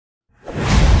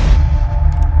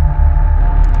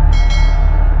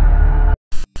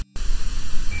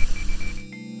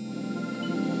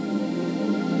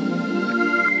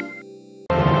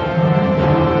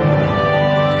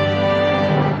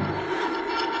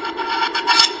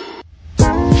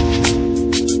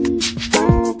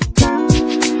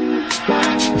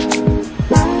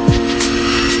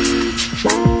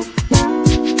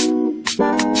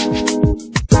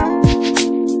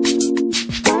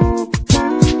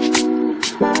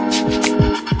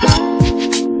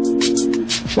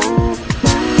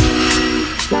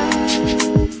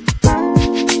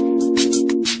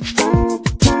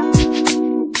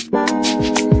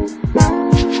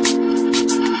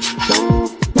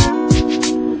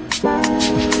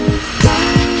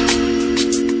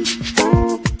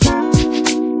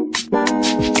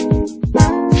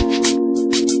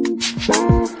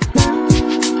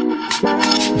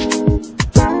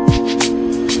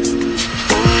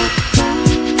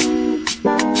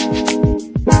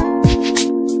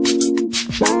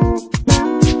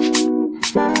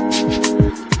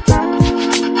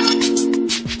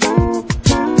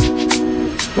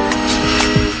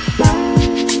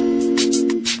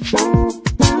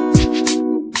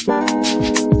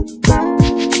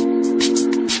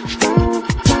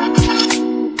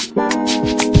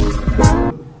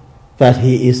that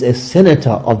he is a senator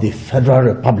of the Federal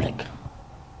Republic.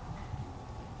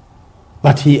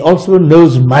 But he also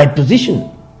knows my position.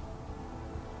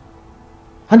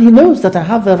 And he knows that I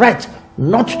have the right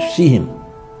not to see him.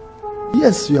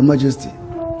 Yes, Your Majesty.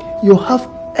 You have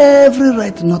every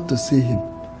right not to see him.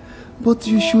 But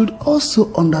you should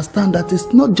also understand that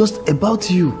it's not just about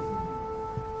you.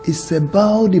 It's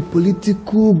about the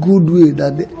political goodwill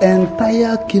that the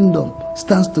entire kingdom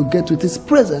stands to get with his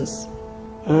presence.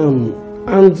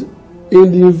 And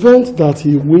in the event that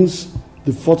he wins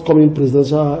the forthcoming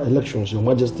presidential elections, Your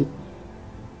Majesty,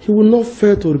 he will not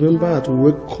fail to remember that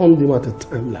we welcomed him at a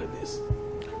time like this.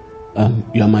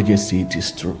 Your Majesty, it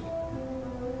is true.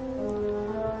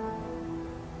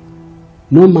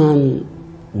 No man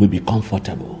will be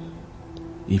comfortable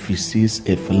if he sees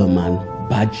a fellow man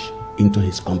barge into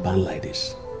his compound like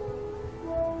this.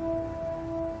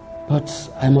 But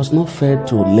I must not fail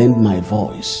to lend my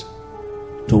voice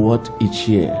to what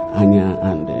Ichie, Anya,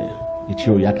 and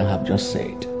Ichiro Yaka have just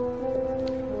said.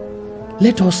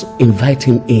 Let us invite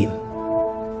him in.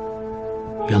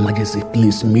 Your Majesty,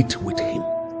 please meet with him.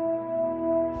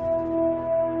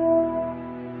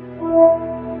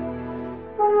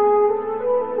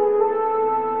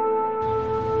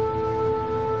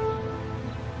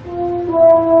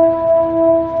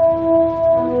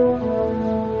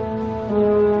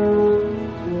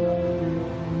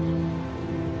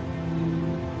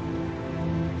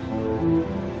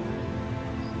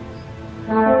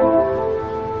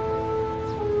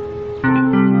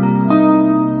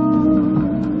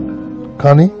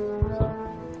 Kani,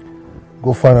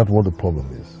 go find out what the problem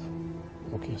is.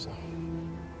 Okay, sir.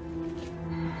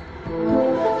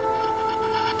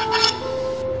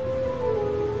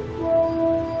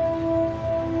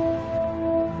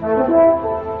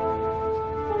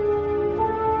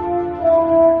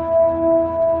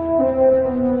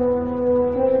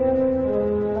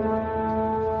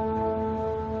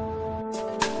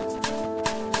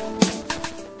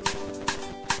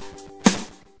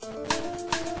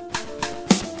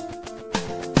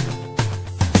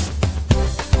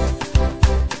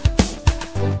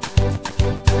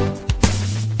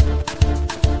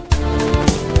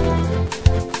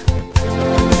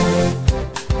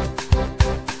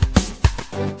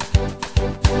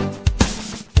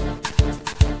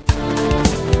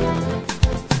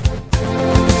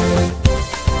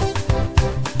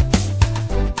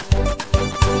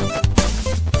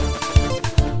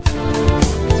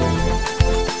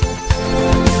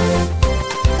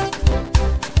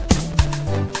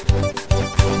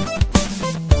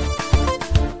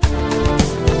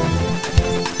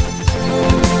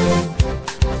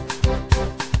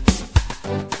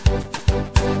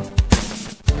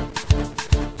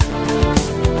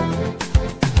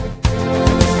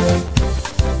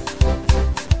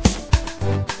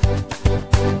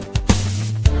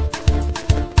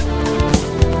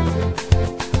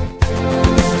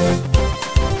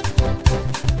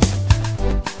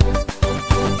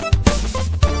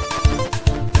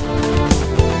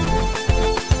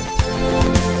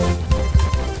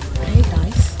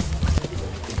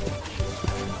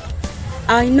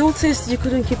 I noticed you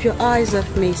couldn't keep your eyes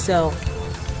off me, so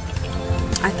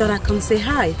I thought I'd come say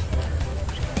hi.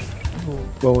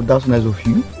 Well, that's nice of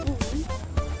you.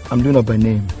 I'm doing that by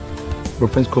name. Your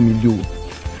friends call me Lou.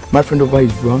 My friend over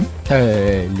is Brown.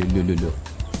 Hey, Lou.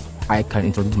 I can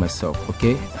introduce myself,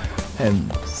 okay?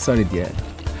 Sorry, dear.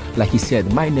 Like he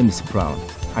said, my name is Brown.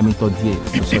 I'm in third year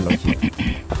sociology.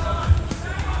 Okay.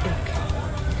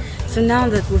 So now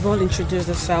that we've all introduced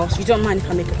ourselves, you don't mind if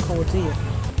I make a call, do you?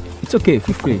 It's okay,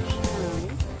 feel free.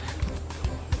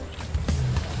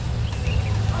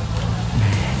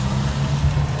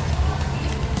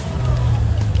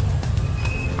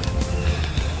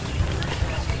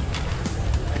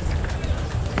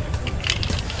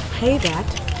 Hey, Dad.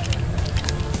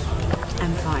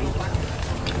 I'm fine.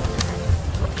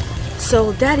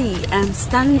 So, Daddy, I'm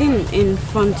standing in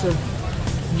front of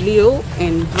Leo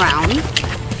and Brown.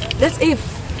 That's if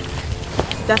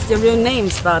that's their real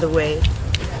names, by the way.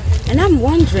 And I'm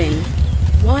wondering,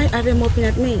 why are they moping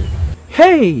at me?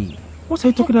 Hey! What are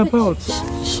you talking about?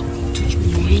 Shh. Do you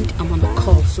mind? I'm on a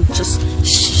call, so just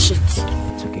shh it.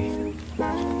 It's okay.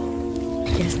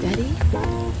 Yes, Daddy?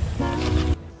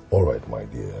 All right, my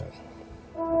dear.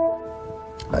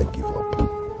 I give up.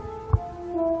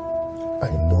 I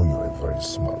know you're a very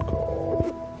smart girl.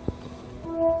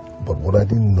 But what I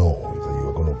didn't know is that you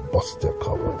were going to bust your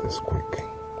cover this quick.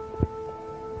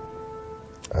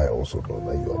 I also know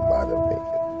that you are mad at me.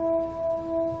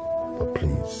 But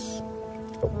please,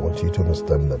 I want you to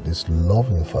understand that this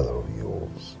loving father of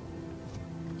yours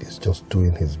is just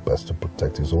doing his best to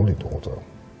protect his only daughter.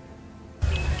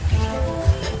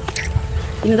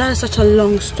 You know, that is such a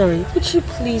long story. Would you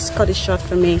please cut it short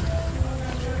for me?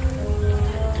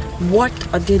 What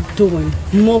are they doing,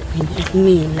 moping at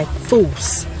me like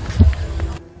fools?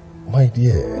 My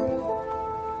dear,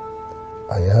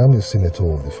 I am a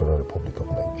senator of the Federal Republic of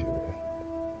Nigeria,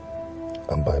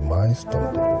 and by my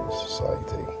standing in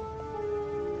society,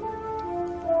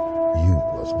 you,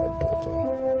 as my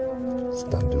daughter,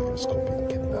 stand the risk of being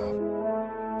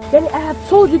kidnapped. Daddy, I have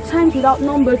told you times without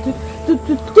number to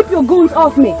keep your goons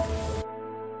off me.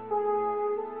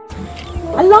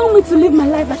 Allow me to live my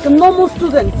life like a normal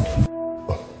student.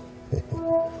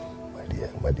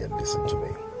 My dear, listen to me.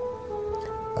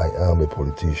 I am a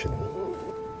politician.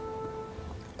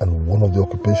 And one of the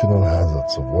occupational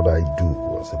hazards of what I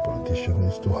do as a politician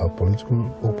is to have political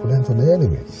opponents and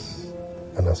enemies.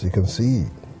 And as you can see,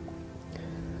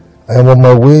 I am on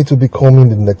my way to becoming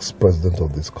the next president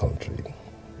of this country.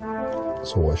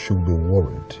 So I should be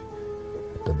worried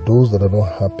that those that are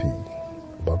not happy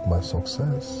about my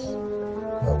success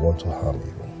I want to harm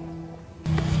you.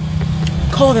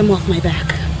 Call them off my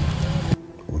back.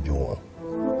 Ujunwa,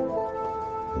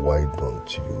 why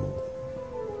don't you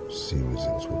see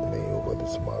reasons with me over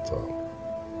this matter?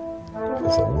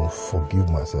 Because I won't forgive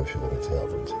myself should anything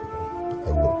happen to you.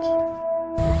 I won't.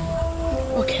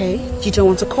 Okay, you don't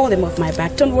want to call them off my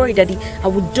back. Don't worry, Daddy. I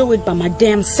will do it by my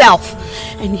damn self.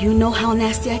 And you know how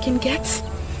nasty I can get?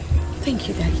 Thank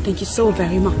you, Daddy. Thank you so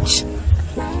very much.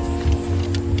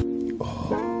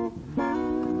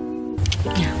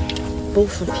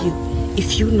 Both of you,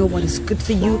 if you know what is good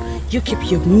for you, you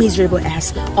keep your miserable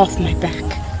ass off my back.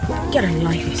 Get a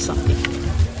life or something.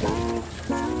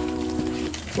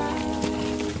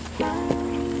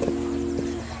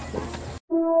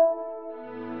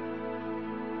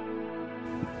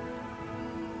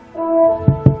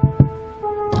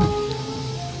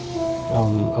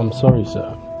 I'm sorry,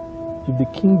 sir. If the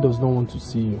king does not want to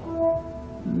see you,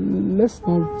 let's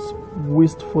not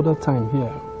waste further time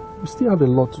here. We still have a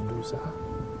lot to do, sir.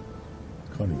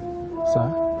 Connie.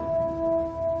 Sir?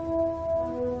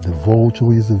 The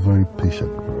vulture is a very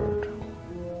patient bird.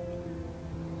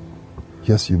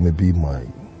 Yes, you may be my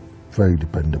very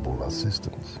dependable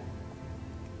assistant.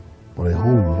 But there are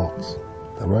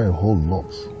a whole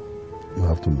lot you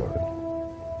have to learn.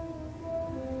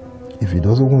 If he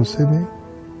doesn't want to see me,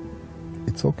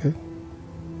 it's okay.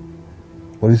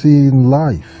 But you see, in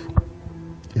life,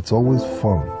 it's always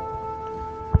fun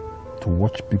to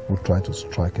watch people try to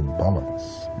strike a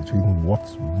balance between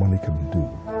what money can do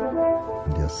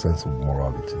and their sense of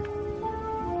morality.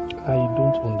 I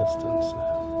don't understand, sir.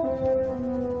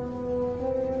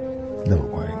 Never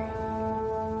mind.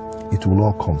 It will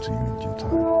all come to you in due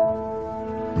time.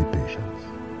 Be patient.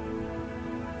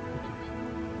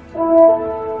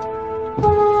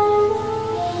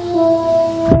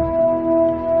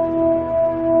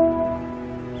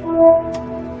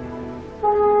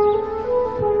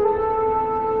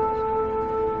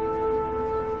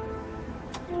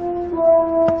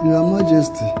 Your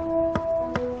Majesty,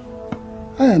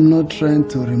 I am not trying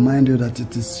to remind you that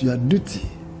it is your duty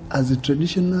as a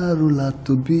traditional ruler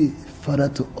to be father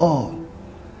to all.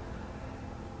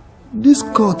 This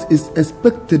court is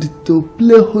expected to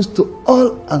play host to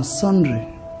all and sundry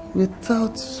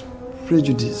without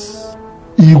prejudice.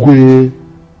 Igwe,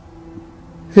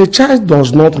 a child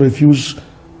does not refuse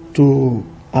to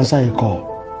answer a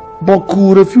call, but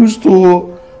could refuse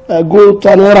to go to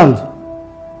an errand.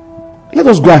 Let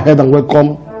us go ahead and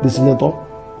welcome the senator.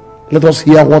 Let us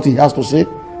hear what he has to say.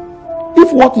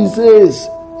 If what he says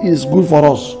is good for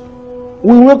us,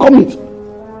 we welcome it.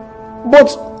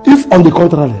 But if on the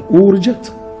contrary, we will reject.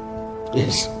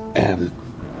 Yes,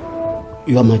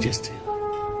 Your Majesty.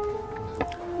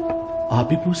 Our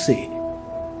people say,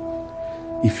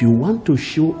 if you want to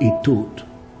show a toad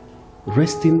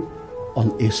resting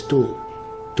on a stone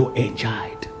to a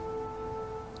child,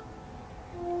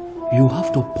 you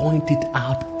have to point it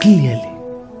out clearly,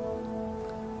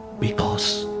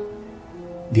 because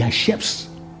their shapes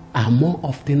are more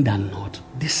often than not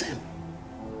the same.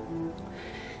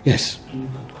 Yes,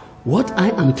 what I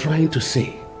am trying to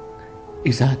say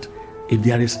is that if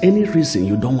there is any reason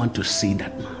you don't want to see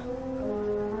that man,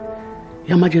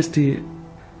 Your Majesty,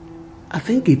 I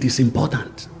think it is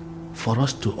important for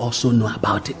us to also know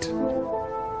about it.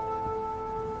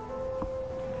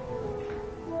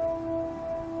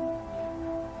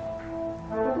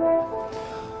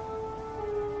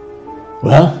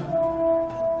 Well,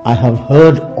 I have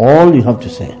heard all you have to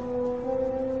say.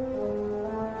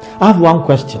 I have one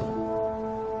question.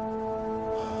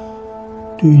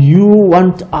 Do you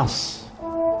want us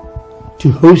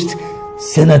to host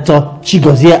Senator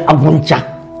Chigozie Aguncha?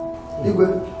 Igwe,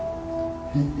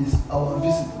 he is our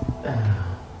visitor.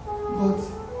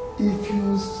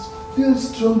 you feel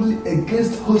strongly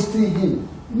against hosting him,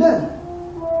 then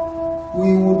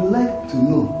we would like to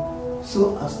know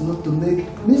so as not to make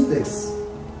mistakes.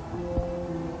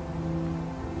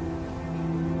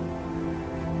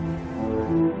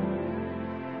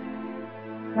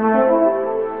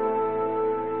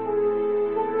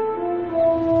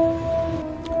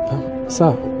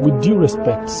 Sir, with due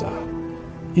respect, sir,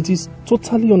 it is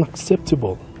totally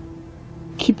unacceptable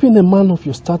keeping a man of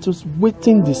your status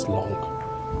waiting this long.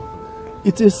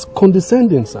 It is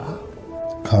condescending, sir.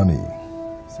 Kani.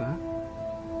 Sir?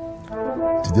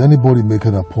 Did anybody make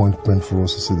an appointment for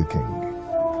us to see the king?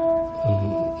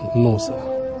 No, sir.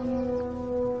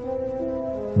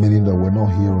 Meaning that we're not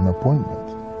here on appointment.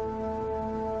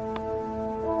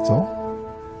 So,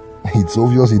 it's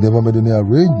obvious he never made any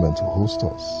arrangement to host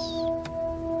us.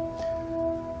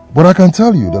 But I can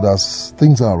tell you that as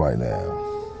things are right now,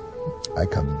 I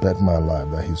can bet my life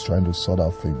that he's trying to sort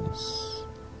out things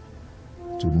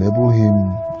to enable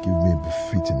him give me a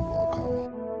befitting welcome.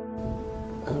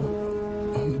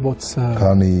 But sir...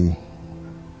 Kani,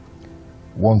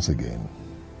 once again,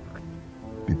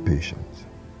 be patient.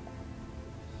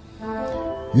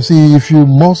 You see, if you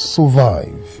must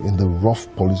survive in the rough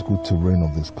political terrain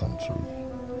of this country,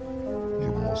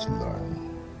 you must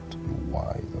learn to be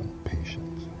wise and patient.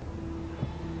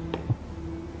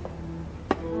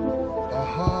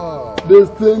 Aha!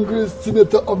 Distinguished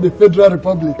Senator of the Federal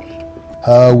Republic.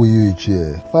 How are you,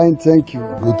 Ichie? Fine, thank you.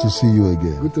 Good to see you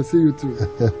again. Good to see you too.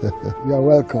 You are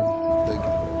welcome. Thank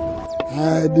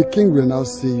you. The king will now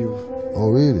see you.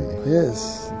 Oh, really?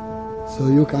 Yes. So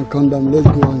you can come down. Let's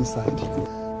go inside.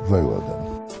 Very well then.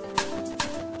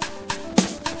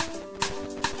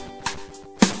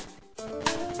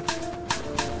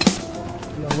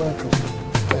 You are welcome.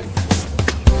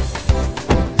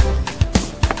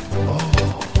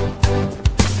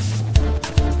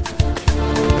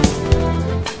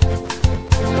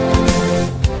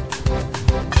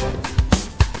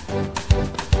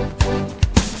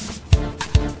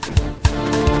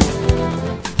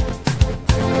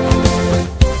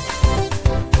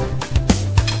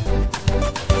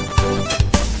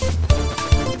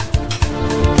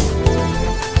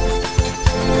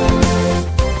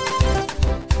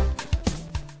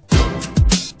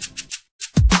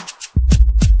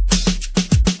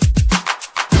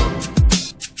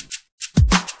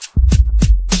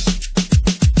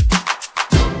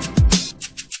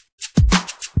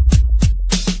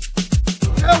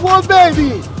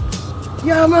 Baby,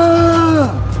 yeah man,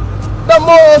 the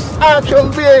most action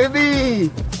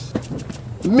baby,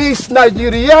 Miss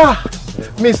Nigeria,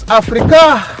 Miss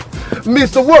Africa,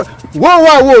 Miss the world,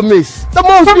 whoa, Miss, the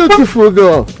most beautiful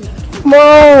girl, come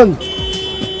on,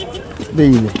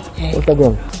 baby, what's that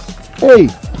going? Hey,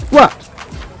 what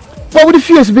with the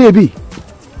face, baby?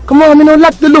 Come on,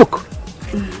 like the look,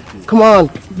 come on,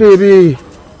 baby,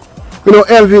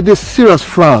 envy this serious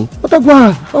frown, what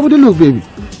with the look, baby?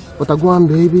 What I go on,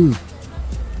 baby?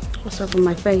 What's up with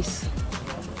my face?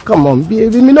 Come on,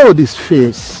 baby, me know this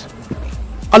face.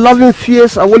 A loving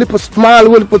face, a will put smile,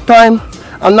 will put time,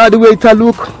 and now the way it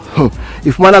look.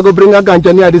 If man I go bring a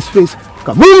ganja near this face,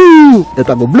 kaboom! It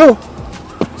I go blow.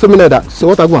 So me know that. So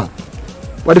what I go on?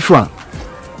 What the front?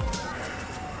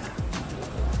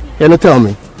 You know, tell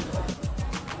me.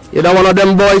 Either one of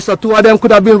them boys or two of them could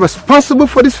have been responsible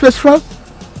for this face front?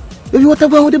 Baby, what I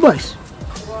go on with the boys?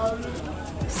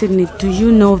 Sydney, do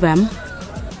you know them?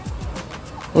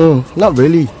 Not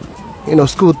really.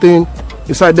 School thing.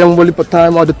 Beside them only for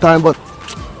time all the time, but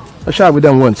I shot with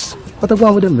them once. What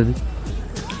about with them, baby?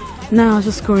 No, I was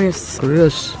just curious.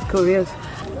 Curious? Curious.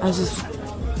 I was just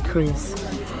curious.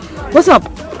 What's up?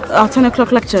 Our 10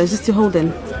 o'clock lecture, is this still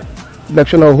holding?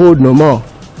 Lecture no hold no more.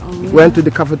 Went to the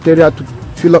cafeteria to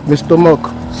fill up my stomach,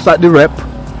 start the rep,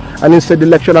 and then said the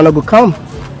lecture not go come.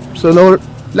 So no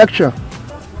lecture.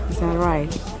 Is that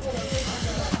right?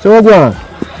 So what going on?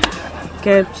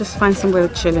 Okay, just find somewhere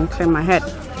to chill and clear my head.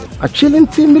 A chilling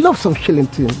team? We love some chilling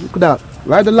team. You could have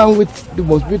ride along with the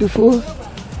most beautiful.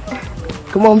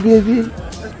 Come on, baby.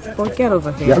 Boy, get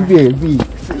over here. Yeah, baby.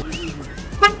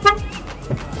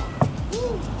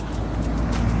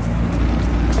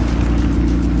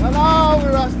 Hello,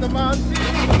 we're Rastaman.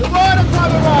 The border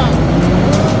coming around.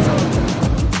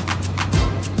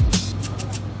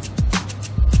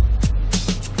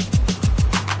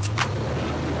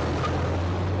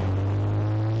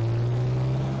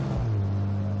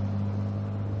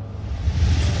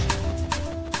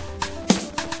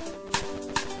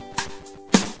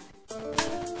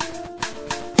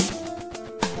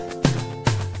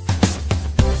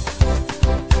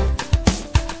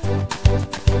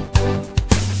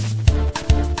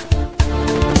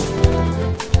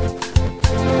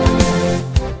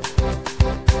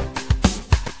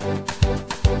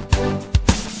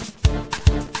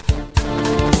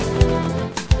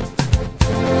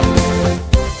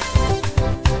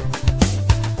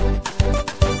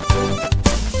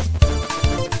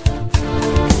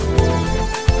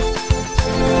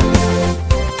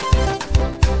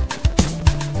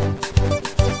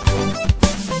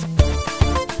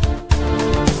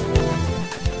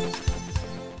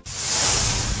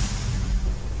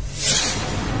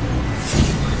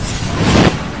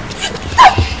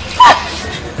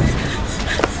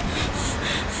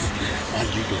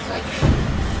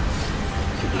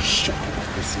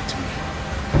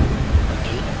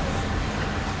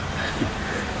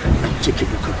 take a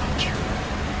look around you.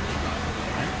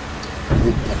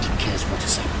 Nobody cares what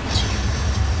is happening to you.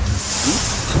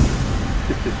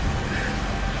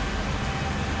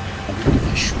 And even if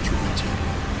I shoot you right here,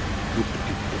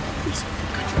 nobody will ever raise a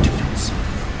finger at your defense.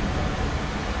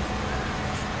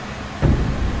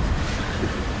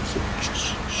 So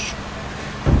just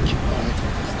keep quiet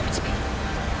and look at me.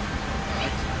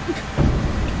 Alright?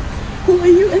 Who are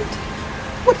you and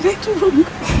what did I do wrong?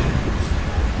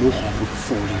 No harm will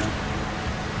befall you.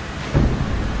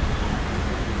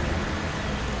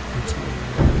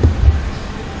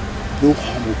 No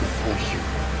harm will befall you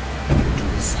if you do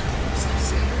exactly as I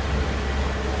say.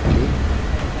 Okay?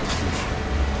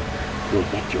 You'll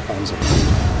wrap your arms around me.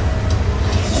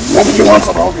 Wrap your arms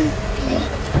around me.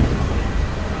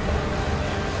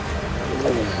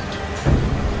 Good.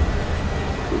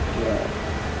 Good girl.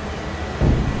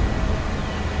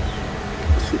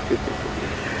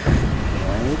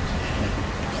 Right?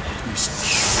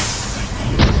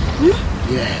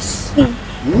 Yes.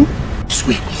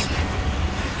 Sweet.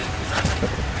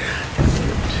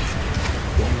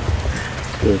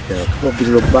 Good girl. Come on, be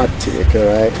romantic,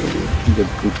 alright? Be a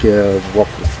good girl,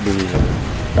 walk with me.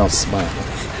 Now smile.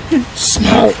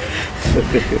 Smile.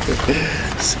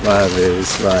 Smile, baby.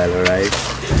 Smile, alright?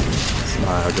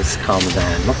 Smile. Just calm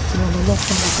down. Nothing.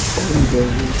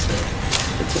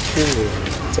 It's okay.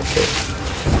 It's okay.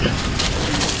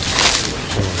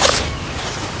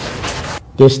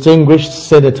 Distinguished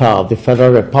Senator of the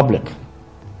Federal Republic,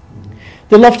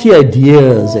 the lofty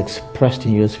ideas expressed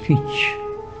in your speech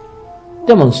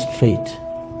demonstrate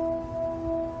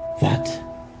that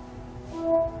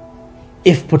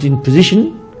if put in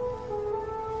position,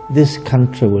 this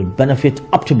country will benefit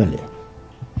optimally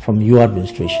from your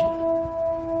administration.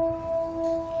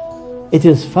 It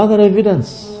is further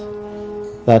evidence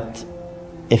that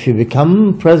if you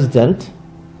become president,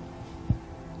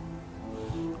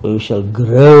 we shall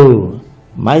grow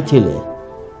mightily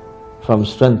from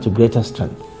strength to greater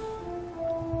strength.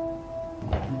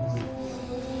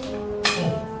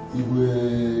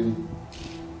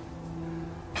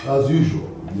 As usual,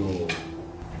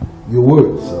 your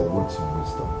words are words of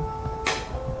wisdom.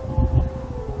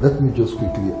 Let me just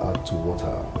quickly add to what I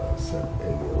have said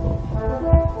earlier on.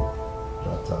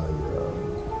 That I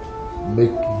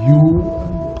make you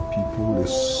and your people a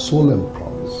solemn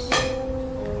promise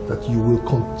that you will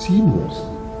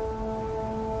continuously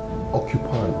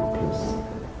occupy your place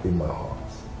in my heart.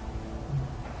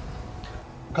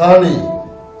 Kani.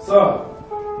 Sir.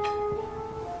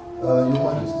 Your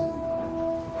Majesty,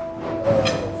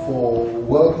 for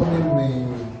welcoming me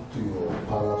to your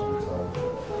palace without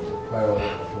prior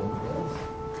appointment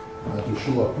and to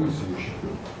show appreciation to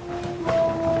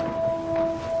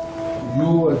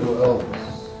you and your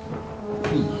elders,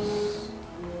 please,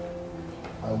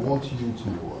 I want you to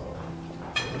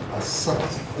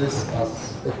accept this as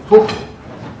a token.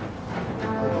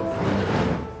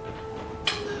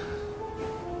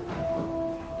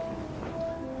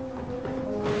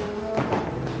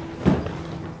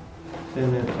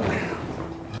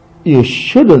 You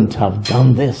shouldn't have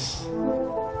done this.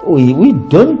 We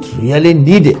don't really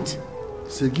need it.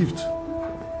 It's a gift.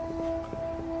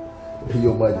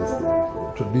 Your Majesty,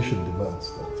 tradition demands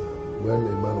that when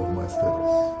a man of my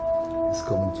status is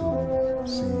coming to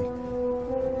see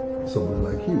someone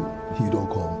like you don't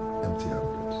come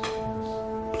empty-handed.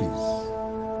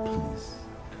 Please,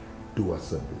 do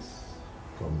accept this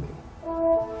from me.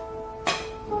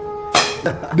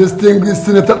 Distinguished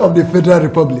Senator of the Federal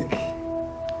Republic,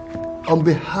 on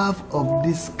behalf of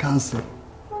this council,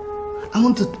 I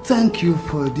want to thank you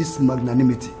for this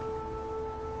magnanimity.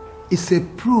 It's a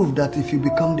proof that if you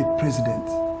become the president,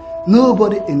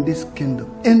 nobody in this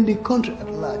kingdom, in the country at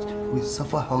large, will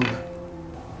suffer hunger.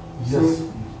 Yes,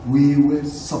 we will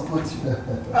support you.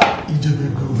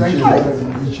 Thank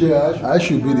you. I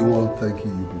should be the one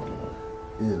thanking you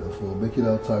people, for making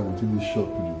out time within this short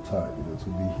period of time, to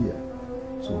be here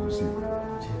to receive you.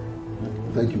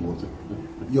 Thank you, Walter.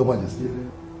 Your Majesty.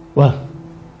 Well,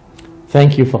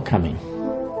 thank you for coming.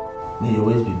 May you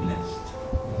always be blessed.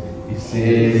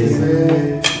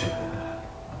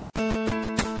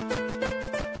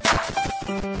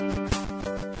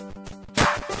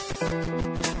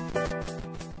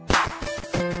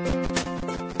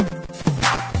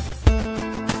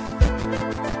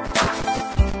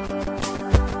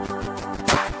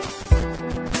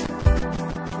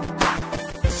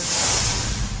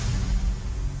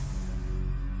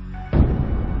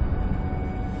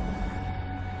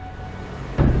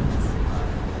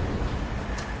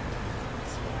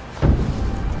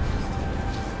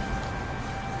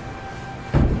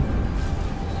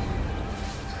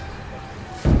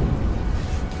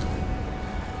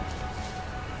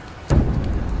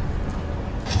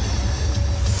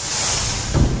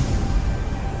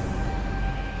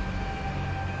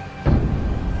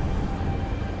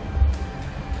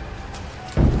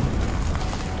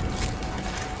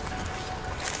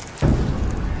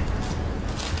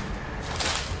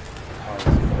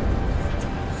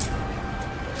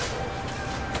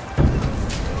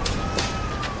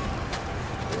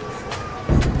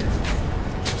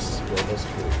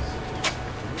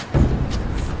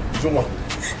 Juma.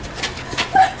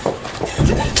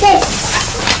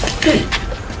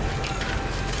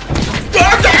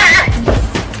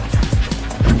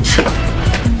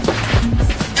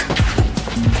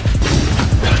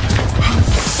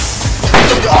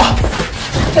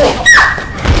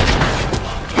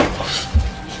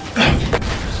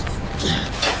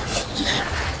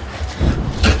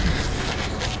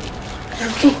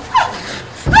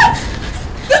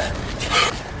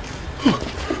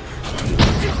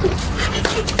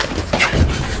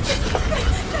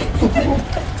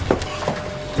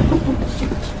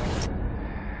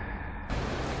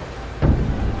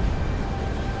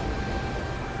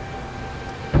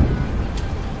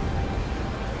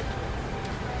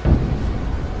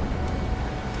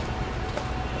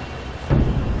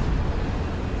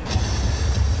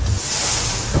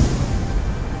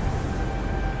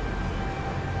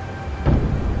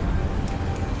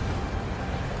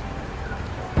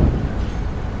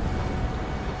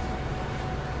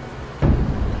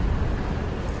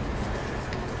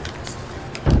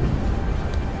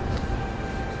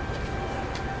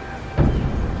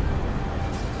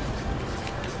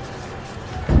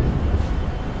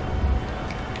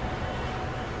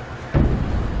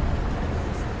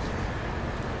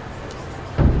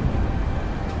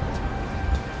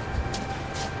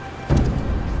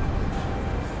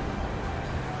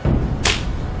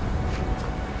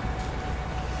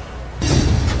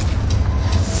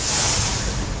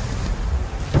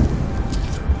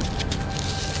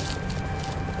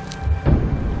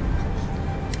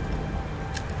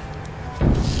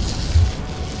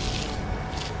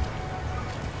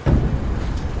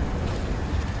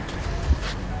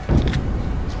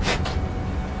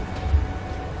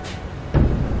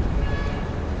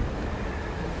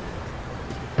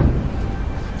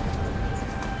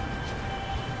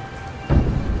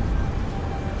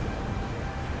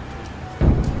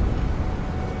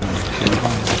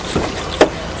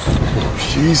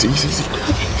 Easy.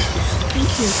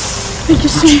 Thank you. Thank you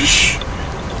so much.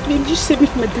 You just saved me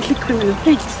from a deadly criminal.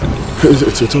 Thanks.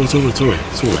 It's all right.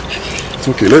 It's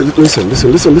okay. Listen.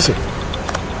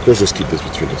 Let's just keep this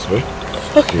between us, right?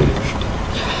 Okay.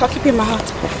 I'll keep it in my heart.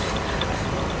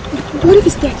 What if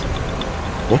he's dead?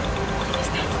 What? He's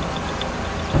dead.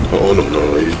 Oh no.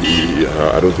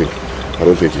 I don't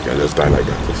think he can just die like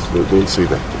that. Don't say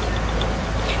that.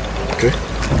 Okay?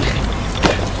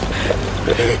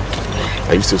 Hey.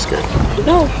 Are you still scared?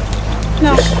 No.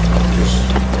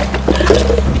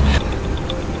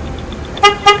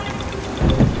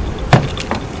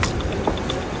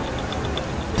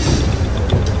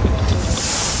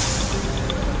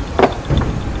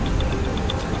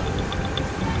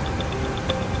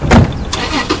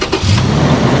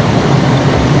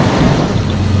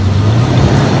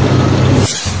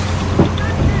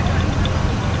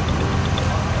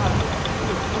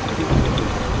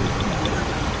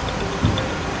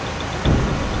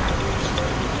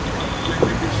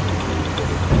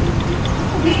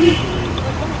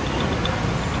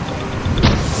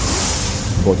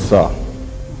 But sir,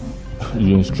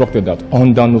 you instructed that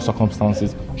under no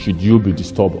circumstances should you be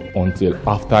disturbed until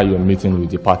after your meeting with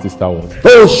the party stalwart.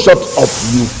 Oh, shut up,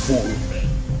 you fool.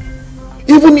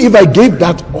 Even if I gave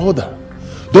that order,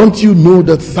 don't you know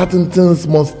that certain things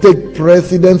must take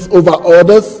precedence over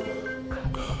others?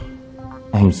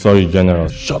 I'm sorry, General.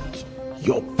 Shut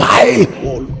your pie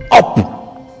hole up.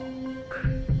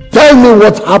 Tell me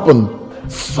what happened.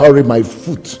 Sorry, my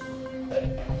foot.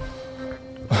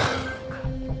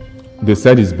 They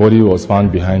said his body was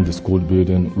found behind the school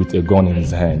building with a gun in his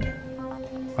hand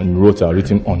and rota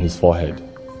written on his forehead.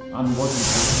 And what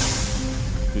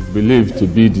is it? It's believed to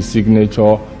be the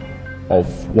signature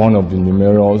of one of the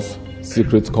numerous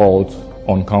secret cults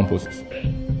on campus.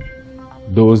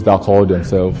 Those that call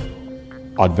themselves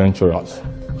adventurers.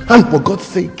 And for God's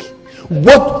sake,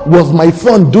 what was my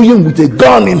son doing with a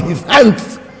gun in his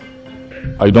hands?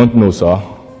 I don't know, sir.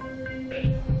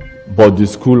 But the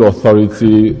school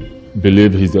authority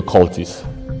believe he's a cultist.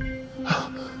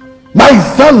 My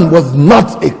son was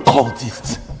not a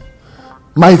cultist.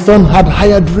 My son had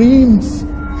higher dreams.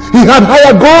 He had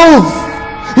higher goals.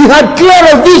 He had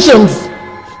clearer visions.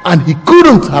 And he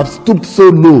couldn't have stooped so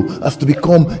low as to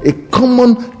become a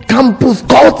common campus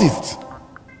cultist.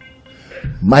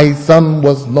 My son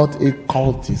was not a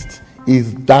cultist.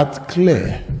 Is that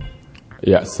clear?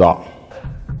 Yes, sir.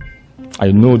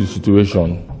 I know the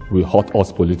situation will hurt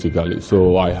us politically,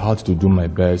 so I had to do my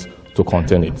best to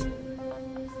contain it.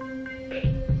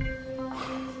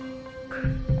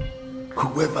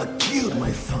 Whoever killed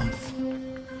my sons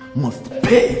must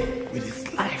pay with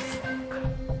his life.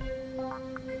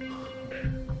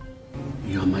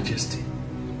 Your Majesty,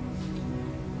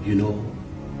 You know,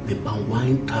 the palm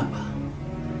wine trapper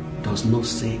does not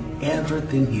say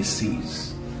everything he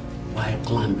sees while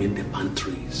climbing the palm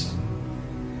trees.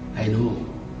 I know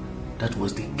that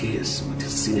was the case with the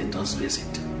senator's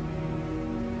visit.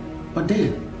 But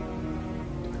then,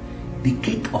 the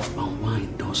cake of palm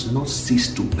wine does not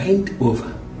cease to bend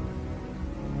over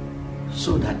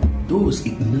so that those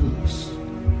it knows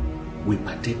will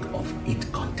partake of its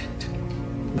content.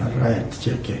 You're right,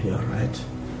 Cheke, you're right.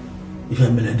 If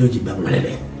I'm Meledoji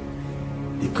Bangmalele,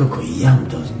 the cocoa yam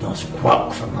does not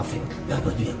squawk for nothing. That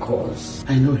must be a cause.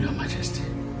 I know, Your Majesty.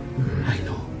 I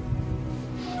know.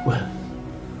 Well,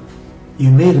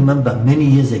 you may remember many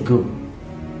years ago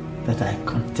that I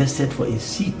contested for a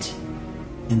seat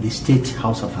in the State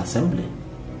House of Assembly.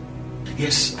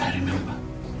 Yes, I remember.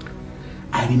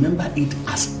 I remember it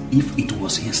as if it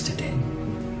was yesterday.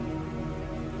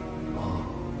 Oh,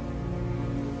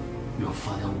 your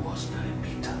father was very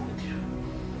bitter with you.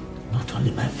 Not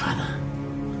only my father,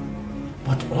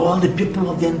 but all the people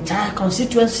of the entire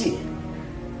constituency.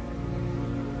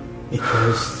 It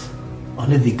was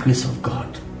only the grace of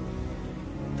God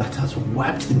that has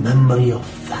wiped the memory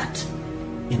of that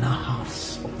in our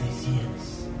house of these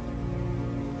years.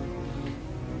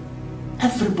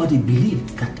 Everybody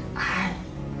believed that I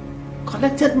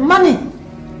collected money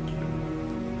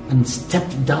and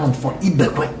stepped down for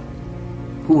Ibekwe,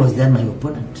 who was then my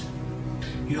opponent.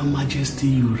 Your Majesty,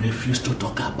 you refused to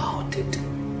talk about it.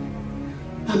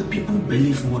 And people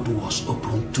believed what was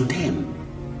open to them.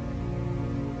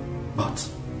 But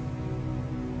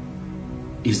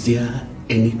is there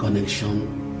any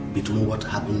connection between what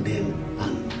happened then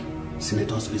and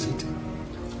Senator's visit?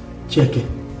 Check it.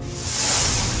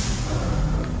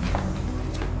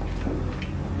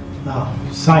 Now,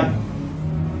 sign.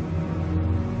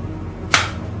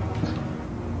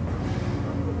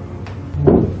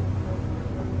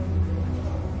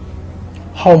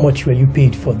 How much were you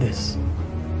paid for this?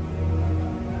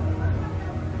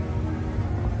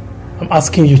 I'm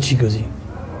asking you, Chigozie.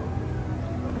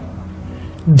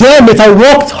 Damn it, I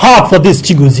worked hard for this,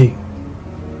 Chigozie.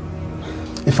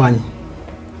 Ifeanyi,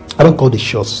 I don't call the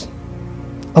shots.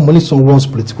 I'm only someone's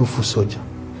political foot soldier.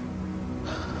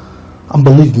 And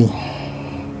believe me,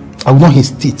 I will not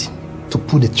hesitate to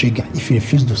pull the trigger if you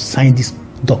refuse to sign these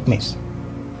documents.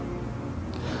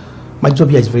 My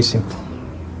job here is very simple.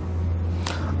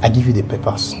 I give you the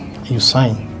papers and you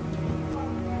sign.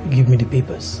 Give me the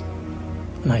papers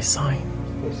and I sign.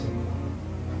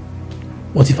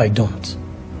 What if I don't?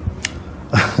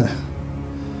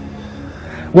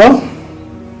 Well,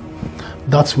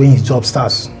 that's when his job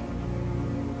starts.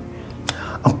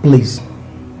 And please,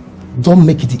 don't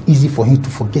make it easy for him to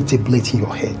forget a blade in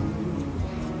your head.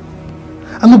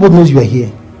 And nobody knows you are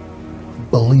here.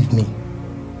 Believe me,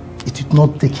 it will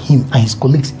not take him and his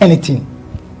colleagues anything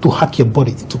to hack your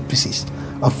body into pieces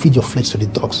and feed your flesh to the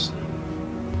dogs.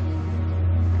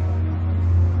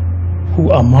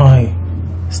 Who am I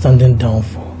standing down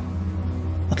for?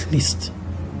 At least,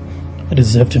 I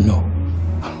deserve to know.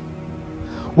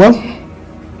 Well,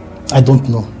 I don't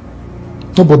know.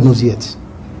 Nobody knows yet.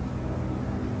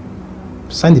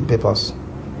 Sign the papers.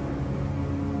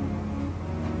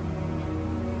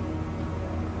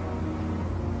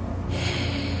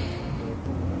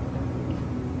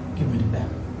 Give me the pen.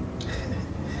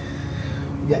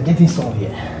 We are getting some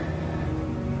here.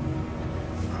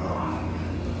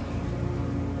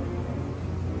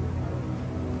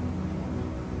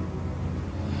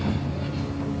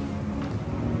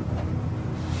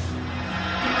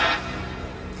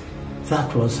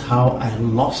 That was how I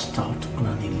lost out on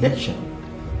an election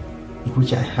in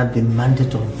which I had the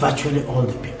mandate of virtually all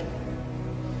the people.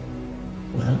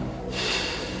 Well,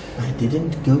 I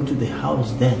didn't go to the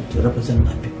house then to represent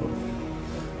my people.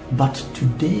 But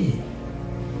today,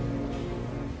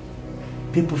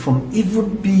 people from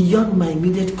even beyond my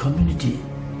immediate community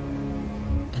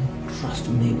entrust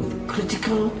me with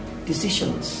critical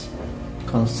decisions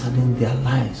concerning their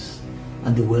lives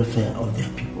and the welfare of their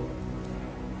people.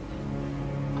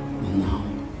 Now,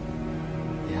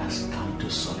 he has come to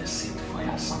solicit for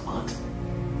your support.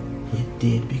 He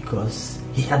did because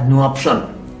he had no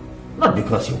option, not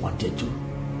because he wanted to.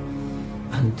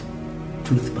 And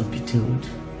truth must be told,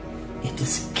 it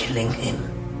is killing him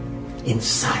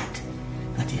inside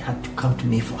that he had to come to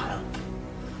me for help,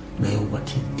 knowing what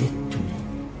he did to me.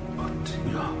 But,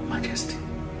 Your Majesty,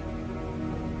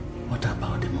 what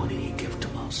about the money he gave to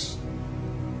us?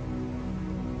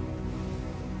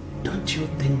 Don't you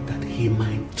think that he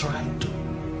might try to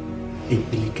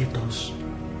implicate us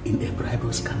in a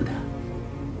bribery scandal?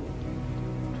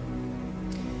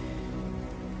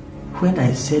 When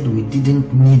I said we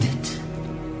didn't need it,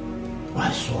 well,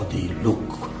 I saw the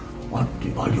look on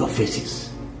all your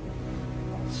faces.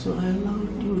 So I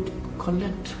allowed you to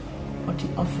collect what he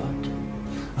offered.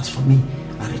 As for me,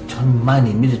 I returned mine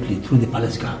immediately through the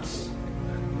palace guards.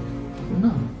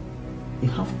 Now, you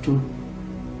have to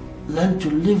learn to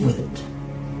live with it.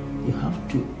 You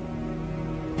have to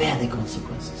bear the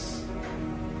consequences.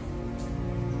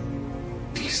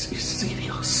 This is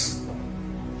serious.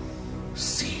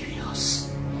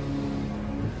 Serious.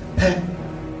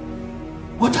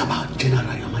 What about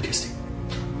General, Your Majesty?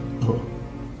 Oh,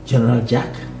 General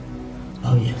Jack?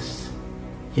 Oh yes.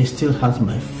 He still has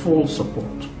my full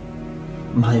support.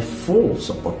 My full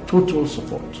support, total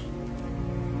support.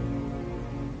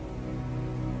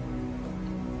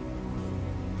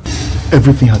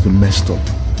 Everything has been messed up.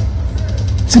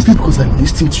 Simply because I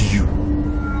listened to you.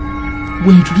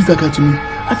 When you introduced that guy to me,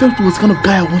 I felt he was the kind of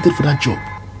guy I wanted for that job.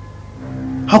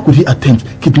 How could he attempt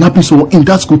kidnapping someone in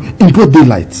that school in broad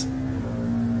daylight?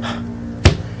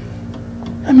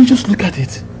 I mean, just look at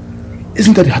it.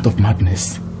 Isn't that the heart of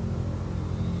madness?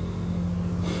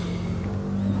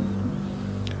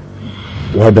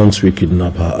 Why don't we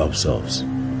kidnap her ourselves?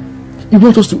 You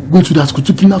want us to go into that school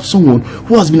to kidnap someone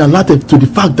who has been alerted to the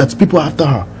fact that people are after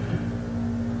her?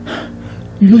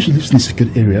 You know she lives in a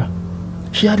secret area.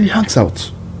 She hardly hangs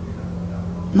out.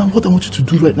 Now what I want you to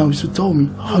do right now is to tell me,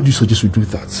 how do you suggest we do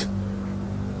that?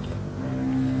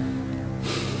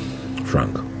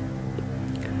 Frank,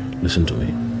 listen to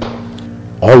me.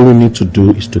 All we need to do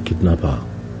is to kidnap her.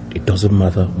 It doesn't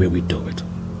matter where we do it.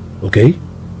 Okay?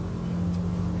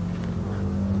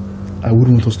 I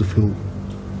wouldn't want us to fail.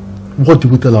 What do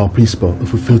we tell our principal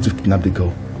if we fail to kidnap the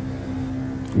girl?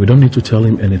 We don't need to tell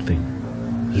him anything.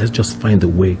 Let's just find a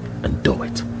way and do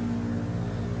it.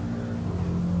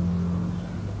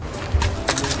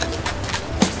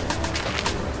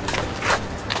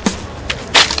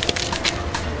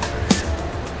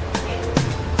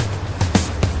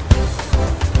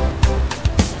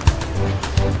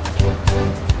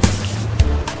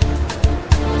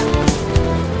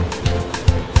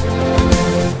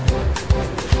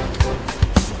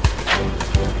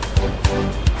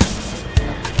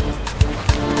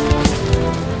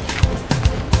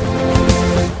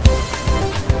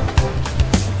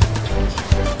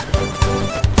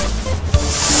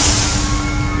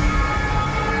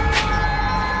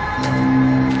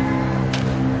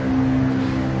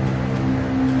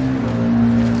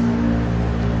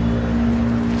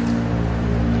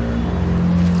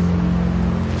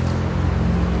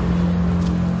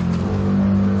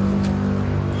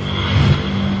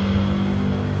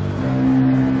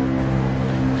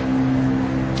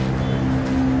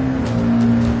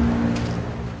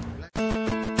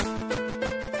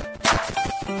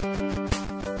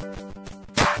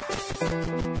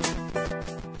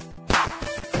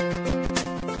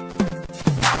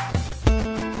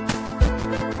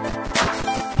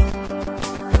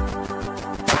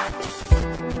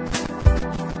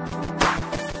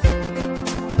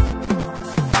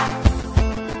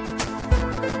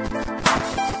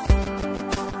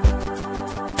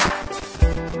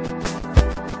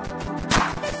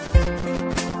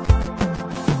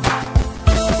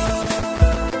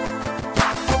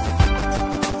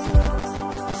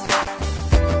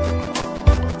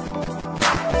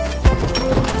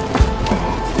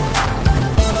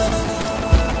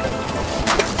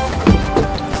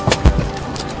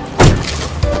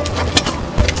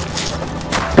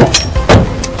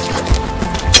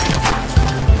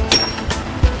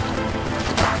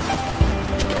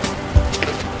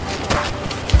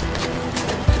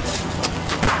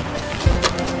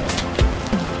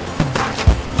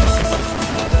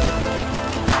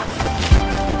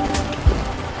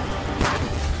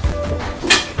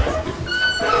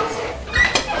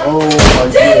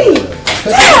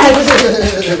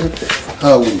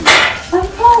 How are you? I'm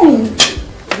fine.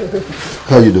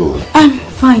 How you doing? I'm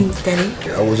fine, Daddy.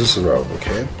 Yeah, I was just around,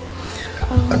 okay?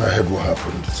 And I heard what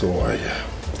happened, so I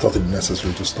thought it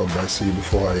necessary to stop by see you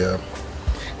before I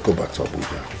go back to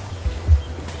Abuja.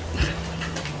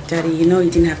 Daddy, you know you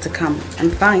didn't have to come.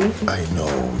 I'm fine. I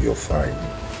know you're fine.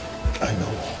 I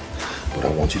know. But I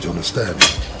want you to understand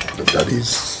that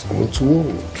Daddy's all too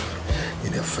old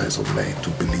in the affairs of men to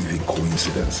believe in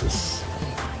coincidences.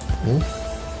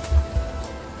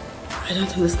 I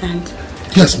don't understand.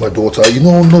 Yes, my daughter, you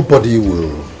know nobody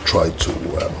will try to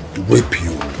rape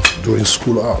you during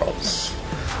school hours.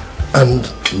 And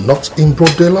not in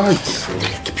broad daylight.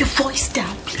 Keep your voice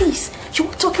down, please. You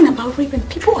were talking about rape and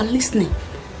people are listening.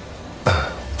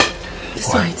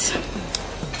 Besides,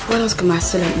 what else can my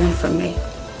student want from me?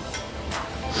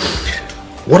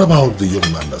 What about the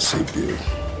young man that saved you?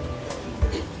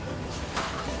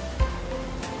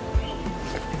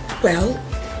 Well,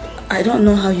 I don't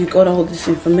know how you got all this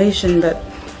information, but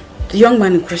the young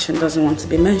man in question doesn't want to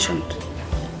be mentioned.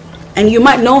 And you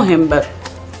might know him, but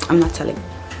I'm not telling.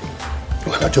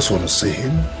 Well, I just want to see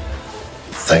him,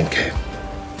 thank him,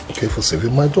 okay, for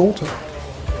saving my daughter.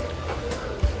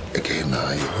 Again,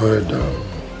 I heard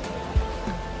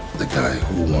the guy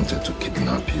who wanted to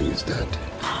kidnap you is dead.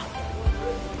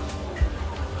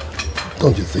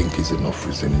 Don't you think it's enough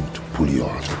reason to pull you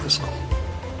out of the school?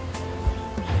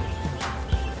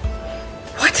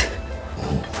 What?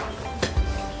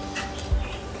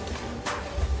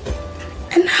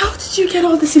 And how did you get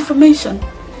all this information?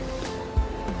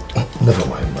 Never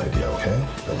mind, my dear, okay?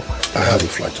 Never mind. I have a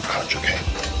flight to catch, okay?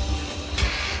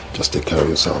 Just take care of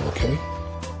yourself, okay?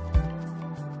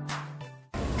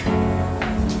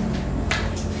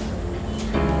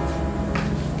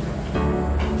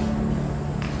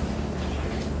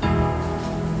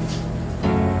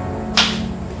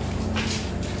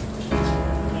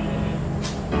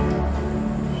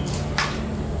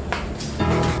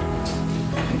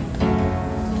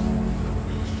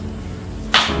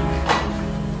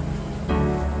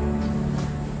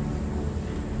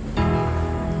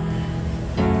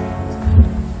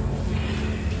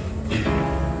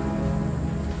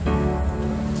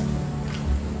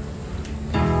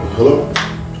 Hello?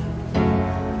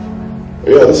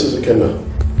 Yeah, this is Ikenna.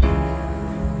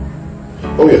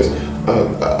 Oh yes,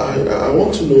 I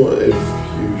want to know if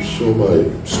you saw my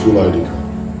school ID card.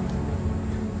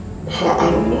 I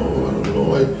don't know.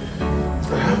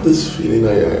 I have this feeling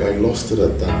I lost it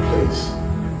at that place.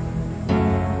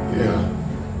 Yeah.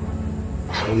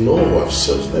 I don't know, I've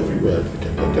searched everywhere.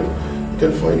 I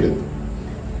can't find it.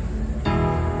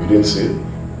 You didn't see it?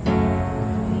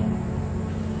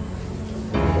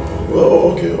 Well,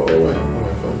 okay, all right,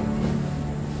 fine.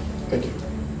 Thank you.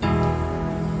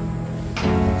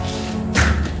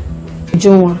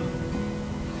 Joa,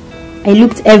 I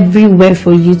looked everywhere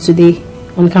for you today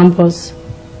on campus.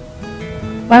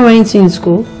 Why weren't you in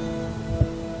school?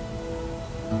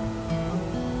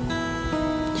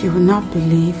 You will not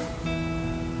believe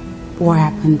what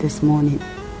happened this morning.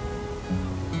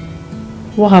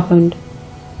 What happened?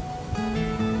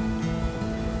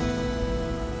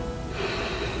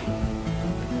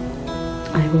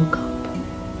 I woke up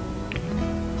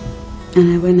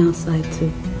and I went outside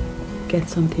to get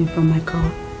something from my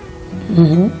car.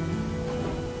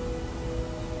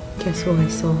 Guess who I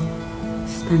saw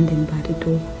standing by the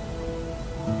door?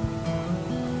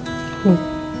 Who?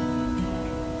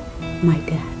 My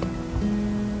dad.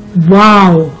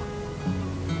 Wow!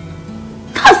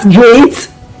 That's great!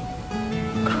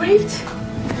 Great?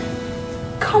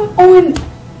 Come on!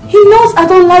 He knows I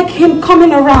don't like him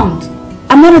coming around.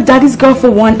 I'm not a daddy's girl for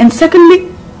one, and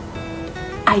secondly,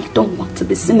 I don't want to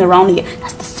be seen around here.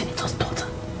 That's the senator's daughter.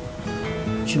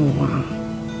 Joa,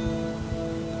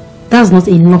 that's not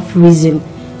enough reason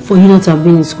for you not to have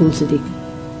been in school today.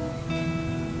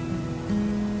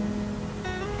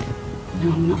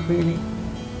 No, not really.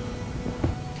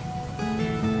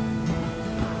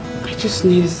 I just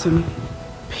needed some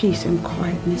peace and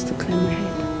quietness to clear my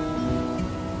head.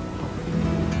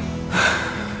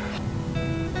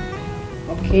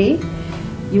 Okay,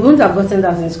 you wouldn't have gotten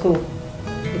that in school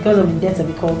because of the death of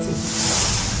the cultist.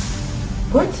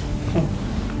 What?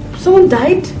 Someone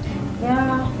died?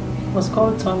 Yeah, it was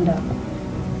called Thunder.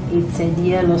 It's a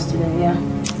dear lost to them, yeah.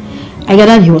 I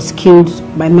gathered he was killed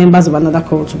by members of another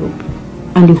cult group,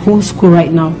 and the whole school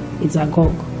right now is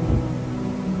agog. Oh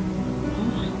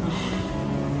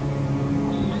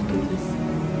my goodness.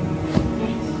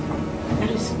 That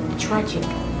is tragic.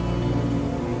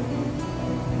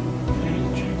 Very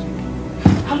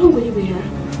tragic. How long will you be here?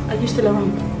 Are you still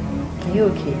around? Are you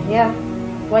okay? Yeah.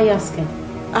 Why are you asking?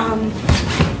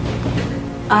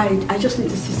 I just need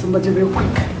to see somebody real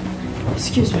quick.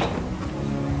 Excuse me.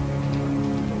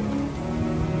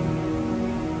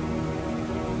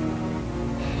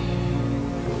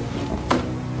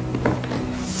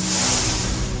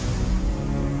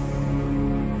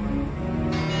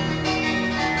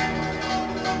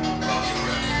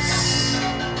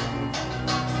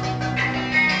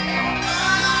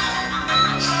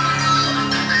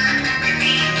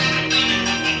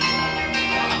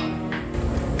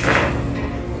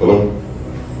 Hello?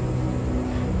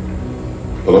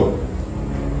 Hello?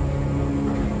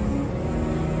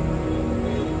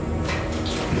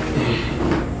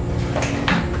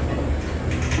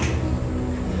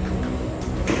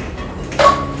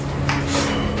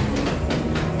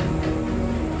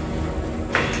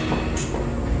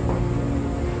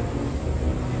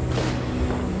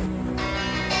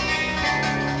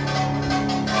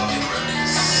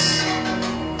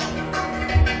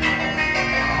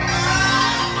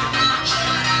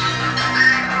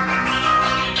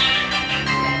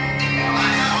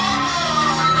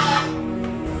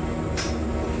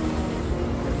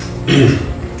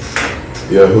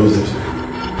 Yeah, who's this?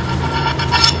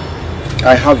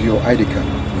 I have your ID card,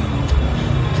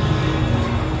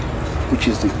 which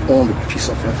is the only piece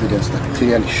of evidence that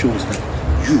clearly shows that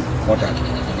you murdered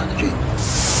McJay,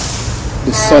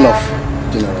 the son of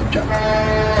General Jack.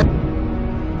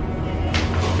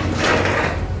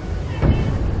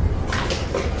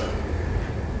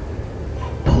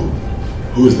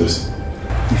 Who is this?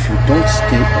 If you don't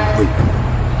stay away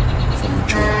from the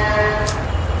jury,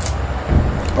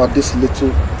 or this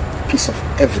little piece of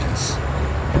evidence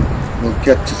will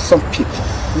get to some people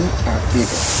who are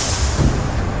able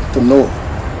to know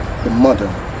the murder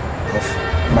of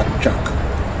Mac Jack.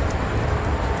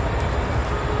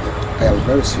 I am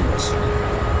very serious.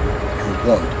 You're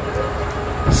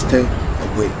warned. Stay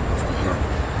away from her.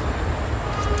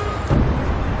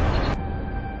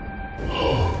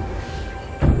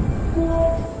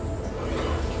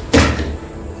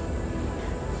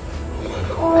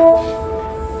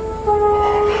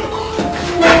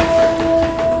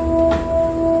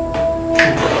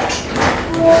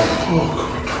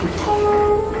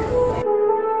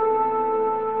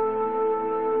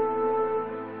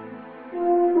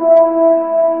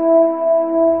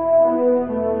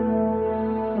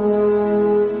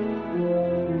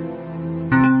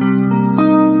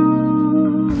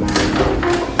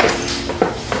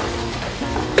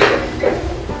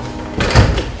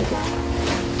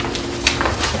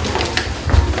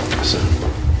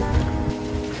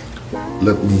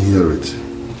 Let me hear it.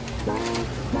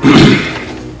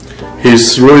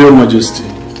 His Royal Majesty,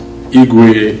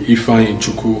 Igwe Ifeanyi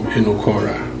Chukwu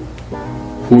Enokora,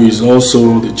 who is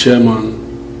also the Chairman,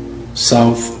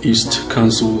 Southeast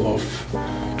Council of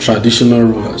Traditional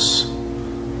Rulers,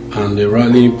 and a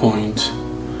rallying point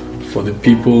for the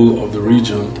people of the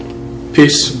region,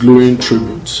 pays glowing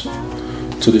tribute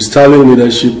to the sterling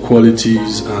leadership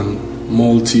qualities and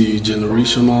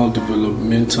multi-generational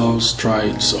developmental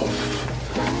strides of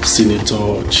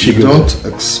Senator Chigo. You don't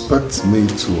expect me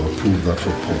to approve that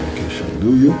for publication,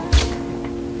 do you?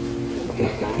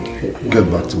 Get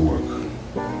back to work.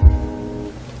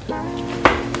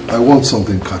 I want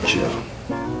something catchier.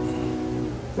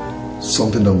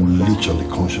 Something that will leech on the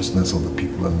consciousness of the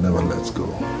people and never lets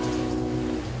go.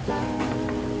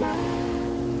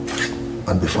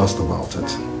 And be fast about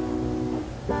it.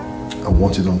 I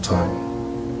want it on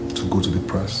time to go to the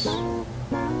press.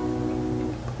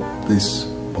 This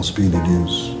must be in the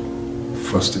news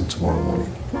first thing tomorrow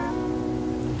morning.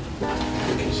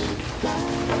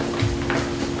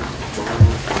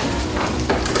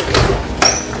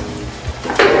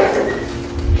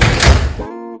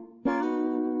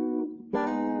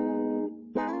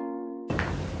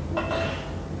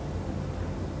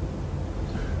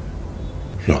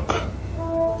 Look,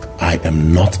 I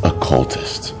am not a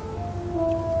cultist.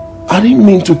 I didn't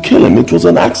mean to kill him. It was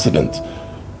an accident.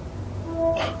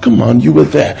 Come on, you were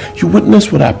there. You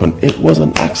witnessed what happened. It was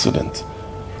an accident.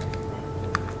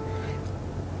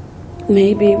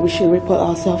 Maybe we should report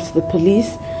ourselves to the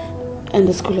police and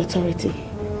the school authority.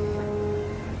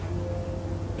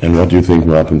 And what do you think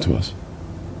will happen to us?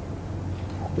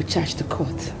 We charge the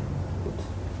court.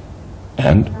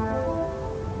 And?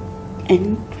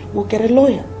 And we'll get a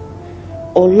lawyer.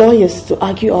 Or lawyers to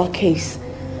argue our case.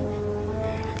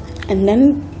 And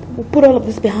then we'll put all of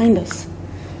this behind us.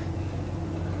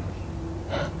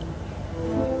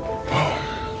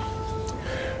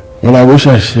 Well, I wish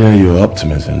I share your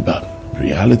optimism, but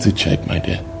reality check, my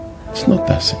dear. It's not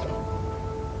that simple.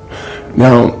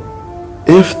 Now,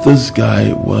 if this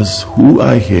guy was who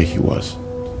I hear he was,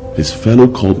 his fellow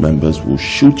cult members will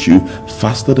shoot you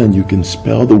faster than you can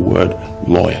spell the word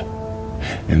lawyer.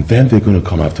 And then they're going to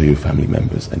come after your family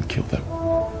members and kill them.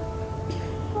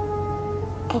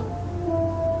 Oh.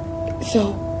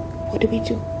 So, what do we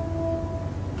do?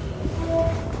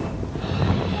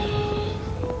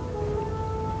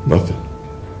 Nothing.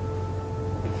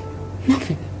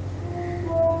 Nothing.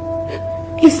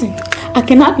 Listen, I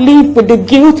cannot live with the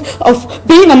guilt of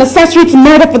being an accessory to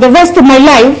murder for the rest of my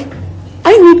life.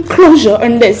 I need closure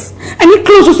on this. I need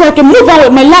closure so I can move on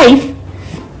with my life.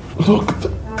 Look,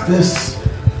 this...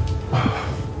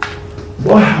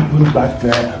 What happened back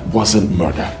there wasn't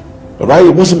murder. Alright?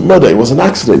 It wasn't murder. It was an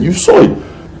accident. You saw it.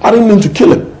 I didn't mean to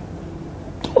kill him.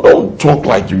 Don't talk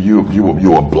like you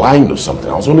were blind or something.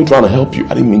 I was only trying to help you.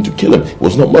 I didn't mean to kill him. It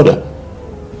was not murder.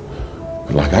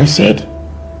 But like I said,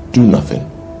 do nothing.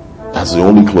 That's the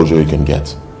only closure you can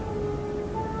get.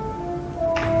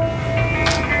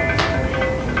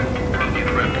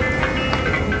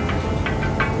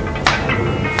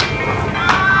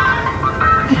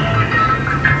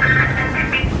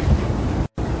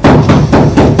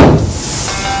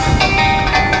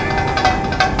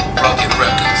 Rocket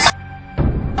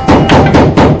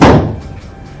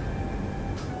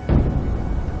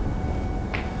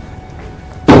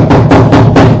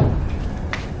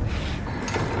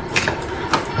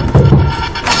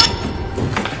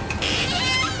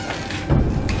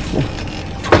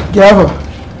Gava,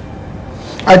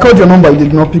 I called your number, you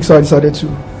did not pick, so I decided to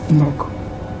knock.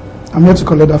 I'm here to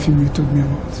collect that film you told me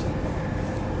about.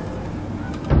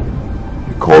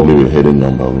 You called me with a hidden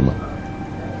number, woman.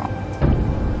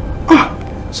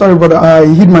 Sorry, brother, I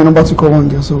hid my number to call one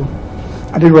girl, so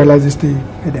I didn't realize it's still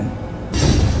hidden.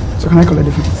 So can I collect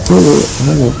the film?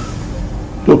 No.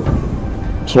 Look,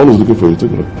 someone is looking for you.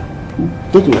 Take a look.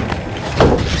 Take a look.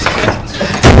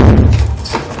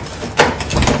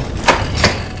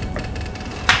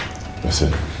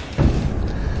 Listen,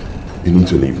 you need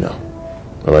to leave now.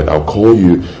 Alright, I'll call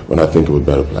you when I think of a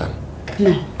better plan.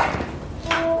 No.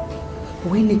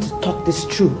 We need to talk this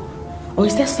through. Or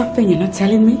is there something you're not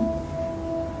telling me?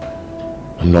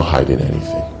 I'm not hiding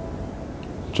anything.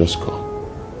 Just go.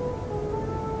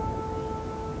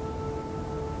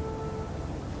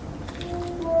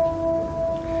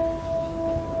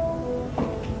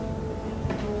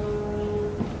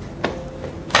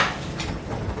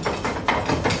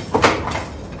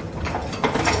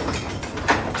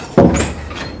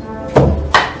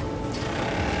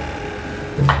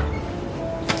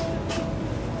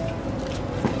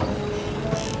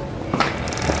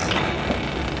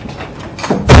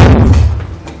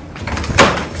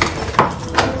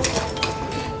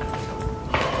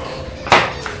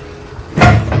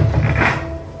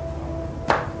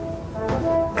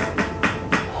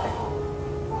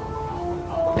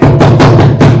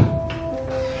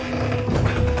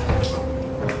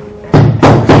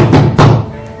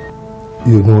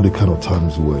 You know the kind of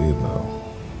times we're in now.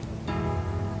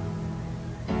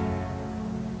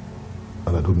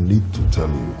 And I don't need to tell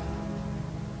you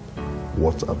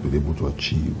what I've been able to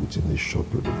achieve within a short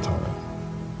period of time.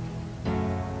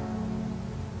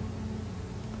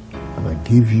 And I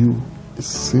give you a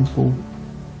simple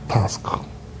task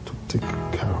to take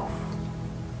care of.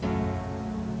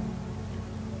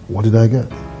 What did I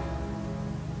get?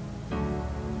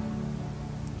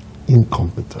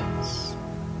 Incompetence.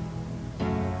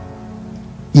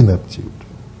 Ineptitude.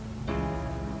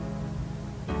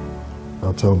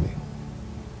 Now tell me,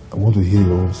 I want to hear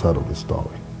your own side of the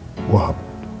story. What happened?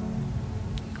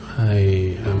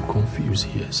 I am confused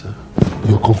here, sir.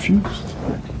 You're confused?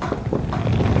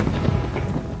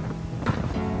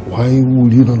 Why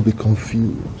would you not be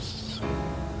confused?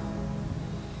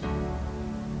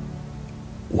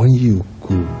 When you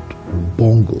could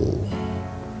bungle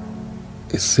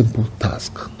a simple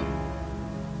task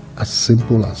as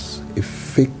simple as a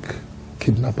fake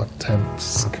kidnap attempt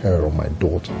scare on my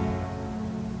daughter.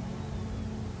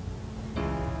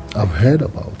 I've heard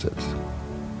about it.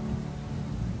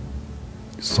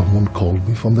 Someone called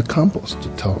me from the campus to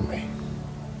tell me.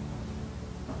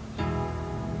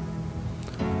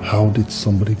 How did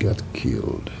somebody get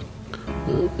killed?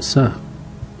 Sir,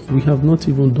 we have not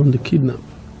even done the kidnap.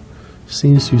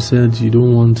 Since you said you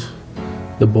don't want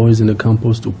the boys in the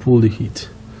campus to pull the heat.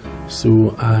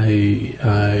 So I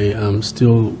am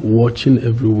still watching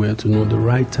everywhere to know the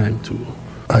right time to...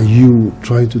 Are you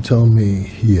trying to tell me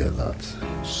here that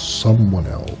someone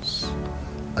else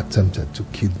attempted to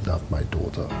kidnap my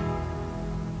daughter?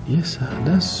 Yes, sir,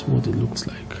 that's what it looks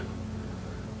like.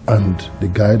 And the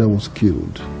guy that was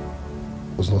killed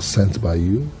was not sent by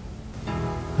you?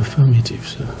 Affirmative,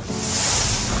 sir.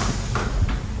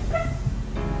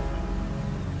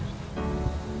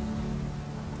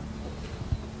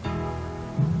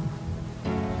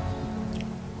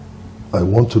 I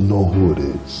want to know who it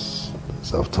is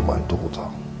that's after my daughter.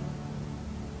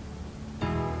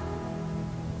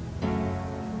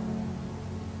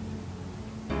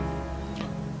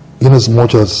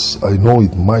 Inasmuch as I know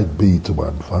it might be to my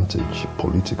advantage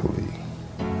politically,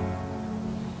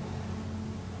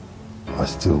 I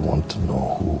still want to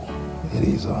know who it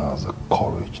is that has the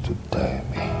courage to dare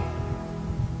me.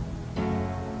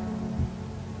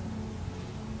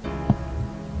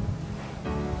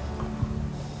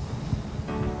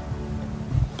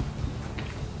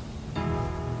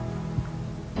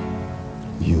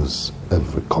 Use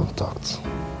every contact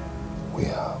we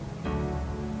have.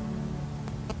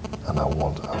 And I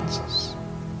want answers.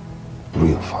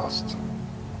 Real fast.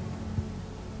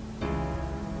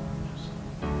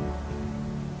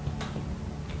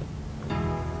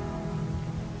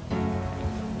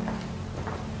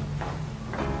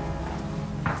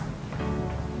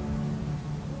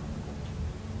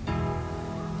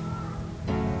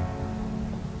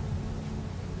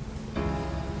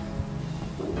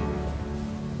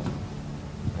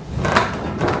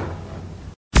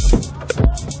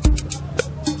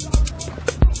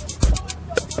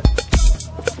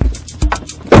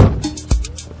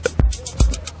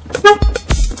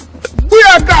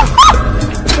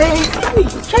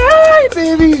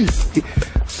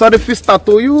 Sorry, Fister,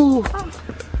 to you.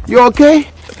 You okay?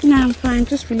 No, I'm fine.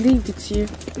 Just relieved it's you.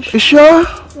 You sure?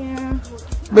 Yeah.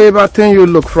 Babe, I think you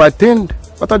look frightened.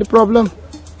 What are the problem?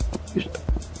 You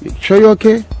sure you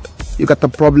okay? You got a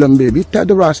problem, baby. Tell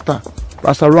the Rasta.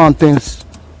 Rasta run things.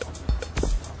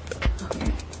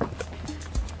 Okay.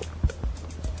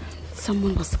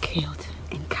 Someone was killed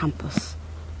in campus.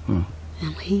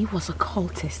 And he was a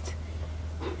cultist.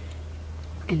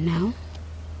 And now,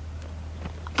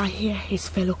 I hear his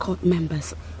fellow cult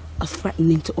members are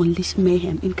threatening to unleash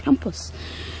mayhem in campus.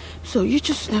 So you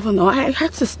just never know. I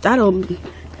had to start on...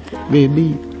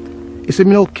 Baby, you see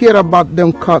me don't care about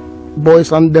them cult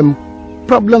boys and them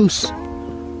problems.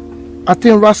 I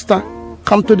think Rasta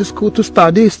come to the school to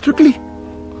study strictly.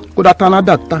 Could have turn a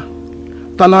doctor,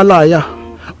 turn a lawyer,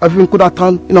 or even could have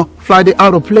turn, fly the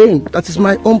aeroplane. That is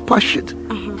my own passion.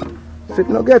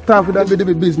 So, get time for that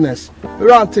baby business.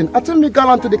 Ranting. I think me go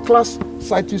on to the class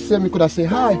site you say me could have say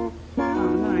hi. Oh,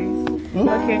 nice.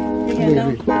 Okay.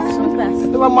 Baby.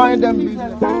 Never mind them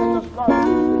business.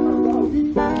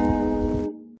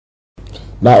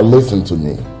 Now listen to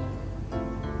me.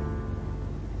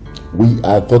 We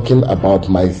are talking about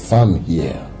my son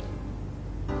here.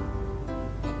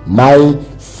 My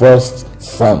first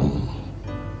son.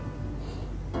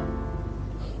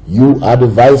 You are the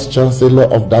vice chancellor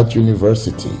of that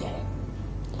university.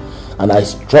 And I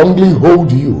strongly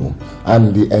hold you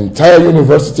and the entire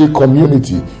university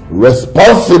community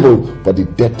responsible for the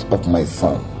death of my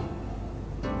son.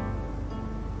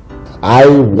 I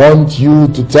want you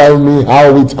to tell me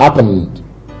how it happened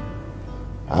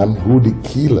and who the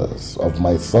killers of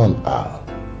my son are.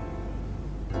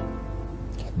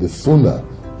 The sooner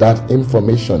that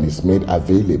information is made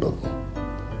available,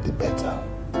 the better.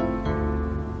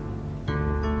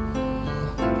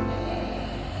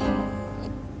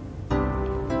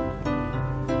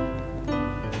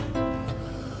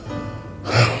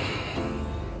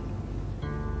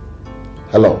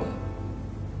 Hello.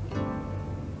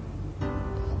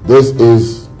 This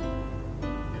is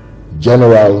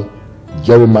General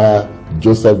Jeremiah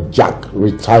Joseph Jack,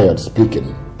 retired,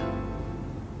 speaking.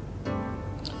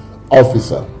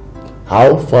 Officer,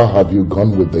 how far have you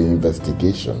gone with the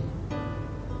investigation?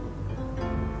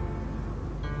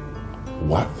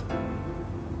 What?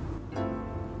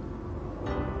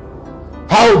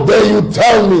 How dare you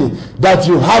tell me that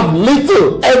you have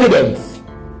little evidence?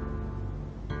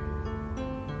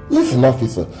 Listen,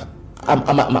 officer, am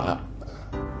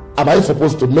I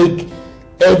supposed to make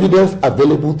evidence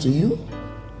available to you?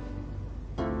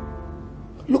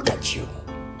 Look at you.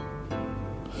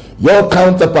 Your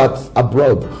counterparts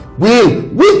abroad will,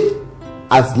 with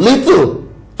as little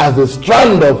as a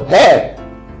strand of hair,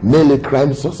 nail a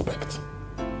crime suspect.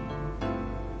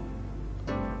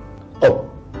 Oh,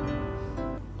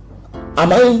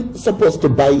 am I supposed to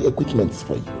buy equipment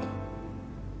for you?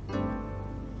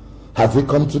 Has it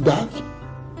come to that?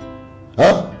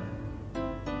 Huh?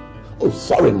 Oh,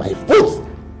 sorry, my foot.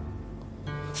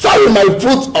 Sorry, my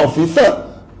foot,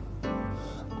 officer.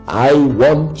 I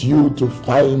want you to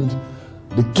find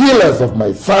the killers of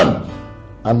my son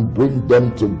and bring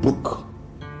them to book.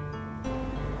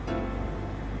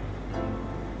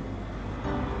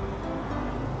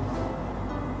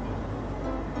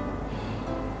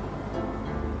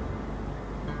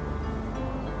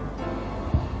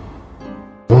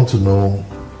 I want to know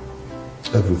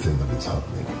everything that is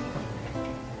happening.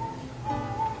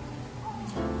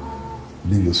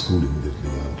 Leave your school immediately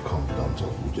and come down to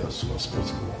Abuja as soon as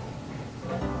possible.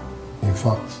 In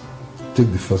fact,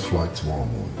 take the first flight tomorrow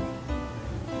morning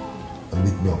and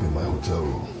meet me up in my hotel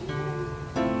room.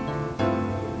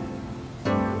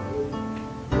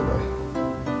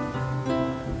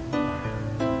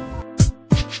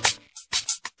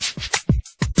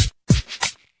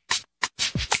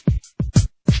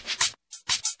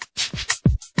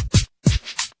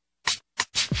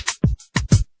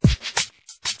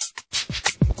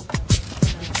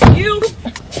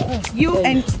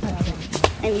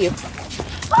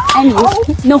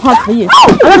 No hug for you.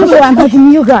 I don't know why I'm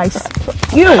hugging you guys.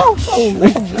 You.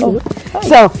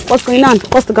 So, what's going on?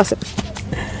 What's the gossip?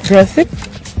 Gossip?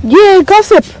 Yeah,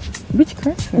 gossip. Which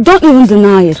gossip? Don't even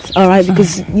deny it, alright?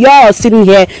 Because you're sitting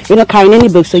here, you're not carrying any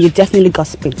books, so you're definitely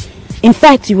gossiping. In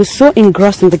fact, you were so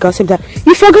engrossed in the gossip that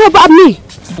you forgot about me.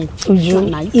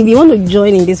 If you want to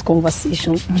join in this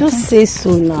conversation, just say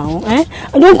so now. Eh?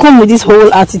 Don't come with this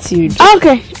whole attitude.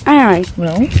 Okay, alright.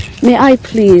 Well, may I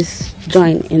please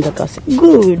join in the gossip?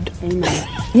 Good.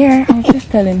 Yeah, I was just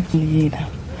telling you that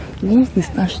once they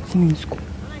start shooting in school,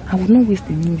 I would not waste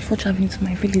a minute before traveling to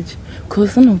my village,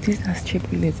 because none of these are stray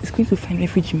bullets. It's going to find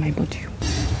refuge in my body.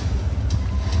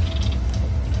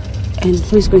 And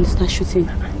who is going to start shooting?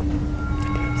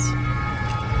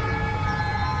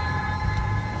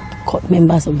 Caught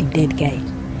members of the dead guy.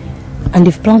 And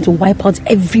they've planned to wipe out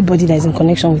everybody that is in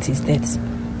connection with his death.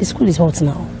 The school is hot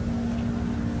now.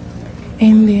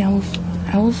 And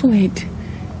I also heard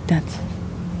that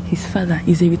his father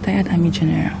is a retired army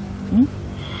general.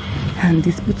 And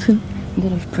he's putting a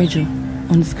lot of pressure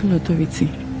on the school authority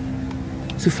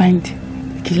to find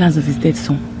the killers of his dead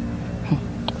son.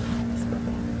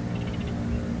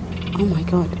 Oh my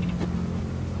God.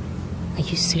 Are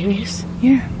you serious?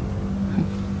 Yeah.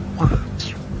 Wow.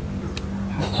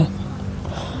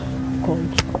 God.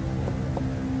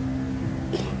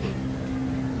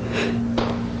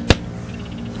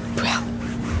 Well,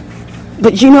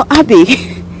 but you know, Abby,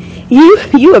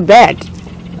 you are bad.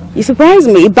 You surprise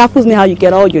me. It baffles me how you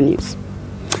get all your news.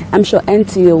 I'm sure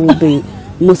NTO will be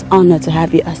most honored to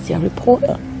have you as their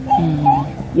reporter.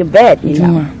 You're bad, you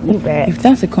know. You're bad. If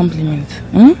that's a compliment,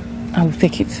 I will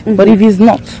take it. But if it's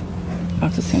not, I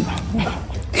have to sing back.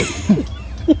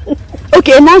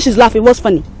 Okay, now she's laughing. What's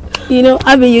funny? You know,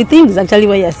 Abby, you think it's actually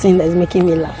what you're saying that is making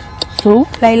me laugh. So?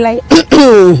 Like,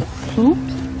 so?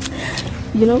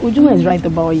 You know, Ujuma is right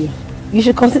about you. You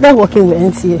should consider working with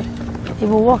NTA. It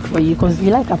will work for you because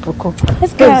you like apricot.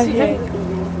 Let's go out here.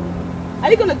 Are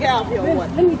you gonna get out here or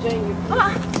what? Let me join you.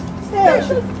 Stay.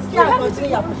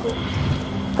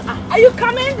 Are you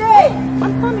coming? Hey,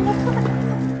 I'm coming.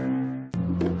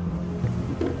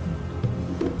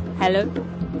 Hello.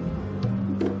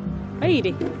 Where are you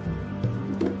doing?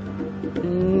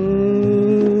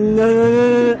 No.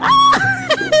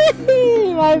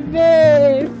 My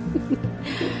babe.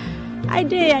 I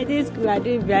did school. I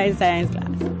did blind science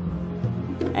class.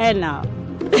 And now.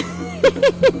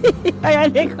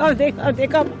 They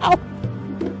come out.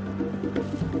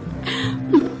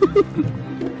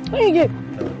 What are you doing?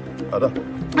 Ada.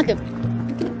 Okay.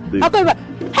 Babe. Okay, but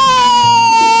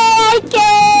hey,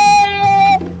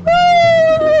 kid!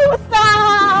 Woo! What's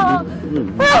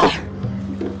up?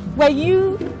 Were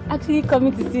you actually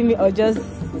coming to see me or just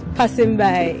passing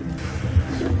by?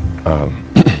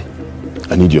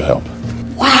 I need your help.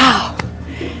 Wow!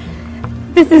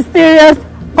 This is serious.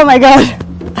 Oh my God.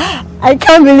 I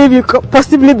can't believe you could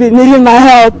possibly be needing my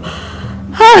help.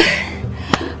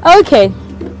 Okay.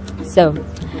 So,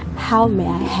 how may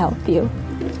I help you,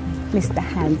 Mr.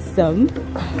 Handsome?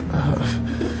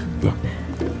 Look,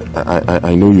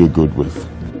 I know you're good with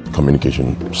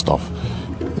communication stuff.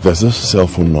 There's this cell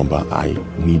phone number I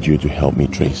need you to help me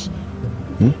trace.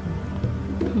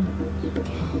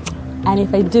 And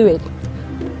if I do it,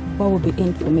 what will be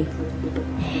in for me?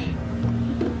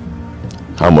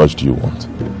 How much do you want?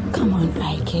 Come on,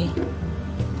 Ike.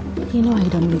 You know I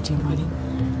don't need your money.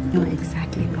 You know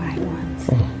exactly what I want.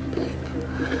 Oh,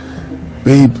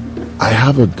 babe, I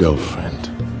have a girlfriend.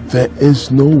 There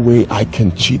is no way I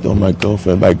can cheat on my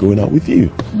girlfriend by going out with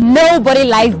you. Nobody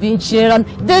likes being cheated on.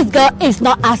 This girl is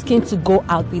not asking to go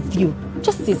out with you.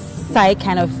 Just a side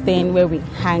kind of thing where we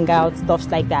hang out, stuff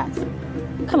like that.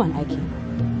 Come on, Ike.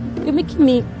 You're making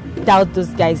me doubt those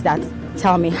guys that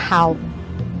tell me how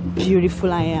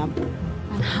beautiful I am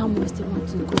and how much they want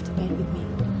to go to bed with me.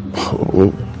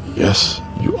 Oh, yes,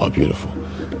 you are beautiful.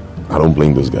 I don't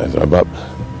blame those guys, but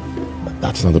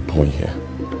that's not the point here.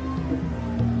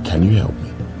 Can you help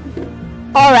me?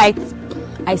 All right.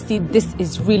 I see this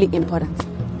is really important.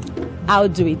 I'll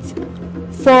do it.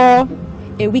 For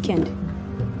a weekend.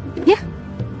 Yeah.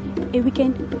 A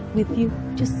weekend with you.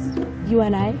 Just you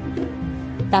and I.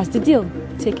 That's the deal.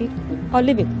 Take it or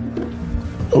leave it.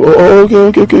 Oh,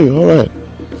 okay. All right.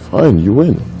 Fine, you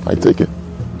win. I take it.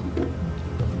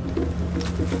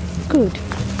 Good.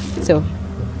 So,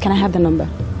 can I have the number?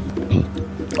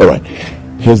 All right.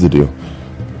 Here's the deal.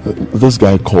 This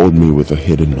guy called me with a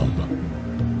hidden number.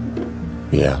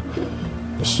 Yeah.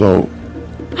 So...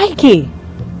 Ike,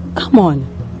 come on.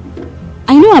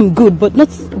 I know I'm good, but not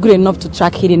good enough to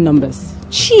track hidden numbers.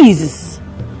 Jesus.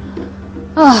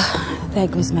 There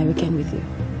goes my weekend with you.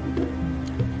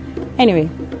 Anyway,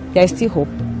 there's still hope.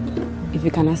 If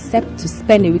you can accept to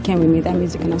spend a weekend with me, that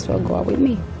means you can as well go out with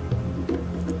me.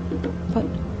 But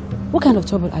what kind of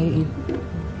trouble are you in?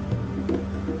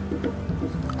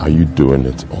 Are you doing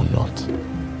it or not?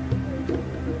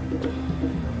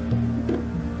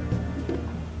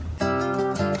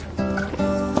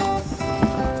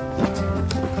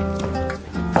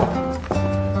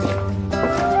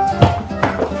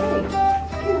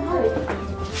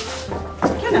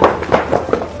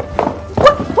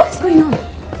 What's going on?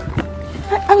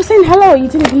 I was saying hello, you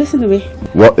didn't listen to me.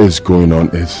 What is going on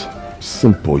is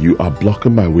simple. You are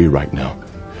blocking my way right now.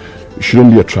 You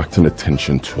shouldn't be attracting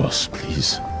attention to us,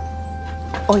 please.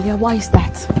 Oh yeah, why is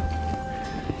that?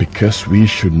 Because we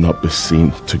should not be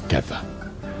seen together.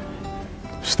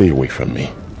 Stay away from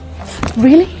me.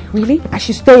 Really? Really? I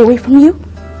should stay away from you?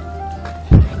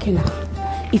 Okay, now,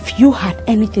 if you had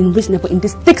anything reasonable in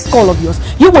this thick skull of yours,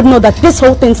 you would know that this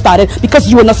whole thing started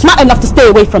because you were not smart enough to stay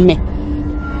away from me.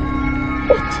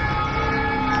 What?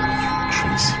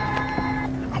 Tracy,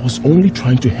 I was only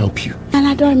trying to help you. And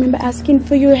I don't remember asking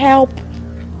for your help.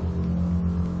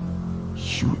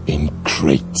 You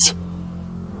ingrate.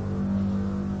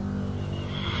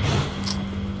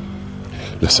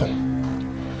 Listen,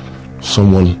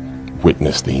 someone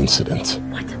witnessed the incident.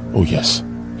 What? Oh yes,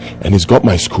 and he's got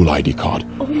my school ID card.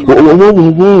 Oh,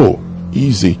 no. Whoa.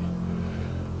 Easy.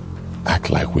 Act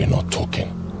like we're not talking.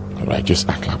 Alright, just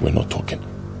act like we're not talking.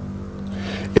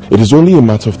 It is only a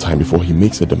matter of time before he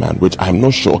makes a demand which I'm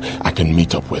not sure I can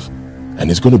meet up with. And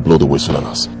he's going to blow the whistle on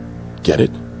us. Get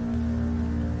it?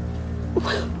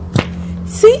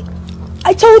 See?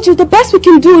 I told you the best we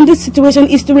can do in this situation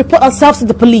is to report ourselves to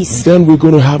the police. Then we're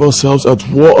going to have ourselves at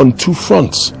war on two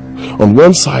fronts. On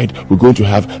one side, we're going to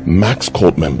have Mac's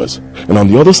cult members. And on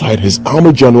the other side, his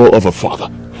army general of a father.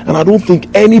 And I don't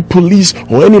think any police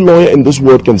or any lawyer in this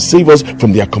world can save us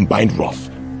from their combined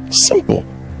wrath. Simple.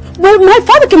 Well, my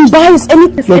father can buy us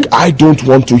anything. Look, I don't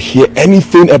want to hear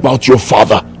anything about your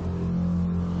father.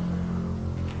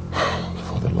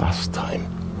 For the last time.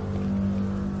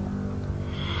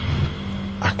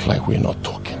 Act like we're not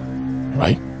talking,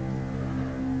 right?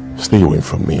 Stay away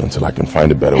from me until I can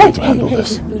find a better way to handle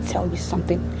this. Let me tell you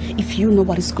something. If you know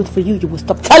what is good for you, you will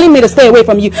stop telling me to stay away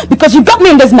from you because you got me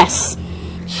in this mess.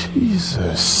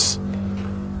 Jesus.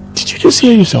 Did you just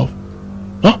hear yourself?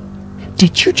 Huh?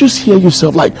 Did you just hear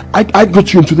yourself? Like, I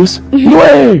got you into this? No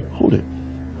way! Hold it.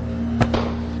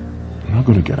 I'm not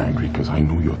going to get angry because I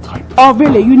know your type. Oh,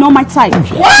 really? You know my type? What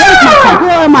is my type? Where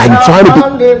am I? I'm trying to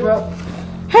be...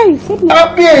 Hey, Sydney.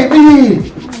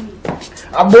 Baby!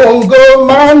 I won't go,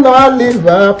 man, I live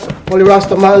up. Only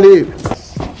Rasta man live.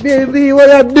 Baby, what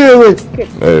you doing?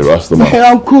 Hey, Rasta man. Hey,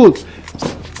 I'm cool.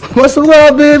 What's the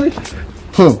word, baby?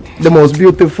 The most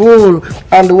beautiful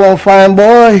and the one fine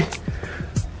boy.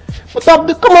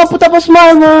 Come on, put up a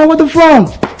smile, man. What the fun?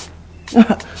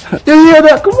 You hear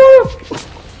that? Come on.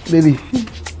 Baby,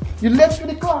 you late for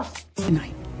the class. Good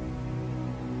night.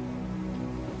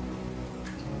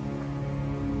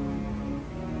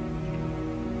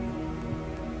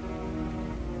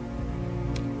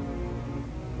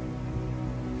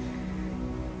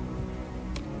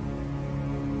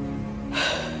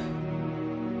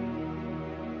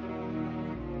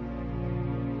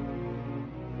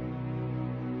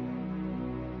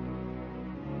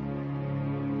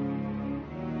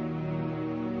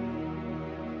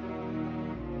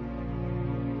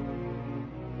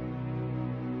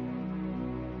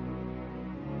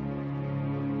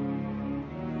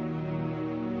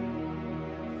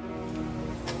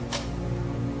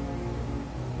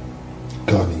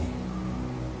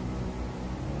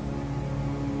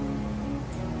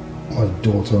 My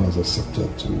daughter has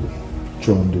accepted to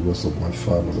join the rest of my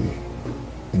family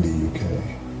in the UK.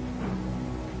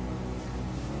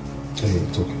 Hey,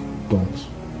 it's okay. Don't.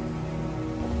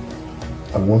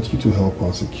 I want you to help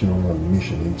her secure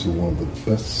admission into one of the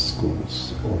best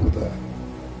schools over there.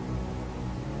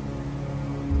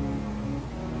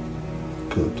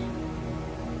 Good.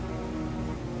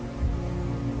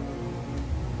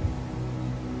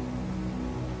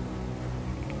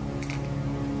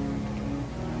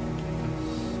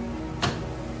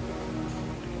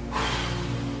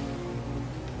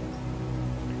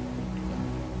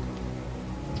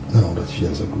 Now that she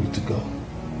has agreed to go,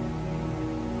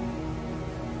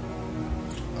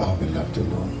 I'll be left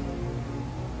alone.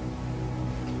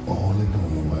 All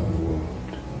alone in my own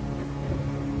world.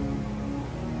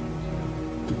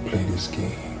 To play this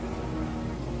game.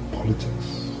 Politics.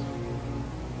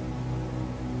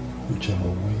 Whichever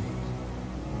way.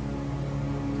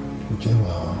 Whichever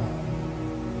how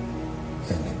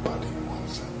anybody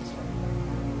wants it.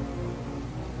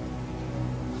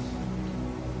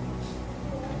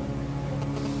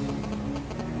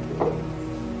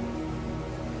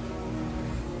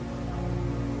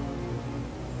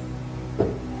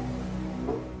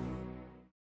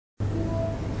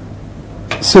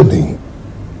 Sydney,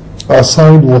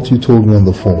 aside what you told me on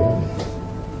the phone,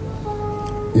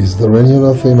 is there any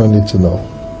other thing I need to know?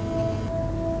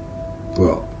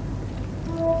 Well,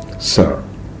 sir,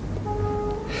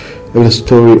 if the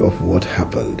story of what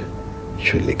happened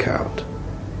should leak out,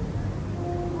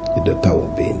 the daughter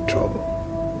will be in trouble.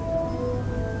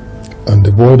 And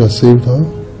the boy that saved her?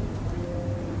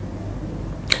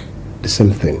 The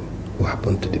same thing will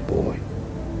happen to the boy.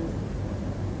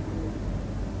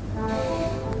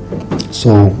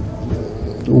 So,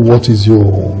 what is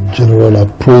your general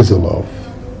appraisal of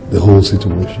the whole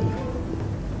situation?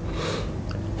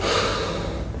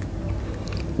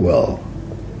 Well,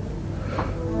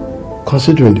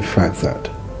 considering the fact that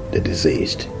the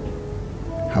deceased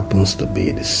happens to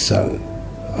be the son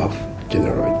of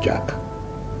General Jack,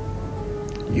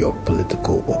 your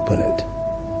political opponent,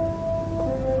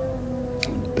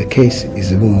 the case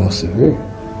is even more severe.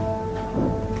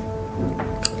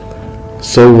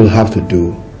 So we'll have to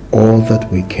do all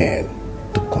that we can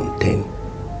to contain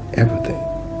everything.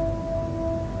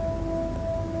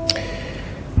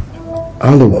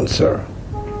 Another one, sir.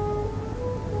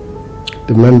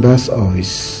 The members of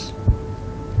his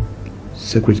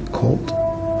secret cult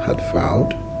had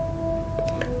vowed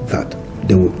that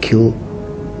they will kill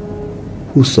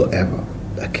whosoever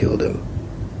that killed him.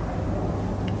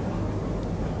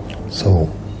 So,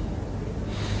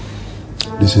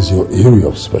 this is your area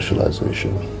of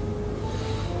specialization.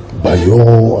 By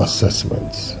your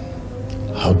assessments,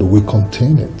 how do we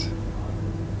contain it?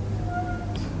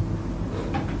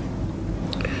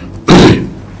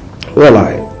 Well,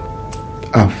 I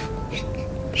have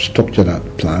structured out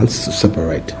plans to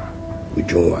separate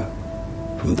Ujunwa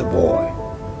from the boy.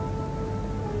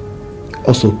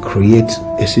 Also create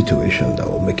a situation that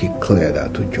will make it clear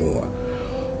that Ujunwa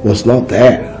was not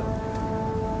there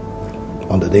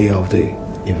on the day of the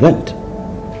event.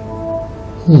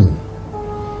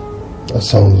 That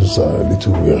sounds a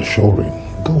little reassuring.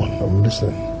 Go on, I'm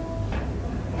listening.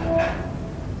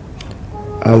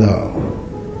 And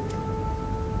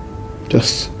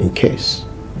just in case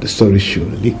the story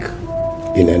should leak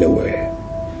in any way,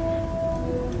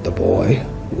 the boy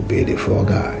will be the fall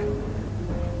guy.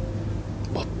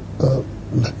 But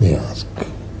let me ask,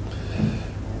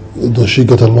 does she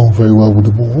get along very well with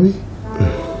the boy?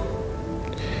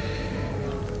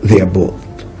 They are both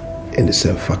in the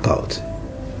same faculty.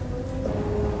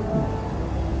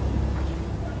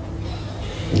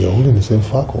 You're all in the same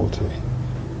faculty.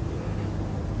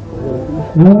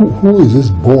 Who is this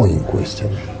boy in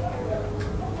question?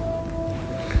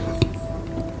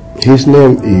 His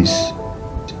name is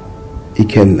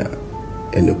Ikenna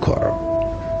Enukoro,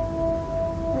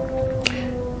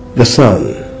 the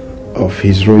son of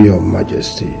His Royal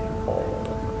Majesty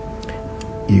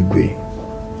Igwe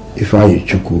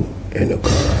Ifeanyichukwu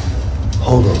Enukoro.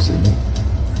 Hold on, Zini.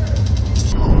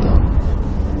 Hold on.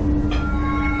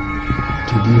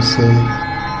 Did you say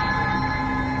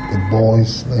the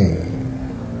boy's name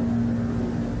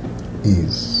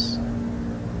is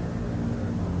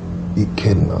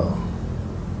Ikenna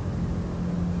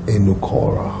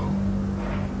Enukoro?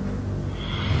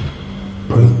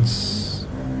 Prince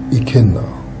Ikenna,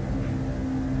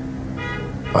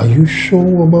 are you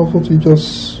sure about what you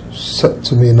just said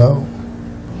to me now?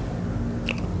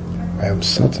 I am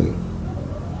certain.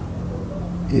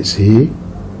 Is he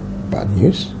bad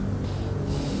news?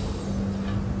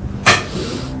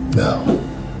 No.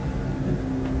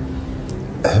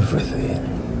 Everything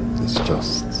is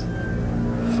just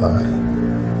fine.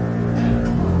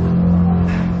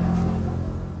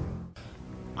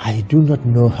 I do not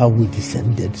know how we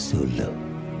descended so low.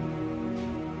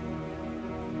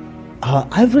 Our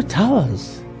ivory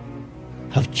towers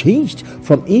have changed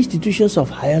from institutions of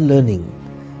higher learning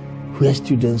where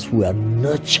students were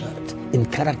nurtured in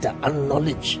character and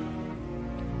knowledge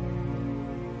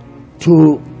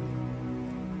to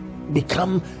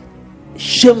become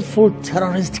shameful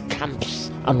terrorist camps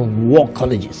and war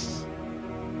colleges.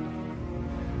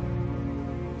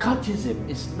 Cultism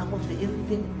is now the in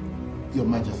thing. Your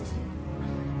Majesty,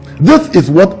 this is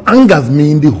what angers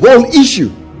me in the whole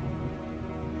issue.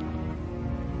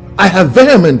 I have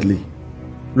vehemently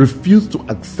refused to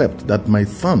accept that my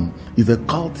son is a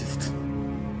cultist.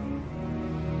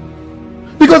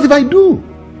 Because if I do,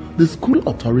 the school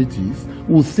authorities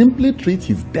will simply treat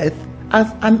his death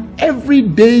as an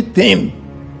everyday thing.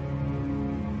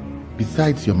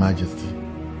 Besides, Your Majesty,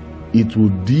 it will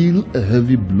deal a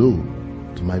heavy blow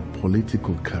to my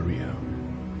political career.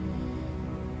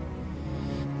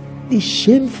 The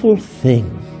shameful thing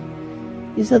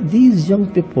is that these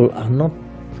young people are not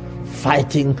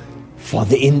fighting for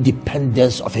the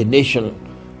independence of a nation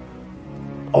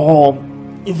or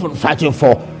even fighting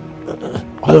for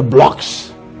oil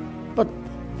blocks, but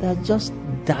they're just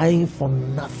dying for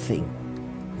nothing.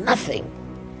 Nothing.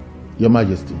 Your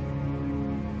Majesty,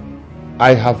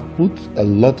 I have put a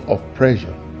lot of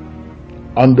pressure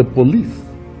on the police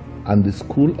and the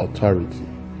school authority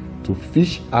to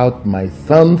fish out my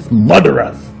son's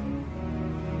murderers.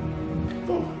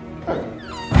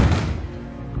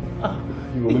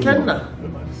 Ikenna,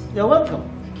 you're welcome.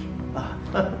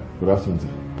 Good afternoon, sir.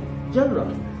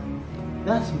 General,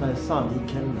 That's my son,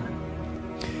 Ikenna.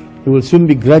 He will soon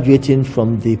be graduating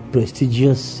from the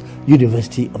prestigious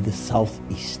University of the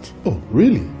Southeast. Oh,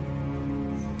 really?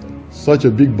 Such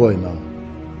a big boy now.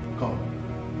 Come.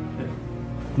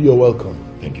 You're welcome.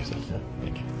 Thank you, sir.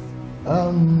 Thank you.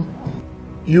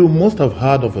 You must have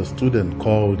heard of a student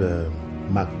called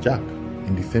Mark Jack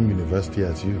in the same university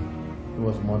as you. He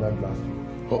was murdered last week.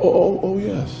 Oh,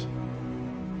 yes.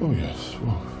 Oh, yes.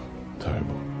 Oh,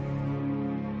 terrible.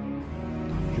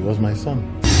 He was my son.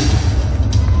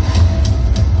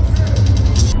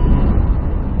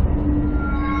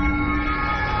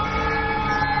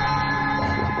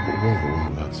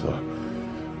 That's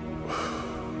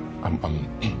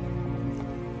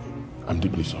I'm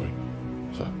deeply sorry,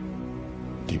 sir.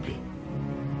 Deeply.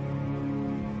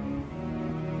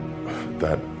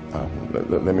 Dad,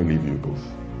 let me leave you both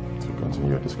to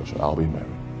continue your discussion. I'll be married.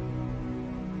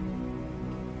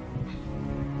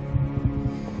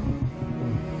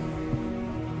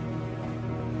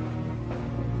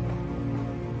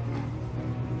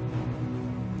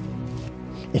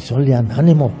 It's only an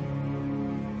animal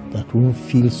that won't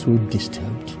feel so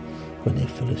disturbed when a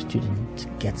fellow student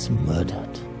gets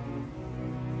murdered.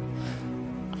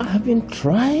 I have been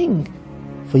trying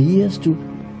for years to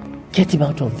get him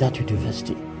out of that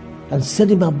university and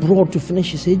send him abroad to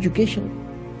finish his education,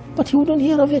 but he wouldn't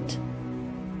hear of it.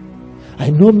 I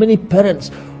know many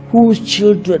parents whose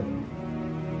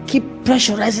children keep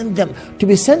pressurizing them to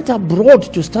be sent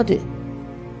abroad to study,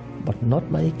 but not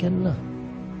my Ikenna.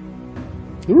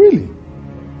 Really?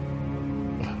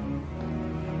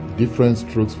 Different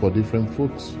strokes for different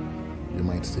folks, you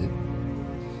might say.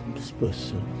 I suppose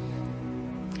so.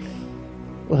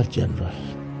 Well, General,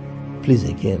 please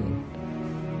again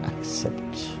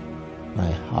accept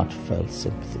my heartfelt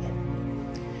sympathy.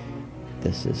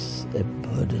 This is a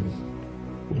burden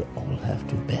we all have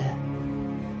to bear.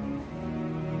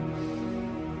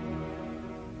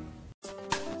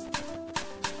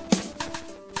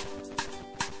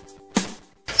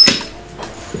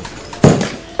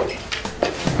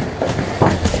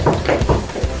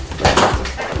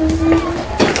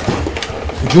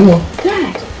 Juma,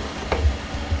 Dad!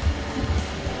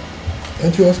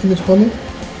 aren't you asking me to come in?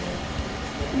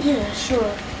 Yeah,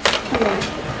 sure. Come on.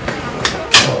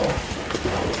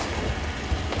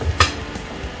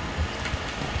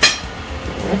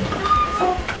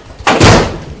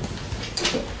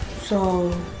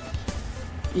 So,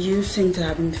 you seem to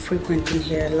have been frequenting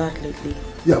here a lot lately.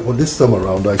 Yeah, well, this time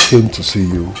around I came to see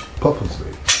you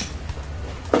purposely.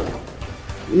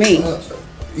 Me?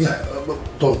 Yeah, but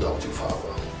don't doubt your father,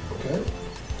 okay?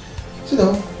 Sit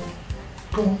down.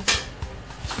 Come on.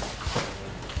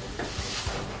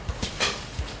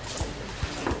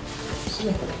 Sit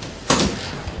down.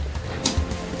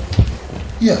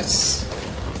 Yes.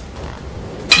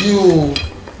 You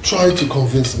tried to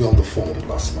convince me on the phone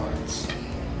last night.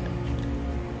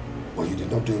 But you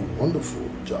did not do a wonderful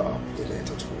job in it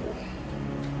at all.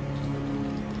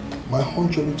 My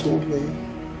hunch only told me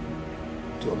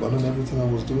to abandon everything I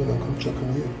was doing and come check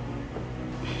on you.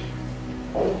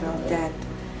 Well, Dad,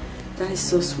 that is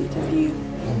so sweet of you.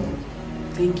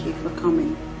 Thank you for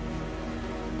coming.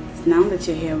 Now that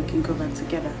you're here, we can go back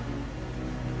together.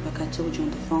 Like I told you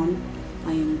on the phone,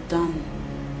 I am done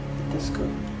with this school.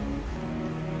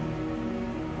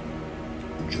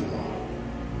 Juma,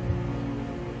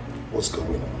 what's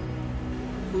going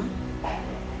on? Huh?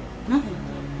 Nothing.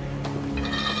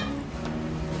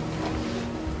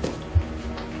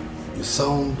 You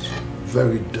sound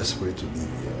very desperate to leave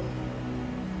here.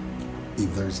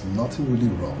 If there is nothing really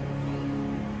wrong,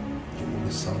 you will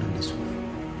be sounding this way.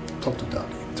 Talk to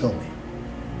Daddy. Tell me,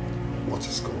 what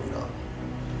is going on?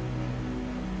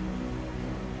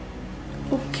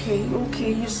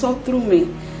 Okay, you saw through me.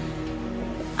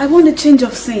 I want a change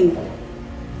of scene.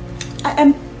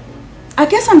 I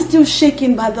guess I'm still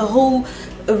shaken by the whole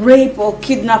rape or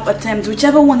kidnap attempt,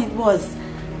 whichever one it was.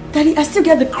 Daddy, I still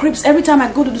get the creeps every time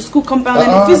I go to the school compound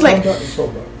and it feels like... It's all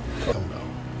right.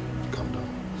 Calm down.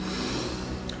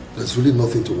 There's really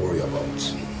nothing to worry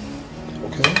about.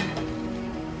 Okay?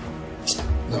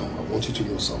 Now, I want you to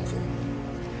know something.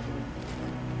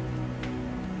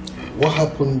 What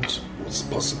happened was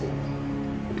possible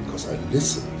because I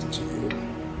listened to you.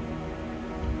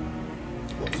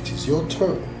 But it is your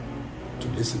turn to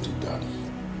listen to Daddy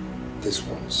this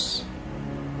once.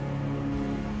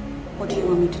 What do you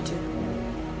want me to do?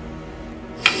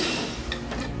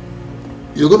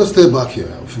 You're going to stay back here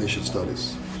and finish your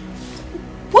studies.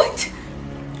 What?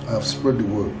 I have spread the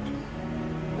word.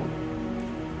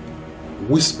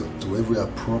 Whisper to every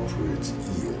appropriate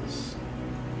ears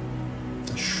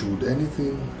that should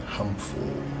anything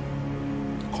harmful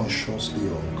consciously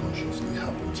or unconsciously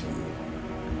happen to you,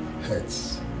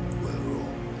 heads will roll.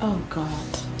 Oh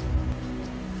God.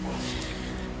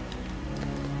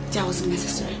 That wasn't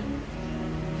necessary.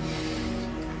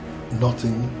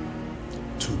 Nothing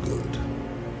too good,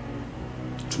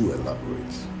 too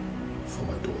elaborate for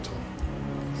my daughter.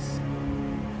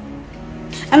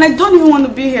 And I don't even want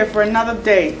to be here for another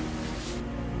day.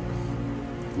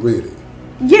 Really?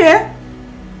 Yeah.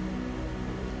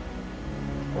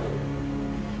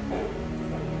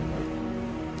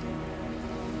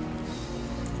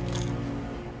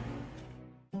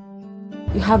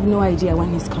 You have no idea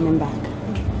when he's coming back.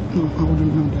 No, I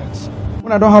wouldn't know that.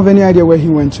 When I don't have any idea where he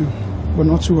went to, but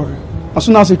not to worry. As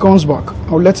soon as he comes back,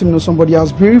 I'll let him know somebody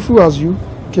as beautiful as you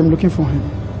came looking for him.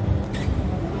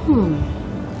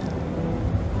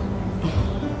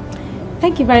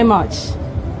 Thank you very much.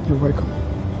 You're welcome.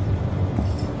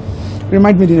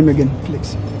 Remind me the name again,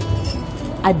 please.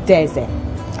 Adeze.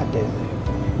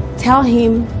 Adeze. Tell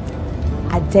him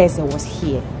Adeze was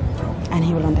here and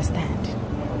he will understand.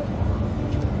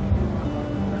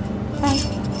 Bye.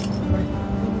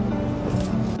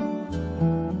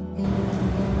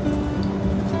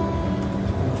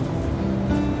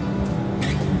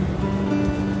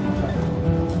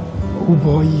 Oh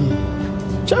boy.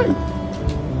 Chai.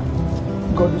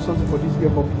 God do something for this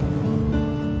girl.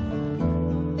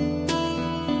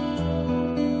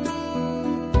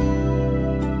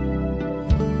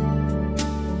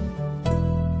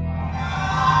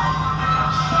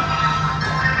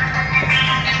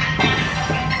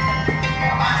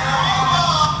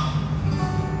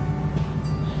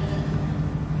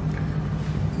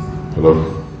 Hello?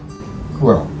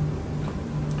 Well,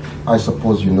 I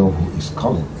suppose you know who is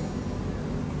calling me.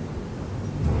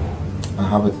 I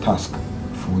have a task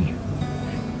for you,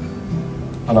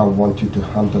 and I want you to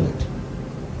handle it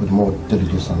with more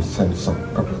diligence and sense of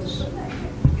purpose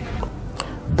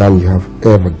than you have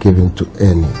ever given to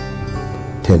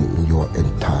anything in your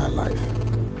entire life.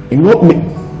 And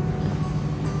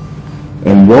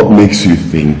what makes you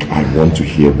think I want to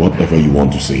hear whatever you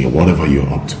want to say or whatever you're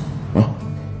up to? Huh?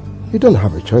 You don't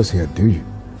have a choice here, do you?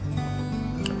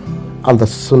 And the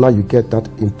sooner you get that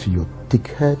into your thick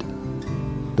head,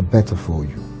 the better for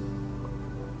you.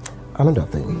 Another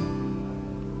thing,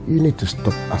 you need to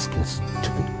stop asking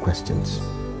stupid questions.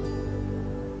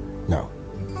 Now,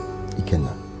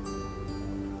 Ikenna,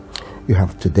 you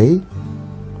have today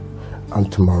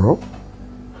and tomorrow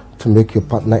to make your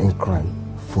partner in crime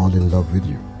fall in love with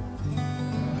you.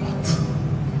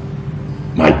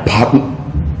 What? My partner?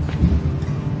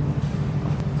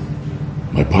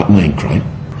 My partner in crime?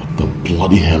 What the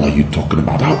bloody hell are you talking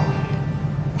about?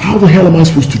 How the hell am I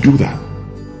supposed to do that?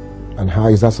 And how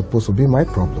is that supposed to be my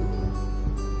problem?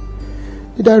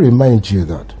 Did I remind you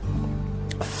that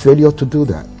failure to do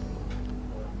that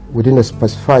within a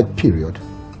specified period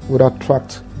would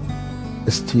attract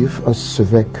stiff and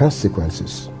severe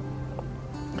consequences?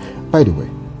 By the way,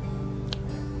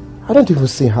 I don't even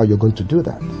see how you're going to do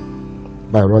that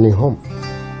by running home.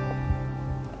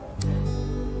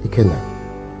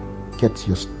 Ikenna, get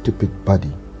your stupid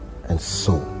body and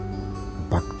soul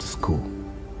back to school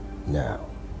now.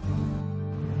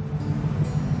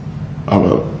 I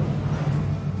will.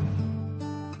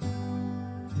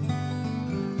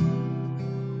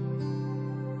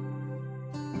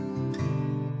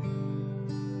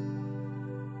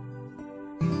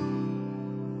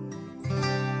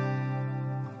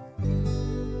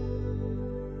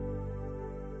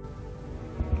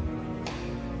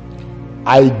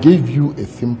 I gave you a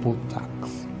simple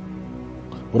task,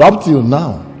 but up till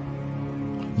now,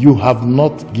 you have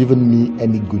not given me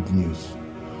any good news.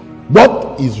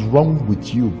 What is wrong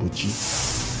with you, Buchi?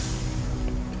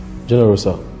 General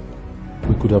sir,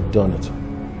 we could have done it.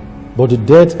 But the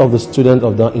death of the student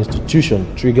of that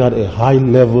institution triggered a high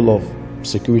level of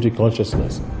security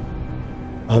consciousness.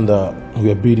 And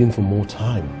we are bidding for more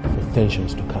time for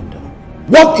tensions to calm down.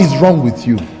 What is wrong with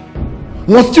you?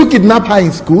 Must you kidnap her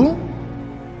in school?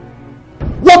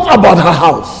 What about her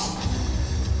house?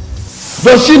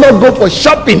 Does she not go for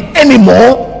shopping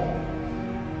anymore?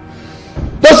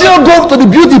 Does she not go to the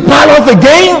beauty parlors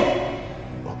again?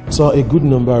 So a good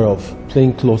number of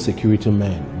plainclothes security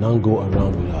men now go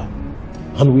around with her.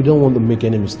 And we don't want to make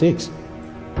any mistakes.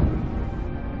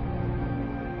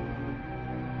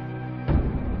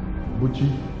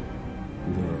 Buchi,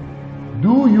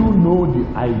 do you know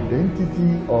the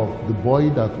identity of the boy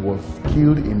that was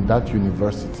killed in that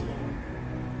university?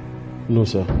 No,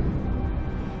 sir.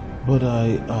 But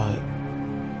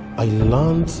I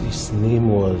learned his name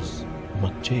was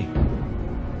McJay.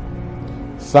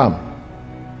 Sam.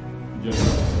 Yes.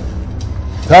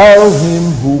 Tell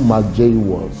him who Mark J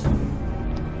was.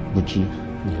 Buchi.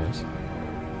 Yes.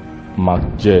 Mark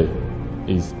J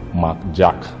is Mark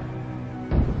Jack,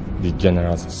 the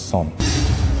general's son.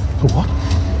 What?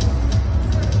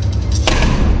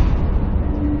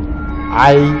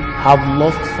 I have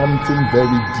lost something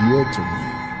very dear to me.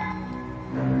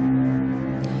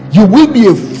 You will be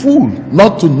a fool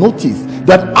not to notice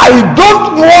that I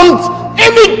don't want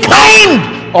any kind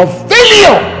of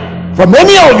failure from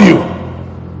any of you.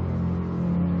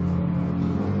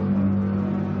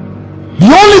 The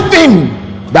only thing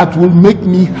that will make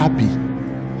me happy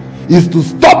is to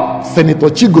stop Senator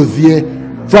Chigozie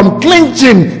from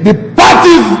clinching the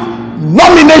party's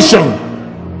nomination.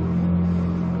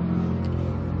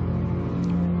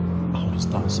 I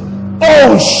understand, sir.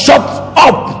 Oh, shut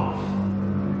up!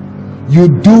 You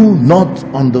do not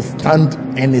understand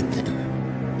anything.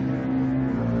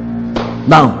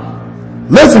 Now,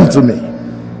 listen to me.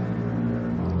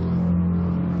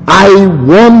 I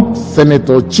want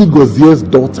Senator Chigozie's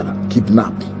daughter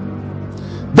kidnapped.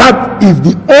 That is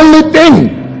the only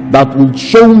thing that will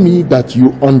show me that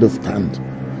you understand.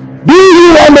 Do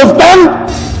you understand?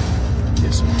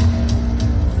 Yes, sir.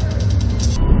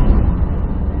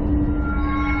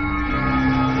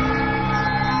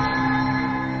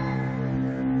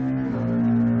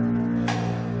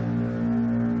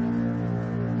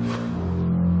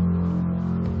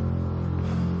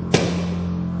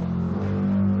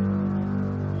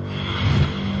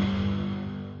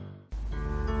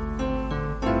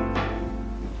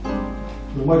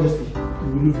 Your Majesty, you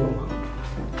will live long.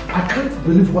 I can't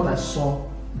believe what I saw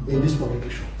in this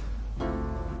publication.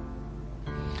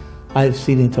 I've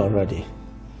seen it already.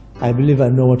 I believe I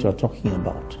know what you're talking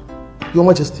about. Your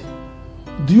Majesty,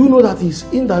 do you know that he's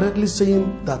indirectly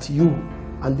saying that you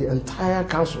and the entire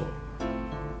council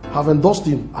have endorsed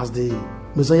him as the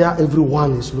Messiah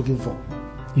everyone is looking for?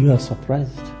 You are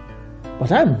surprised,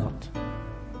 but I'm not.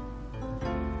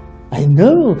 I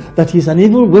know that he's an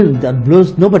evil wind that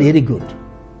blows nobody any good.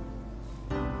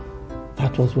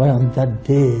 That was why on that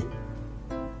day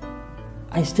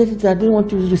I stated that I didn't want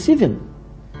to receive him.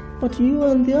 But you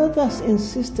and the others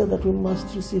insisted that we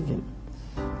must receive him.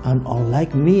 And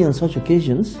unlike me on such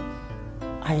occasions,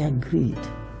 I agreed.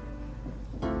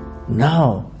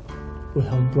 Now we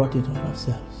have brought it on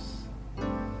ourselves.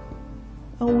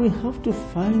 And we have to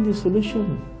find the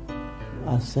solution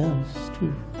ourselves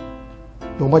too.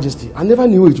 Your Majesty, I never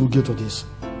knew it would get to this.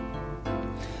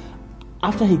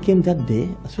 After he came that day,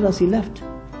 as soon as he left,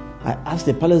 I asked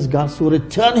the palace guards to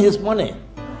return his money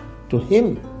to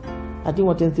him. I didn't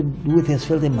want anything to do with his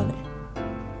filthy money.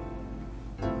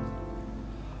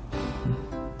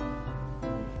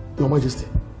 Your Majesty,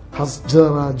 has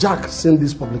General Jack seen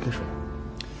this publication?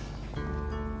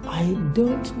 I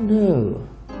don't know.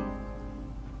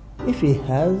 If he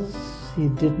has, he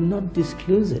did not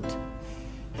disclose it.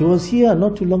 He was here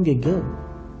not too long ago.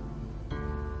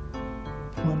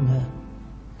 Poor man.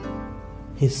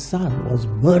 His son was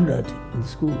murdered in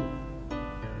school.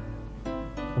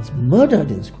 Was murdered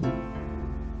in school.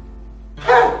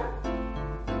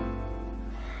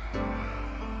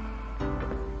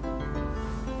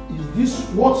 Is this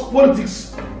what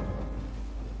politics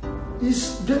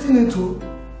is getting into?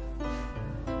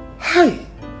 Hey!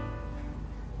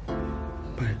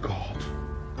 My God.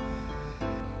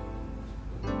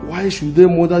 Why should they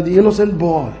murder the innocent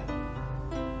boy?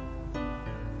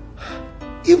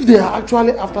 If they are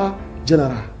actually after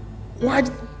General, why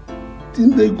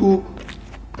didn't they go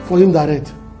for him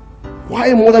direct?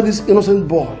 Why murder this innocent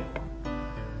boy?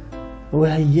 We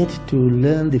are yet to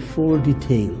learn the full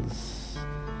details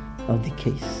of the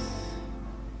case.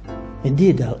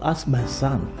 Indeed, I'll ask my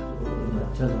son.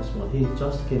 Tell us what he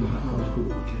just came back from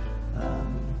school.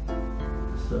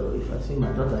 So if I see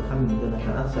my daughter coming, then I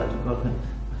can ask her to call her.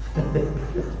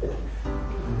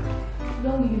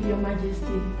 Long live your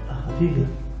Majesty. Vivian,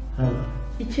 hello.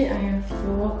 Ichi, I am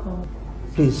so welcome.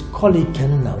 Please call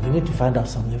Iken now. You need to find out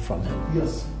something from him.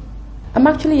 Yes. I'm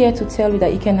actually here to tell you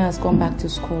that Ikenna has gone back to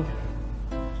school.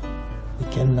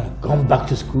 Ikenna gone back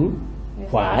to school?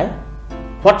 Yes. Why?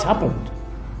 What happened?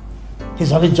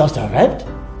 He's only just arrived?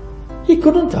 He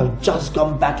couldn't have just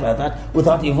gone back like that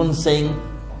without even saying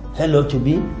hello to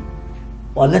me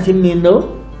or letting me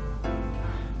know.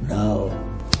 No.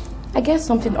 I guess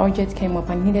something urgent came up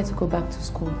and needed to go back to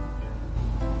school.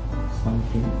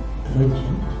 Something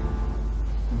urgent?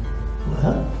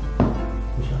 Well,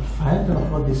 we shall find out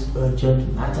what this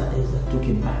urgent matter is that took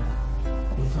him back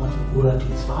without a word to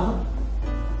his father.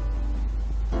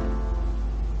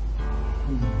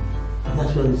 And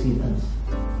that's where the scene ends.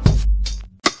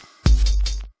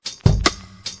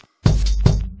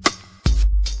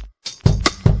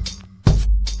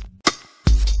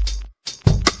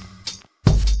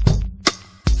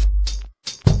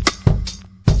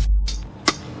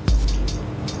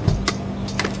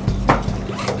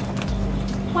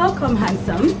 Welcome,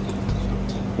 handsome.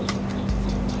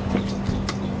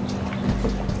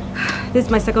 This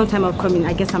is my second time of coming.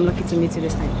 I guess I'm lucky to meet you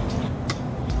this time.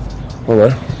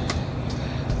 Alright.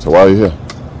 So why are you here?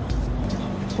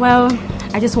 Well,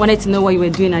 I just wanted to know what you were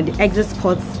doing at the exit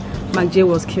spot McJ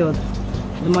was killed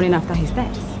the morning after his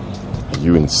death. Are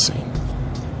you insane?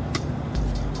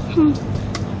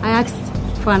 I asked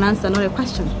for an answer, not a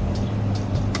question.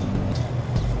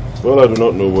 Well, I do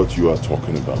not know what you are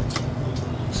talking about.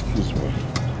 Excuse me.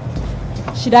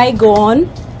 Should I go on?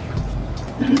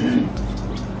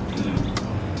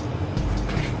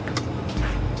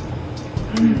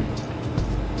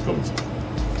 Come inside.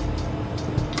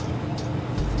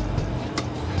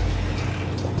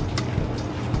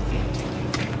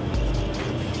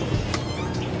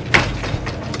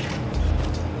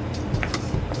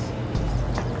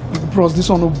 Bros, this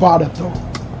one no bad at all.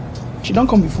 She don't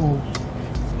come before.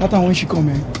 That time when she come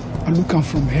here, I look her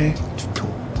from head to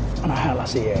toe. And I holla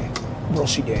say, yeah,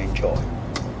 bros, you don't enjoy.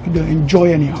 You don't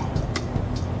enjoy anyhow.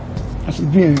 As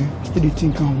it be, I still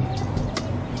think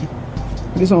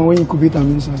this one when you incubate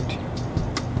am inside.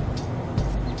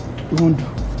 You won't do.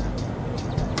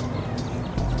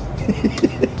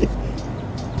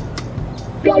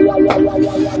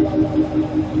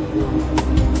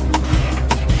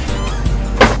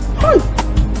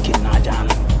 Kinajan.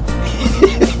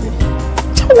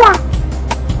 Chawa.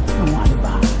 No one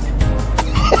bad.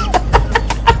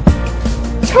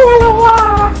 Chawa.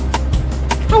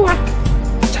 Chawa.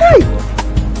 Chai.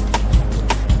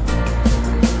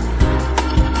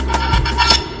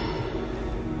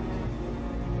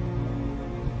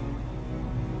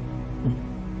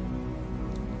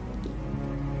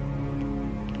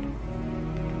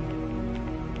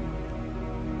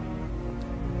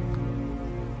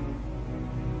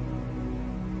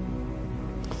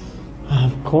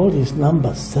 I've called his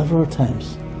number several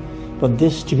times, but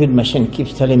this stupid machine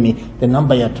keeps telling me the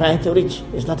number you're trying to reach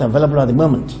is not available at the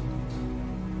moment.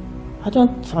 I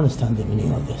don't understand the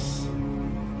meaning of this.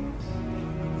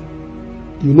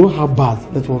 You know how bad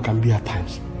network can be at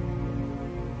times.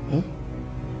 Huh?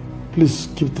 Please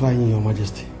keep trying, Your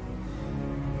Majesty.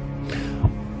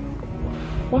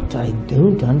 What I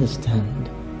don't understand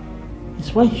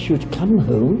is why he should come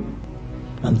home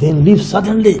and then leave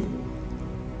suddenly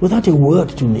without a word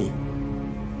to me.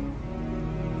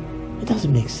 It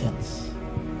doesn't make sense.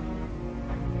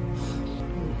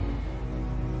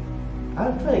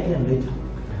 I'll try again later.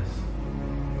 Yes.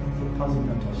 The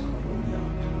president has called me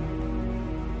out.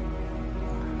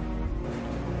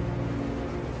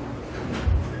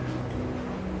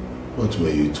 What were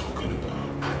you talking about?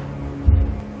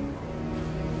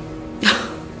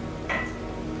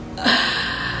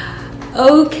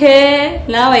 Okay,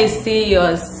 now I see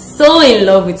you're so in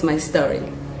love with my story.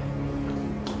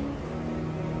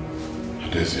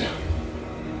 Adesina,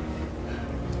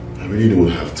 I really don't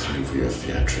have time for your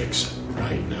theatrics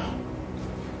right now.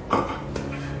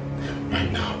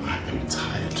 Right now, I am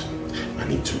tired. I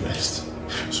need to rest.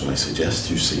 So I suggest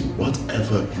you say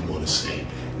whatever you want to say.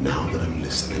 Now that I'm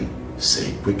listening, say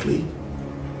it quickly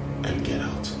and get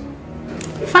out.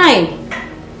 Fine.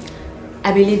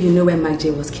 I believe you know when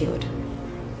McJ was killed.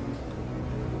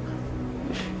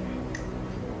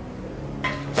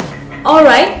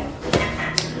 Alright.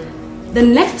 The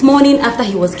next morning after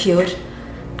he was killed,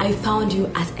 I found you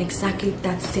at exactly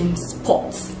that same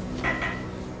spot.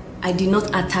 I did not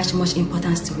attach much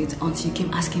importance to it until you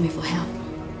came asking me for help.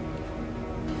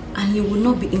 And you would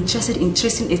not be interested in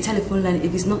tracing a telephone line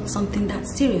if it's not something that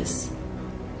serious.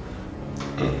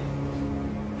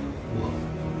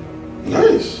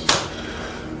 Nice.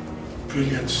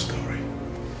 Brilliant story.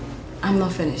 I'm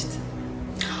not finished.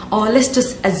 Or let's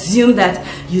just assume that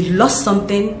you lost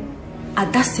something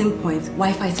at that same point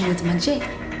while fighting with McJ.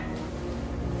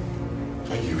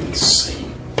 Are you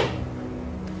insane?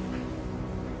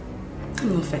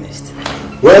 I'm not finished.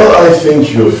 Well, I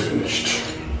think you're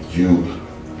finished. You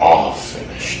are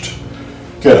finished.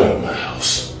 Get out of my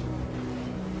house.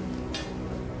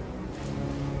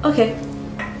 Okay.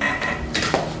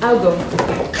 I'll go.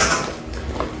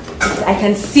 I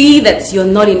can see that you're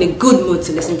not in a good mood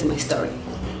to listen to my story.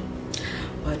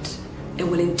 But it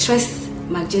will interest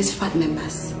McJ's frat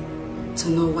members to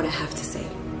know what I have to say.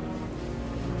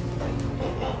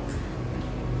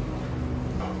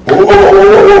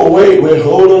 Oh, wait,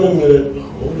 hold on a minute.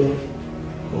 Hold on.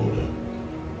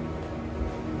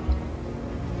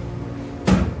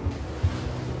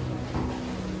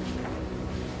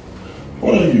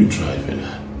 What are you driving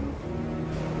at?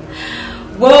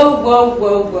 Whoa.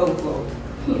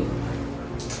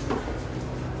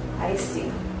 I see.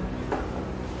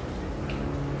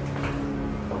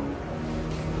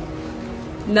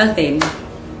 Nothing.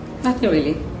 Nothing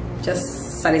really.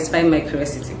 Just satisfying my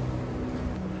curiosity.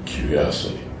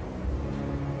 Curiosity?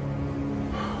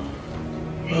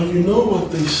 Well, you know what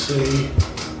they say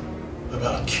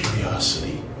about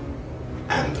curiosity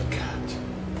and the cat.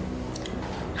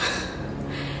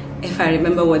 If I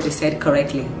remember what they said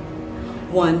correctly,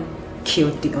 one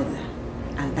killed the other.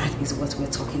 And that is what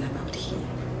we're talking about here.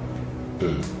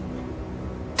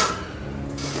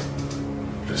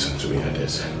 Listen to me,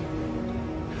 Hades.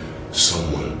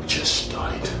 Someone just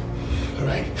died,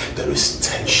 right? There is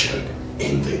tension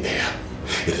in the air.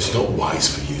 It is not wise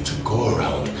for you to go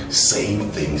around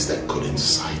saying things that could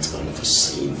incite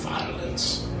unforeseen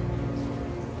violence.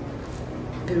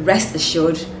 But rest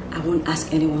assured, I won't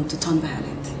ask anyone to turn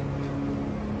violent.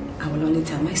 I will only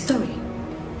tell my story.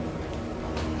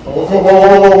 Whoa.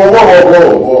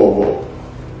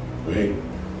 Wait.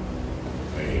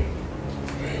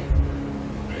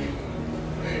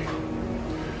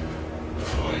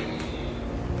 Fine.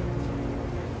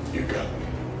 You got me.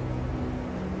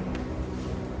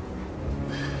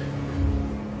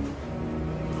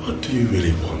 What do you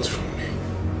really want from me?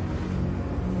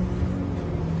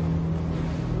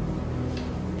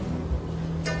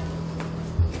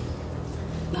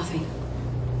 Nothing.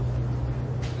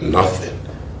 Nothing?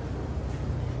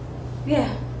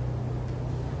 Yeah.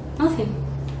 Nothing.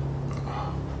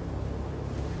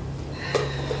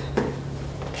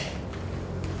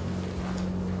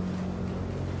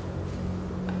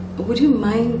 Would you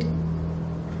mind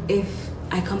if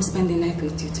I come spend the night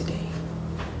with you today?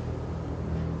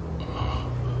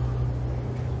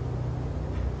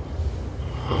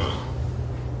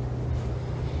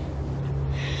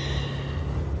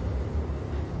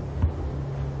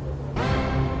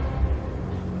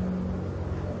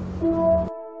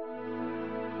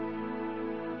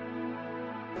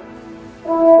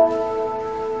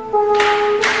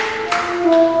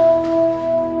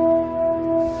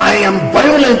 I am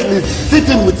violently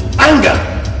sitting with anger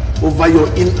over your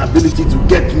inability to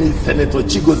get me Senator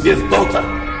Chigozie's daughter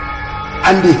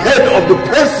and the head of the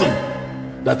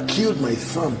person that killed my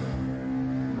son.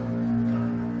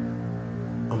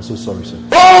 I'm so sorry, sir.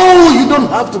 Oh, you don't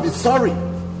have to be sorry.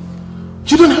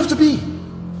 You don't have to be.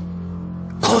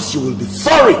 Because you will be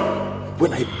sorry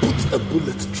when I put a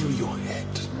bullet through your head.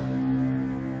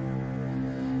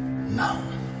 Now,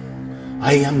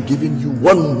 I am giving you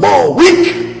one more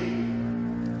week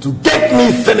to get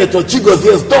me Senator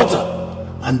Chigozie's daughter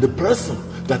and the person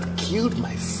that killed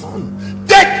my son,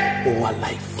 dead or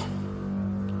alive.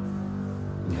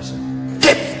 Yes, sir.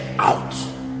 Get out.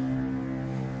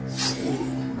 Fool.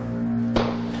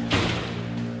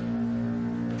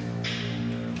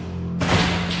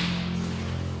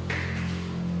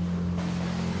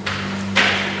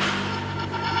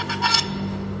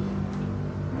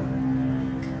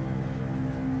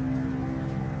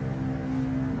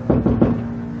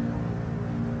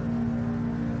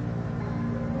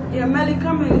 Yeah, Melly,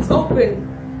 come in. It's open.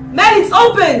 Melly, it's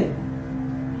open!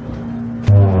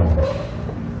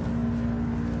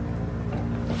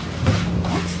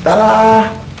 Ta-da!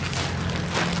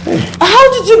 Hey.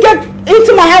 How did you get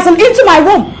into my house and into my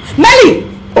room? Melly!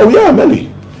 Oh yeah,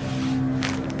 Melly.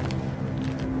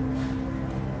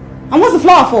 And what's the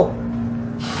flower for?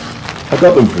 I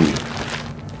got them for you.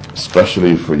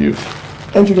 Especially for you.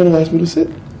 And you're gonna ask me to sit?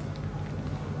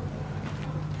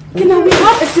 You know, we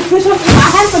have a situation in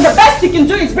our hands and the best you can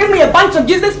do is bring me a bunch of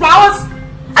useless flowers?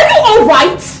 Are you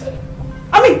alright?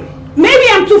 I mean, maybe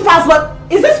I'm too fast, but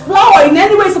is this flower in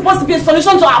any way supposed to be a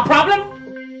solution to our problem?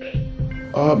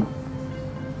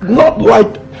 Not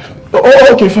like...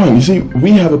 Oh, okay, fine. You see,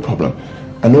 we have a problem.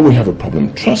 I know we have a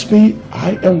problem. Trust me,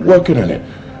 I am working on it.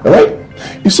 Alright?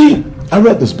 You see, I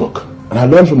read this book, and I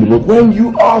learned from the book, when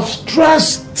you are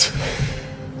stressed,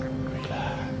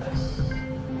 relax.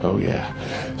 Oh, yeah.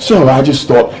 So I just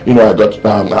thought, you know,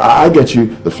 I get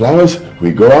you the flowers,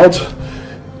 we go out,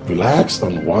 relax,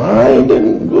 unwind,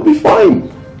 and we'll be fine.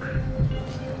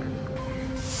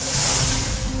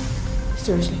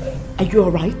 Seriously, are you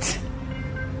alright?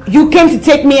 You came to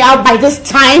take me out by this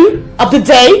time of the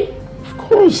day? Of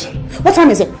course. What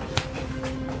time is it?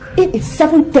 It is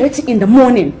 7:30 in the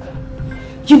morning.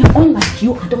 You know, unlike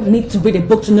you, I don't need to read a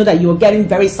book to know that you're getting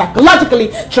very psychologically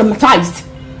traumatized.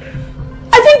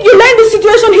 I think you learned this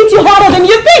situation hit you harder than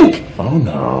you think. Oh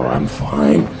no, I'm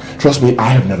fine. Trust me, I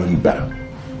have never been better.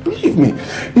 Believe me.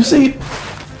 You see,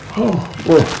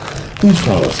 these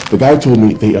flowers, the guy told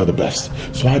me they are the best.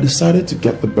 So I decided to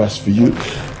get the best for you.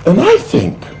 And I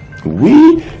think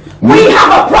we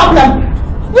have a problem.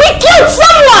 We killed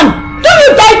someone. Don't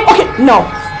you guys? Okay, no.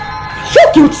 You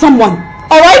killed someone.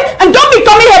 Alright? And don't be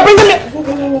coming here bringing me...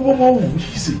 Whoa.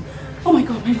 Easy. Oh my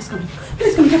God, Manny's coming.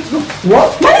 Manny's coming, we have to go.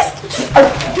 What? Manny's... I'll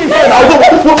go.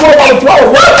 What about the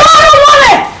flowers? No, I don't want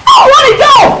it! I don't want it,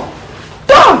 go!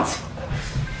 Don't!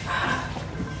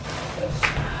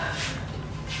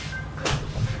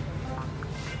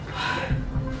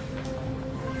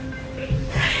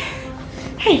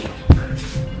 Hey.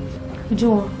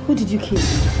 Joe, who did you kill?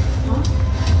 Huh?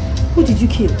 Who did you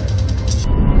kill?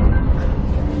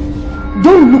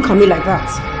 Don't look at me like that.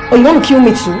 Or you want to kill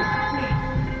me too?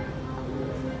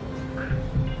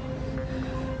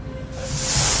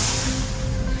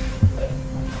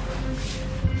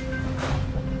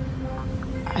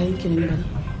 I didn't kill anybody.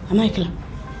 Am I a killer?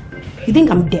 You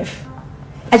think I'm deaf?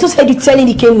 I just heard you telling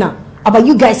the king now about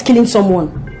you guys killing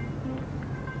someone.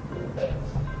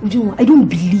 Joe, I don't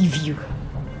believe you.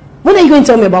 When are you going to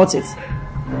tell me about it?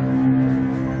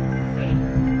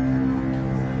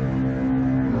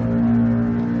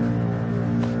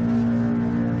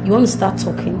 You want to start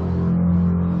talking?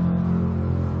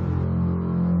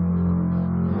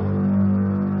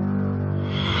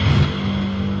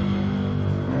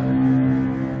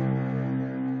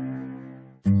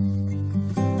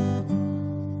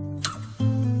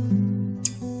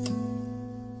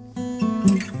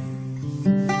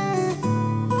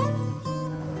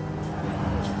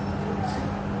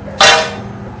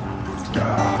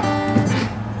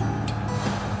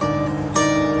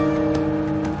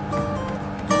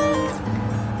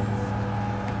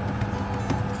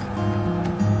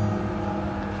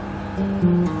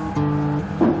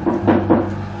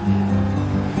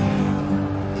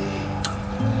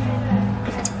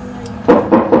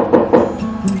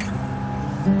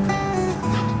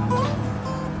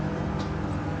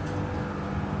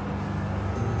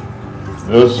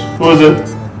 Yes, who is it?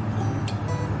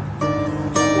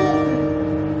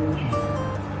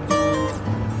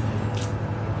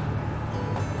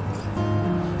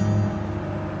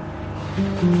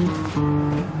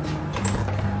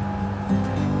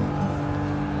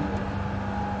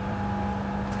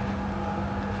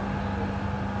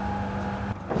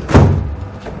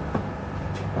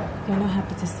 You're not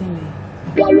happy to see me.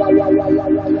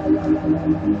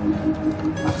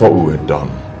 I thought we were done.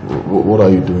 What are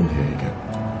you doing here again?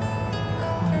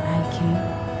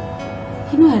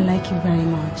 You know I like you very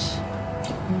much.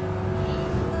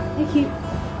 Ike,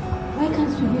 why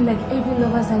can't we be like every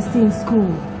lovers I see in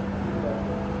school?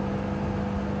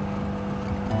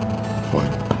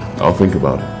 Fine. I'll think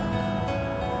about it.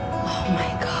 Oh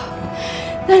my God.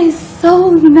 That is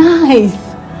so nice.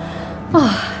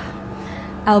 Oh,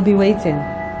 I'll be waiting.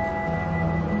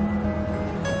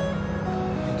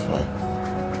 It's fine.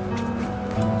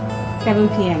 7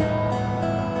 p.m.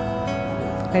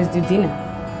 Let's do dinner.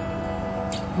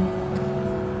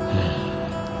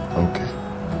 Okay.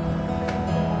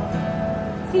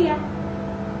 See ya.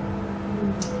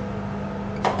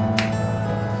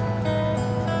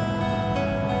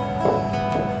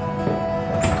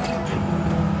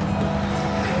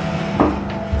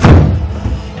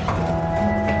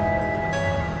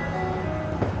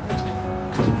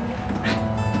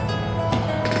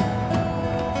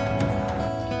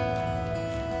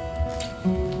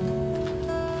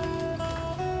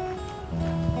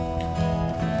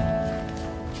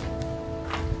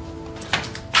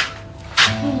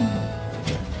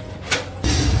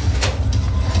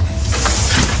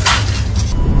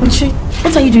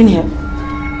 What are you doing here?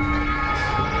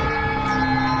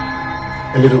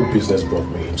 A little business brought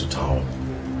me into town,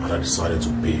 and I decided to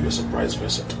pay you a surprise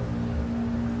visit.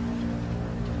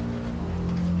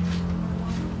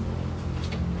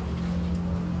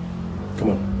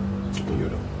 Come on, open your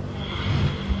door.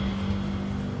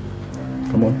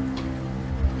 Come on.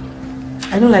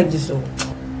 I don't like this though.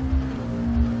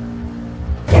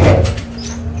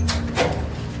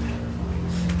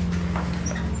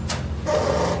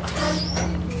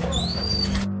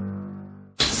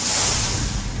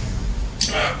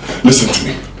 Listen to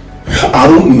me. I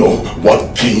don't know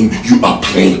what game you are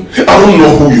playing. I don't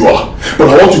know who you are. But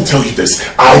I want to tell you this.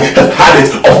 I have had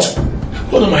it up to...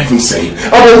 What am I even saying?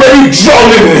 I'm already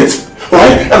drowning in it.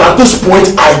 Right? And at this point,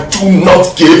 I do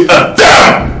not give a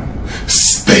damn.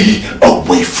 Stay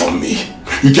away from me.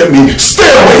 You get me? Stay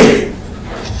away!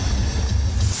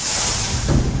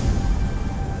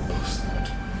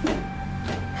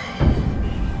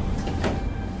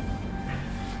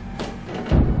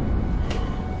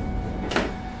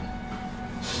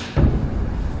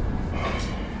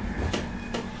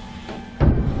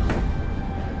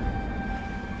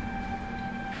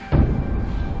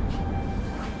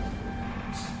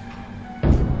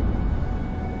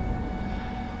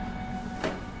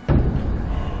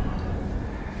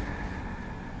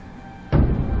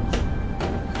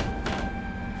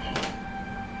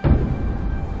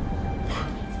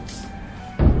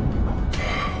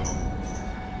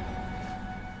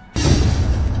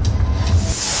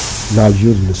 Now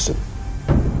you listen.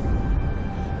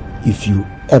 If you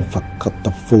ever cut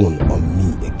the phone on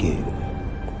me again,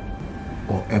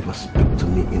 or ever speak to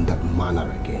me in that manner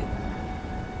again,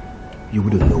 you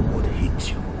wouldn't know what hit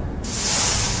you.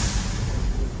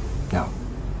 Now,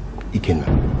 Ikenna,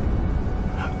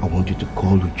 I want you to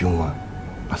call Ujunwa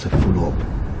as a follow-up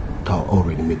to our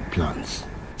already made plans.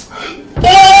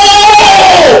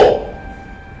 Oh!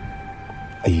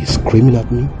 Are you screaming at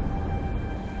me?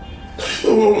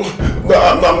 No,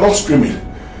 I'm not screaming.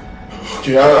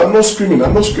 Okay, I'm not screaming.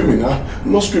 I'm not screaming.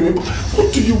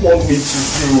 What do you want me to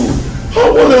do?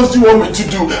 What else do you want me to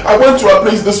do? I went to her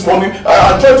place this morning.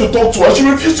 I tried to talk to her. She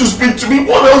refused to speak to me.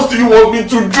 What else do you want me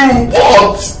to do?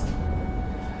 What?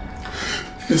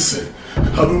 Listen,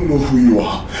 I don't know who you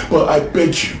are, but I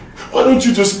beg you, why don't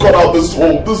you just cut out this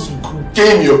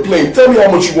game you're playing? Tell me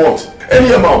how much you want.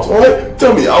 Any amount, alright?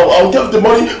 Tell me, I'll get the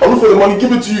money, I'll look for the money,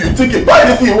 give it to you, you take it, buy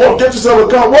anything you want, get yourself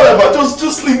a car, whatever.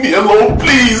 Just leave me alone,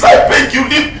 please. I beg you,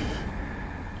 leave.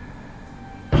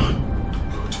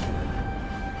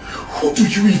 Who do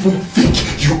you even think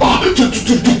you are to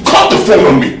cut the phone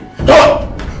on me? Huh?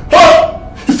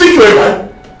 You think you're a man?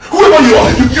 Whoever you are,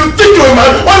 you think you're a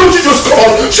man? Why don't you just come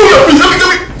on, show your face, let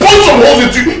me punch some holes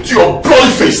into your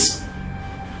bloody face.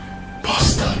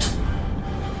 Bastard.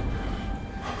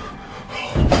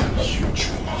 You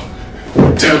Juma.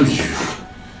 Damn you.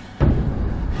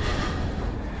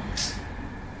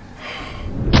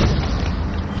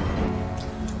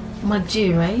 Magji,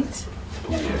 right?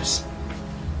 Yes.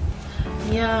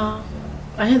 Yeah,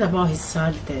 I heard about his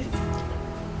sad death.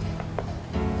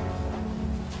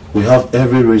 We have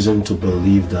every reason to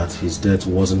believe that his death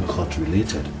wasn't court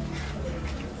related.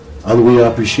 And we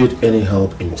appreciate any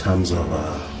help in terms of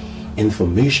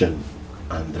information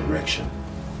and direction.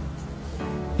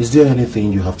 Is there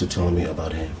anything you have to tell me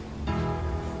about him?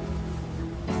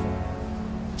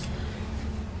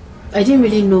 I didn't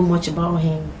really know much about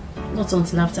him, not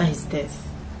until after his death.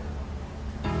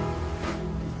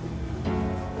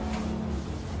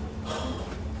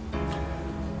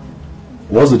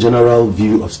 What's the general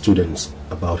view of students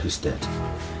about his death?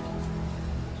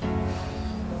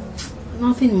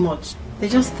 Nothing much. They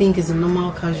just think it's a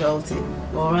normal casualty,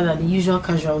 or rather the usual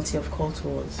casualty of cult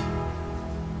wars.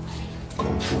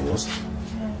 Cult wars?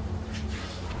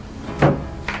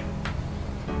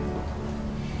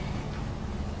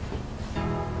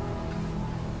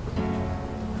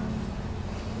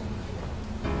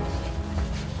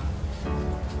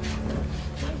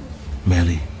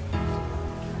 Melly,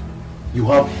 you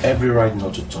have every right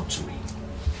not to talk to me.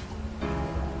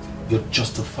 You're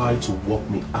justified to walk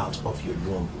me out of your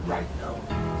room right now.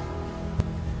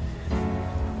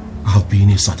 I've been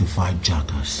a certified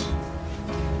jackass,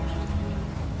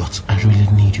 but I really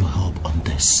need your help on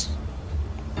this.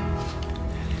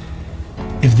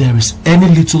 If there is any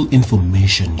little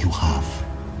information you have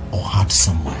or had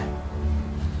somewhere,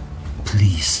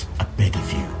 please, I beg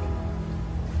of you,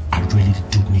 I really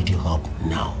do need your help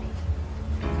now.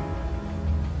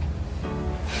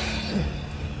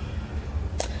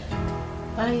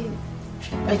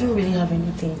 I don't really have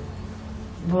anything,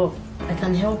 but I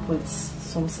can help with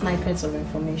some snippets of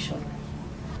information.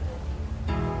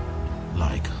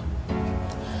 Like?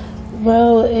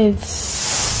 Well,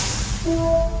 it's...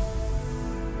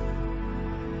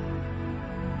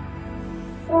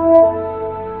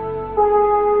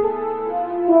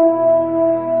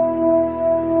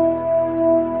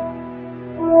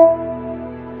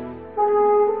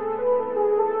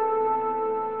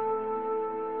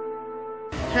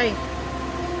 Hi.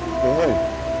 Oh, hi.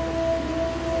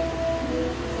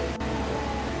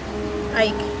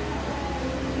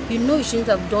 Ike, you know you shouldn't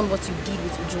have done what you did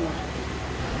with Ujunwa.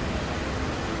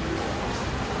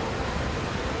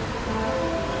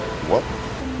 What?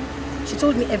 She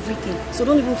told me everything, so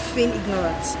don't even feign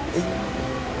ignorance.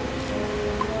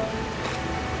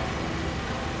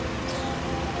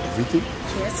 Everything?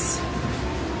 Yes.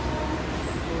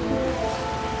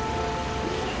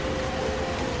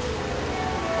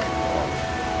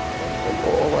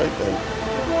 Alright then.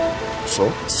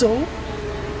 So? So?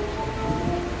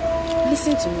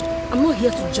 Listen to me. I'm not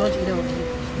here to judge either of you.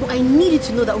 But I need you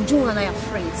to know that Ujunwa and I are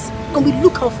friends. And we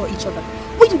look out for each other.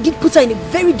 But you did put her in a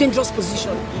very dangerous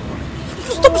position.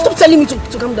 Stop telling me to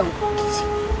calm down.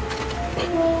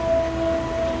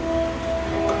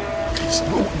 Please,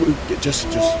 no, just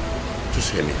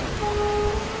hear me out.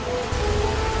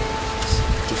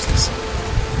 Just listen.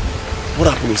 What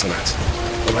happened was an accident.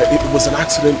 Alright, it was an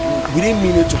accident. We didn't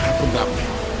mean it to happen that way.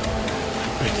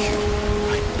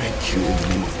 I beg you in the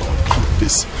name of God, keep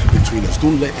this between us.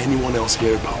 Don't let anyone else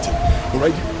hear about it.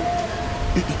 Alright?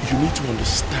 You need to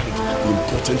understand the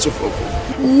importance of her.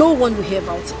 No one will hear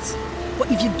about it. But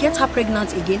if you get her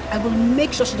pregnant again, I will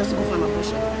make sure she doesn't go for an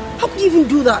abortion. How could you even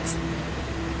do that?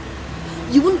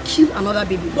 You won't kill another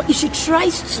baby, but if she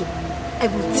tries to, I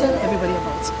will tell everybody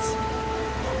about it.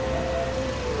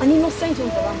 An innocent one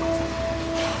for that matter.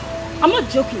 I'm not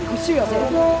joking, I'm serious.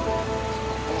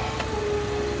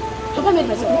 Have I made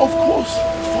myself? Of course,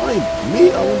 fine.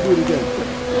 Me, I won't do it again.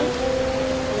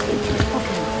 Thank you.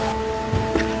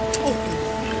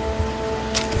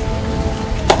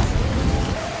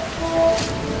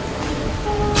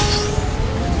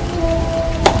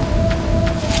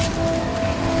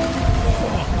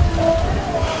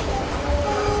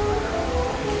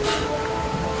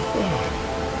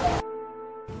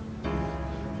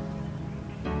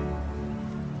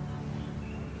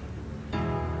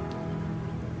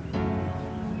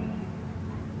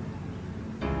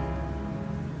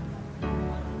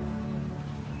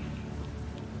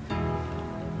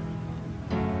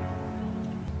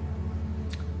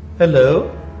 Hello?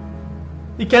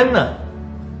 Ikenna?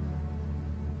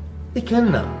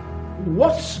 Ikenna,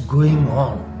 what's going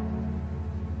on?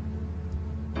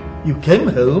 You came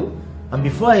home and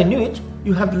before I knew it,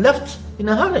 you had left in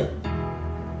a hurry.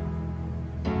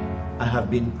 I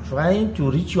have been trying to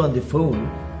reach you on the phone,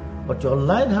 but your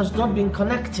line has not been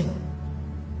connecting.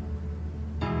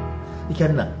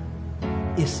 Ikenna,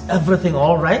 is everything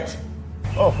all right?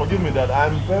 Oh, forgive me, Dad.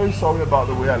 I'm very sorry about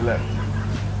the way I left.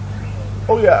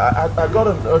 Oh yeah, I got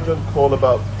an urgent call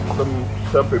about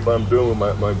some paper I'm doing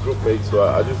with my group mates, so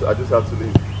I just had to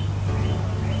leave.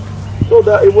 No,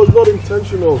 that it was not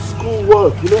intentional. School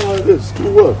work, you know how it is.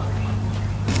 School work.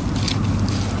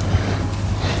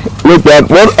 Look, Dad,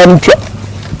 what I'm trying.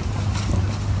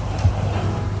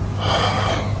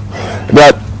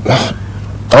 Dad,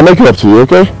 I'll make it up to you,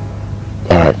 okay?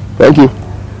 All right, thank you.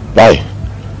 Bye.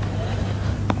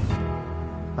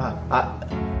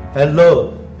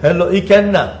 Hello. Hello,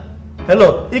 Ikenna.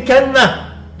 Hello,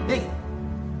 Ikenna.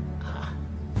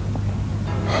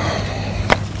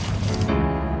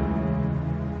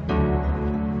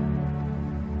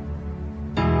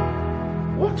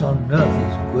 What on earth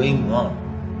is going on?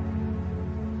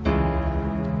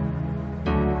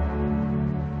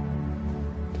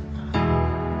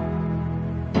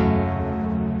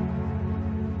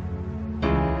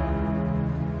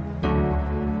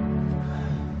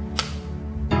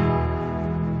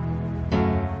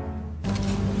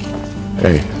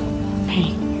 Hey.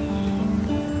 Hey.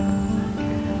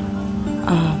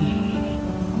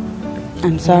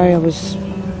 I'm sorry I was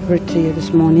rude to you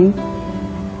this morning.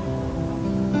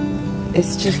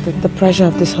 It's just that the pressure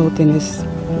of this whole thing is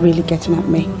really getting at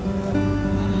me.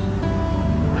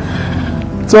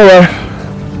 It's alright.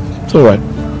 It's alright.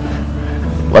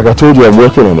 Like I told you, I'm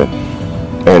working on it.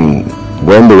 And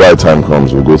when the right time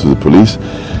comes, we'll go to the police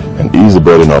and ease the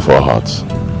burden off our hearts.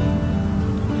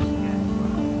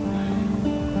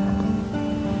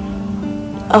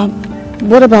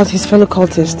 What about his fellow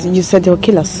cultists? You said they'll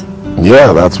kill us.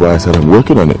 Yeah, that's why I said I'm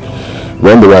working on it.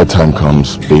 When the right time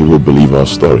comes, they will believe our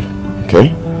story. Okay?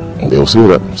 And they'll see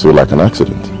like an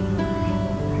accident.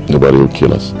 Nobody will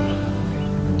kill us.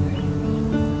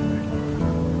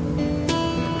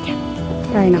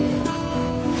 Fair enough.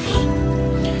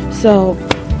 So,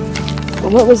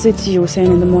 what was it you were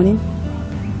saying in the morning?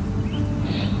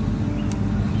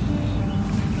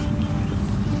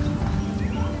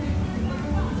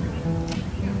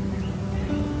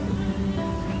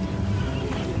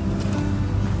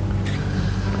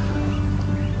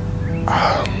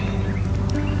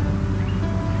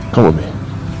 Come with me.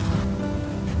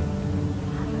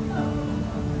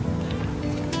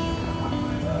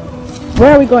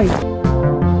 Where are we going?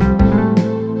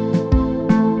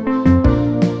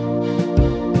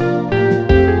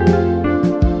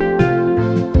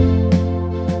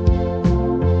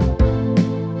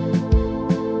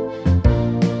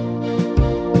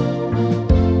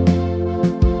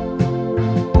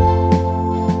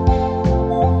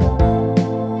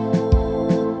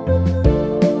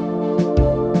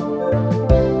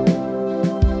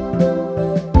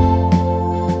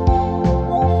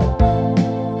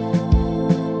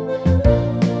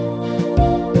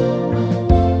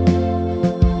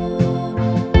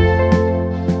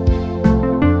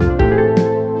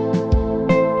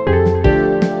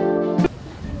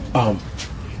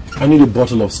 I need a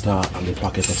bottle of Star and a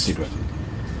packet of cigarette.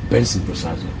 Benson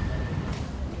precisely.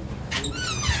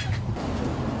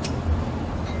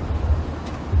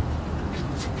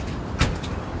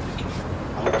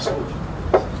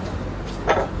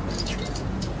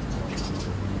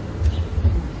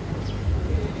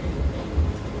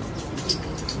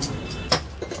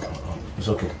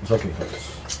 It's okay, folks.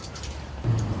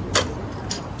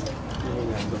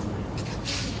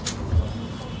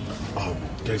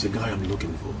 There's a guy I'm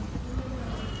looking for.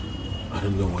 I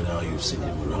don't know whether you've seen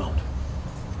him around.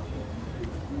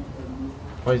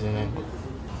 What is the name?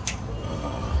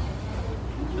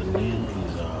 The name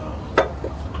is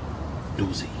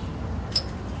Dozy.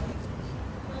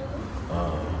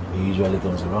 He usually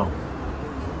comes around.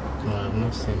 No, I've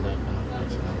not seen that kind of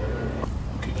person.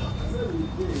 Okay,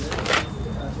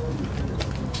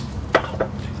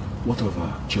 what of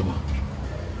Chema?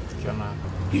 Chema.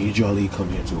 You usually come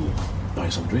here to buy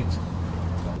some drinks.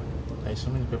 There's so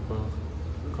many people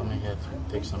coming here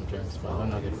to take some drinks, but I don't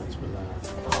know the particular.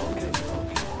 Okay.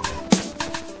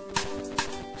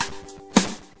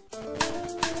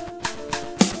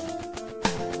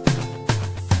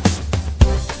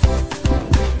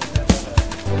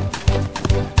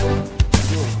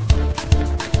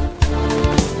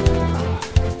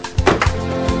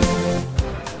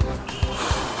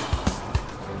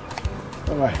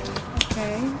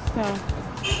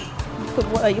 So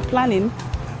what are you planning?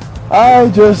 I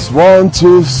just want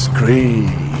to scream.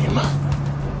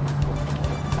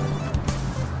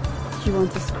 You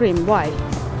want to scream? Why?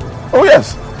 Oh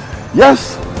yes,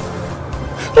 yes.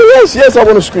 Oh yes, I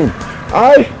want to scream.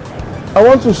 I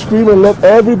want to scream and let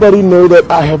everybody know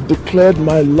that I have declared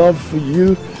my love for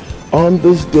you on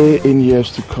this day in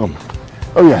years to come.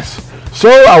 Oh yes. So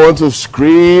I want to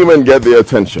scream and get their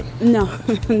attention. No,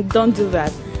 don't do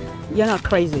that. You're not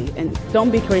crazy, and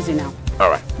don't be crazy now. All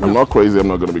right. No. I'm not crazy. I'm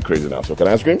not going to be crazy now. So can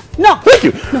I scream? No. Thank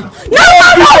you. No.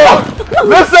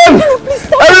 Listen,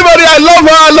 everybody, I love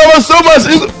her. I love her so much.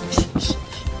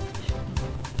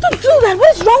 Don't do that.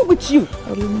 What is wrong with you?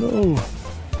 I don't know.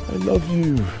 I love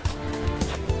you.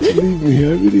 Believe me, I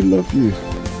really love you.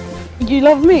 You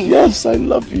love me? Yes, I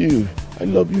love you. I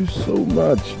love you so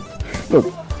much.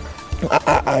 Look,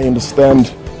 I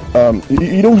understand.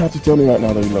 You don't have to tell me right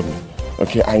now that you love me.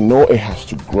 Okay, I know it has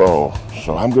to grow,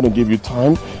 so I'm going to give you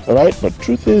time, all right? But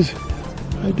truth is,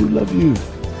 I do love you.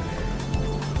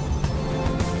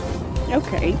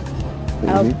 Okay,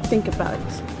 I'll think about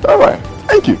it. All right,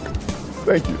 thank you.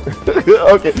 Thank you.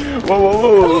 Okay,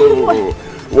 whoa.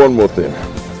 One more thing.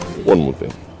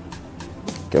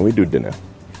 Can we do dinner?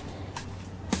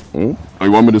 Oh,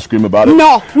 you want me to scream about it?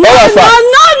 No.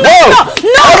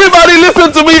 Everybody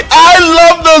listen to me. I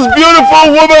love this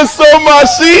beautiful woman so much.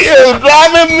 She is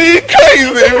driving me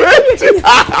crazy,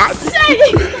 man.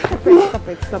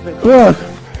 Stop it.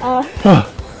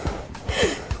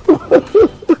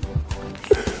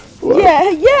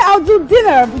 Yeah, I'll do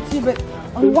dinner with you, but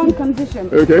on one condition.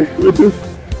 Okay, we do.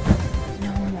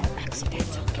 No more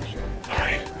accidents, okay?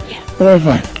 All right,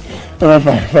 fine.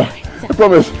 I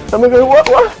promise. I'm not going to what?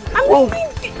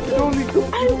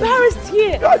 I'm embarrassed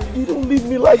here. God, you don't leave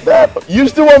me like that. You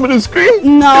still want me to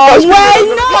scream? No, I'm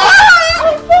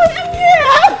here.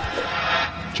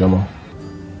 Chema,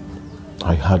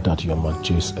 I heard that you're Mark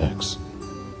J's ex.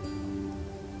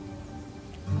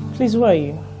 Please, who are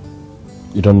you?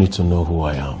 You don't need to know who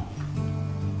I am.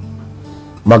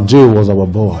 Mark J was our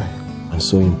boy and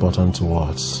so important to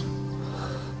us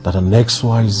that an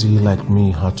XYZ like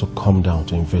me had to come down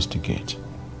to investigate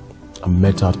and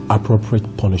mete out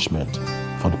appropriate punishment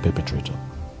for the perpetrator.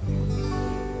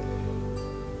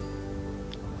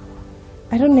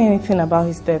 I don't know anything about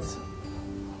his death.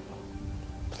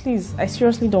 Please, I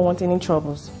seriously don't want any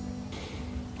troubles.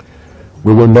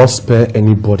 We will not spare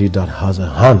anybody that has a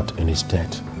hand in his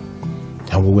death,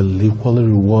 and we will equally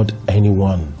reward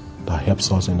anyone that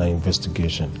helps us in our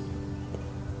investigation.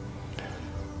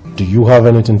 Do you have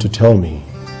anything to tell me,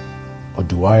 or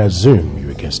do I assume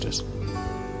you're against us?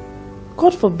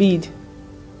 God forbid.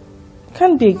 I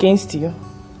can't be against you.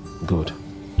 Good.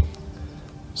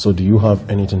 So do you have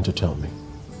anything to tell me?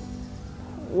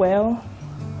 Well,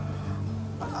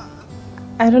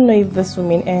 I don't know if this will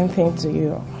mean anything to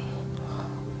you,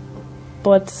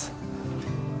 but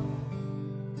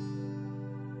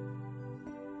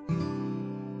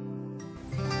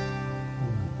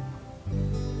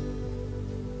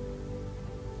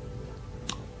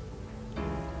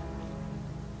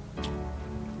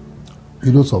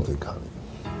you know something, Kani?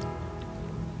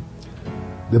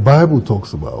 The Bible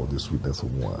talks about the sweetness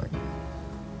of wine.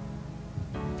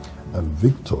 And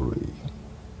victory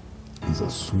is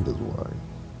as sweet as wine.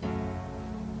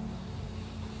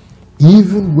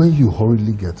 Even when you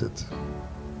hurriedly get it,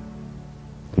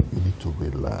 you need to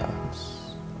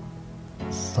relax,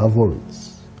 savor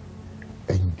it,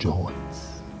 enjoy it,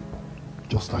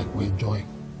 just like we're enjoying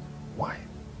wine.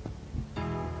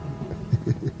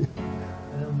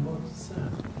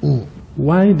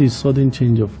 Why the sudden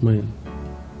change of mind?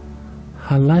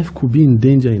 Her life could be in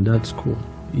danger in that school,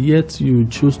 yet you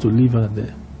choose to leave her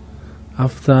there.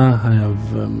 after I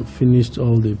have finished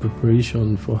all the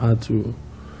preparation for her to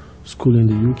school in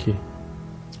the UK.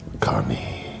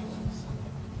 Carney,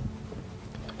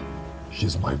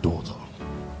 she's my daughter.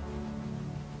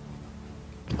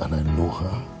 And I know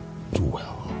her too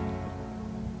well.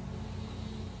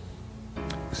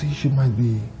 See, she might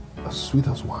be as sweet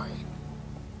as wine.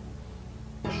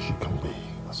 She can be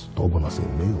as stubborn as a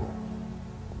mule.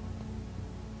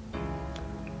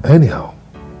 Anyhow,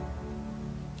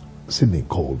 Sydney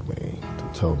called me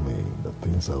to tell me that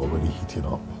things are already heating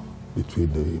up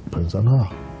between the prince and her.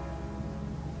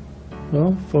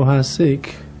 Well, for her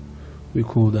sake, we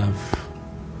could have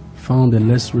found a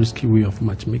less risky way of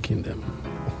matchmaking them.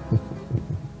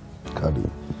 Kadi,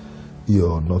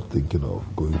 you're not thinking of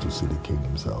going to see the king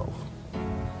himself.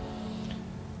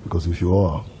 Because if you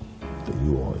are, then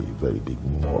you are a very big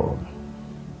moron.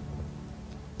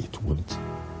 It won't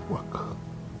work.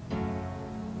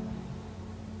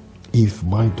 If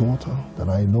my daughter that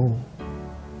I know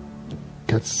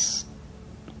gets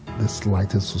the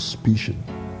slightest suspicion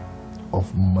of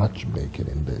matchmaking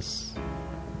in this,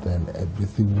 then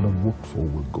everything we have worked for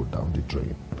will go down the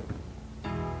drain.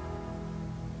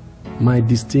 My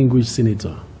distinguished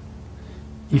senator,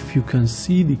 if you can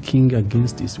see the king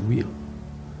against his will,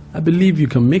 I believe you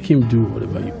can make him do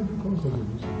whatever you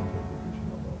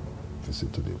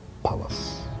visit to the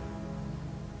palace.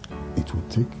 It will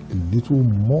take a little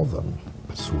more than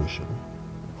persuasion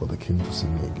for the king to see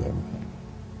me again.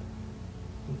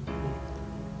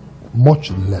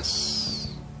 Much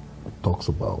less talks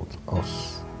about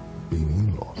us being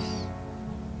in-laws.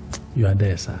 You are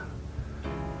there, sir.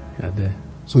 You are there.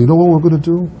 So you know what we're going to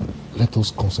do? Let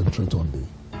us concentrate on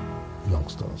the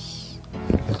youngsters.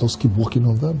 Let us keep working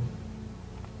on them.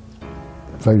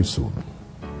 Very soon,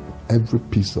 every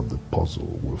piece of the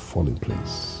puzzle will fall in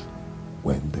place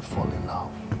when they fall in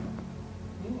love.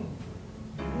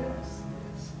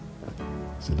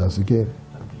 See, that's again.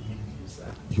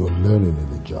 You're learning in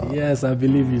the job. Yes, I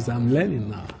believe you, sir. I'm learning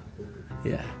now.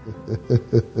 Yeah.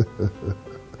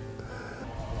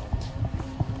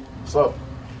 So,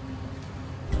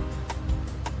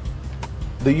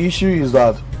 the issue is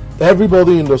that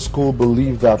everybody in the school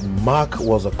believed that Mark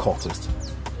was a cultist.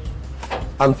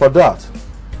 And for that,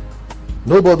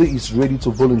 nobody is ready to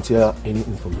volunteer any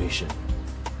information.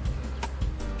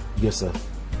 Yes, sir.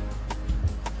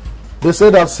 They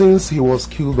said that since he was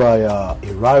killed by a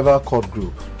rival cult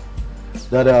group,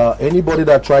 that anybody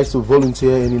that tries to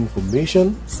volunteer any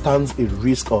information stands a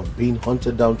risk of being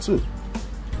hunted down too.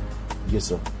 Yes,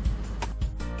 sir.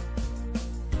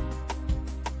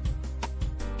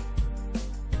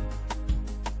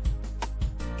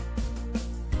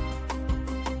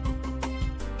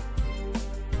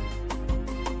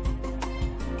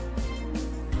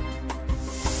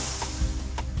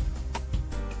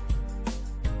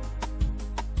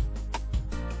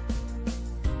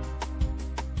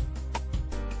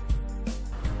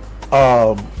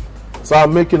 So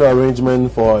I'm making an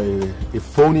arrangement for a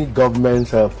phony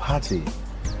government party,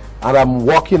 and I'm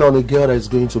working on a girl that is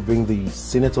going to bring the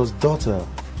senator's daughter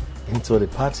into the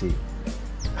party,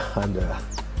 and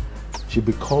she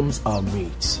becomes our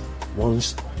mate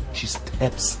once she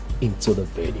steps into the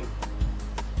venue.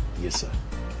 Yes,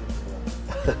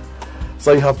 sir.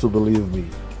 So you have to believe me.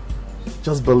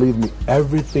 Just believe me,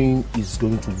 everything is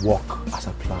going to work as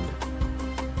I planned it.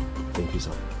 Thank you,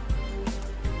 sir.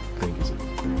 Thank you, sir.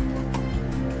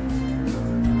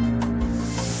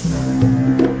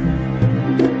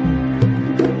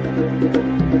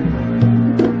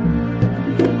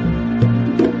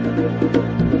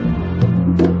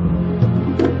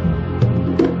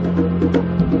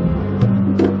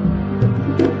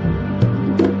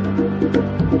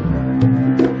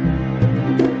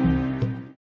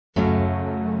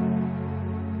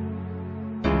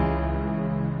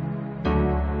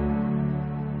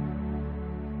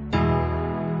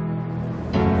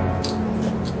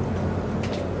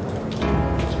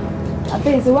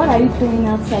 So what are you doing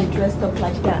outside dressed up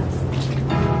like that?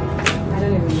 I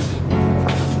don't even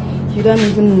know. You don't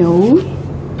even know?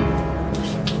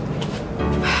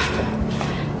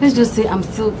 Let's just say I'm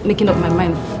still making up my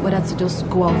mind whether to just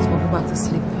go out or go back to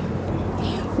sleep.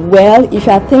 Well, if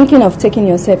you are thinking of taking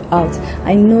yourself out,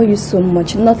 I know you so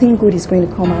much. Nothing good is going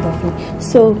to come out of it.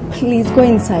 So please go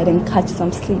inside and catch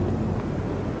some sleep.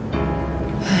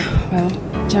 Well,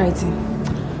 Charity,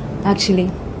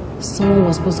 actually, someone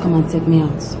was supposed to come and take me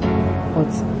out, but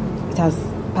it has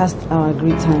passed our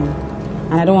agreed time,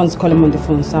 and I don't want to call him on the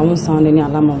phone, so I won't sound any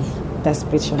alarm of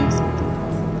desperation or something.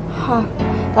 Ha,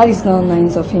 that is not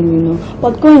nice of him, you know.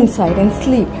 But go inside and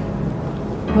sleep.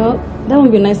 Well, that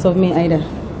won't be nice of me either.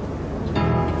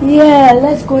 Yeah,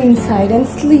 let's go inside and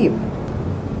sleep.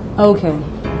 Okay.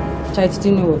 Charity, do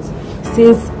you know what?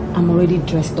 Since I'm already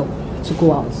dressed up to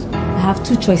go out, I have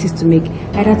two choices to make.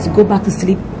 Either to go back to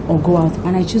sleep or go out.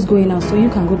 And I choose going out, so you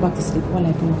can go back to sleep while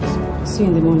I go out. See you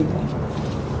in the morning.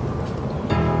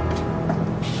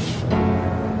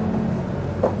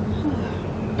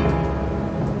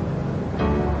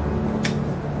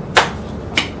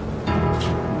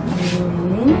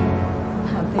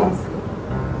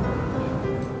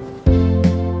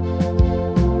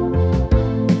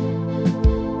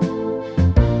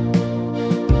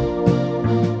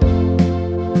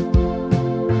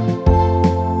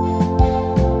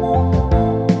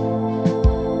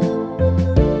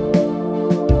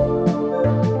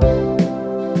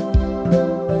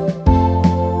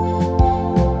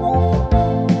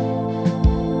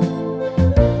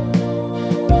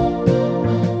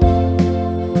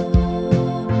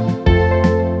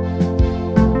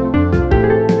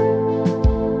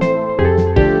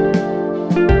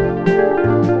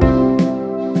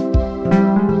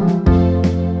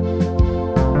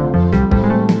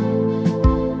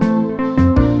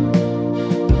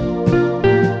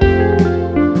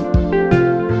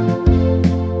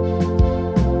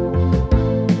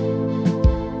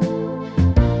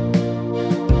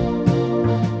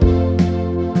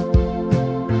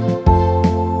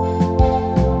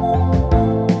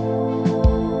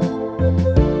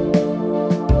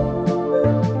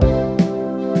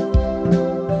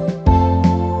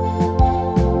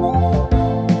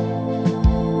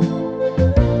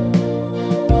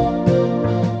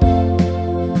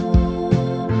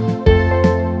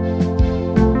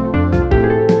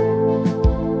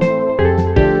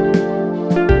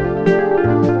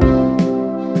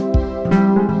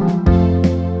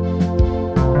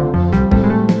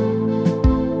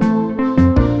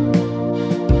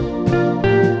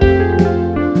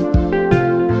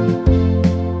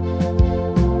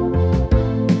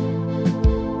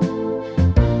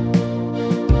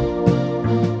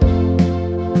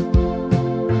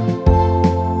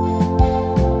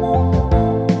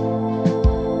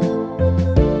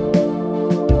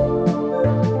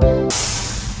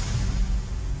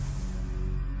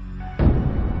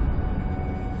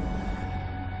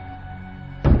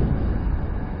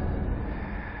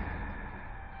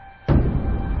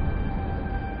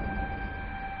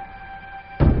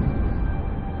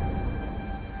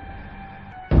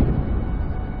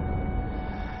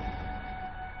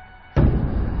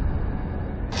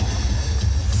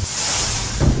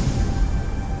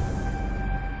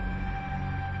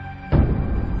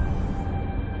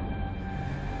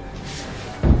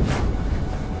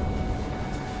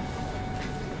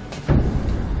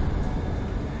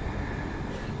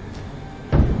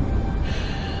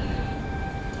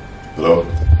 Hello?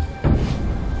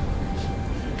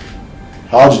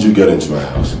 How did you get into my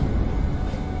house?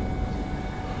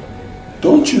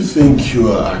 Don't you think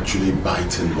you are actually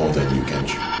biting more than you can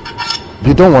chew?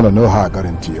 You don't want to know how I got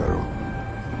into your room.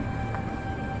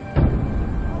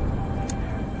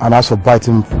 And as for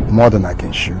biting more than I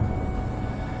can chew,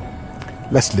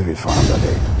 let's leave it for another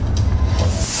day.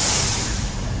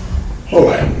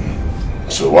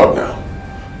 Alright. So what now?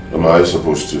 Am I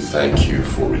supposed to thank you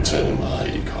for returning my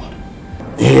ID card?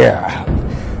 Yeah.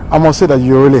 I must say that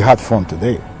you really had fun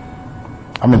today.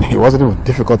 I mean, it wasn't even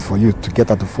difficult for you to get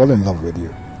her to fall in love with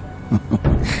you.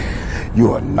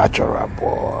 You are natural,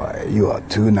 boy. You are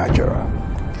too natural.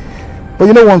 But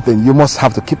you know one thing, you must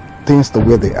have to keep things the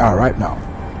way they are right now.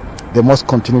 They must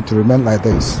continue to remain like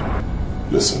this.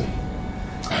 Listen,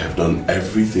 I have done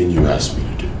everything you asked me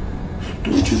to do.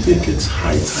 Don't you think it's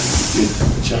high time you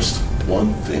did just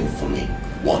one thing for me?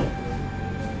 One.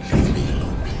 Leave me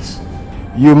alone, please.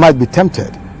 You might be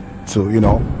tempted to,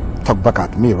 talk back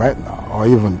at me right now, or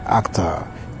even act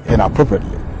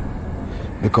inappropriately,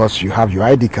 because you have your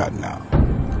ID card now.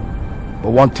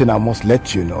 But one thing I must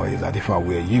let you know is that if I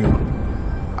were you,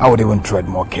 I would even tread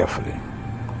more carefully,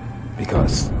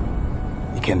 because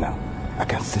I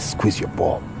can still squeeze your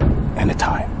ball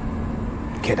anytime.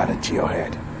 Get that into your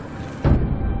head.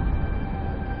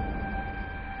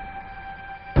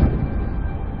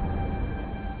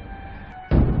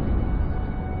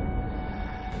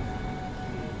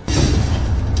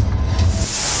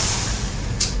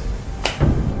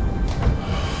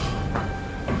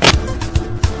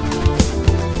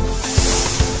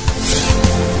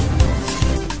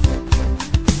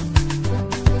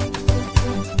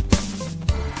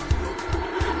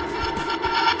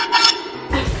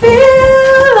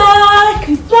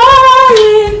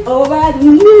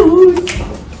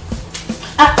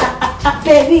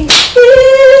 Baby,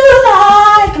 feel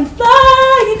like I'm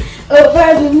flying over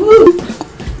the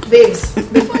moon. Babes,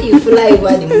 before You fly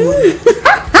over the moon.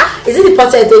 Is it the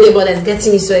party I told you about that's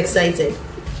getting me so excited?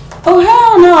 Oh,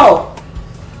 hell no!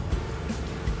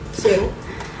 So?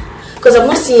 Because I'm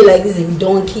not seeing you like this in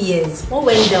donkey years. What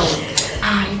went down?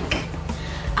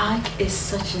 Ike is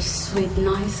such a sweet,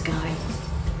 nice guy.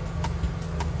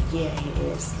 Yeah, he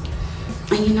is.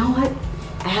 And you know what?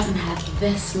 I haven't had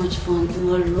this much fun in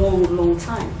a long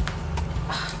time.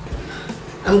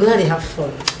 I'm glad they have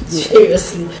fun.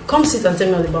 Seriously. Come sit and tell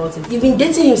me all about it. You've been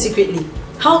dating him secretly.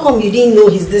 How come you didn't know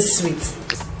he's this sweet?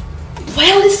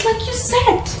 Well, it's like you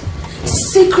said.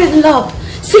 Secret love.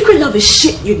 Secret love is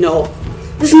shit, you know.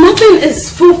 There's nothing as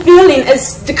fulfilling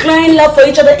as declaring love for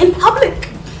each other in public.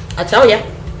 I tell ya.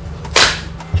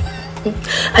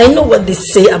 I know what they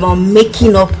say about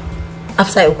making up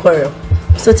after a quarrel.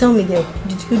 So tell me, girl,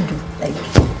 did you do like?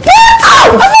 Ow!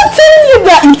 I'm not telling you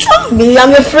that. You tell me, I'm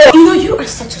your friend. You know you are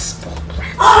such a spoiled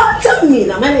brat. Tell me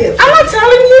now, I'm your friend. I'm not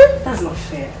telling you. That's not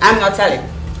fair. I'm not telling.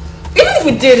 Even if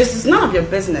we did, this is none of your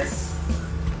business.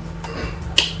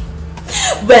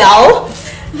 Well,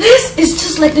 this is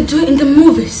just like they do it in the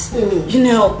movies. You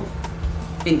know,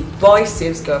 the boy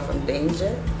saves girl from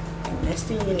danger, and next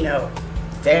thing you know,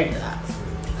 there you are.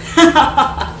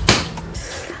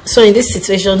 So in this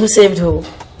situation, who saved who?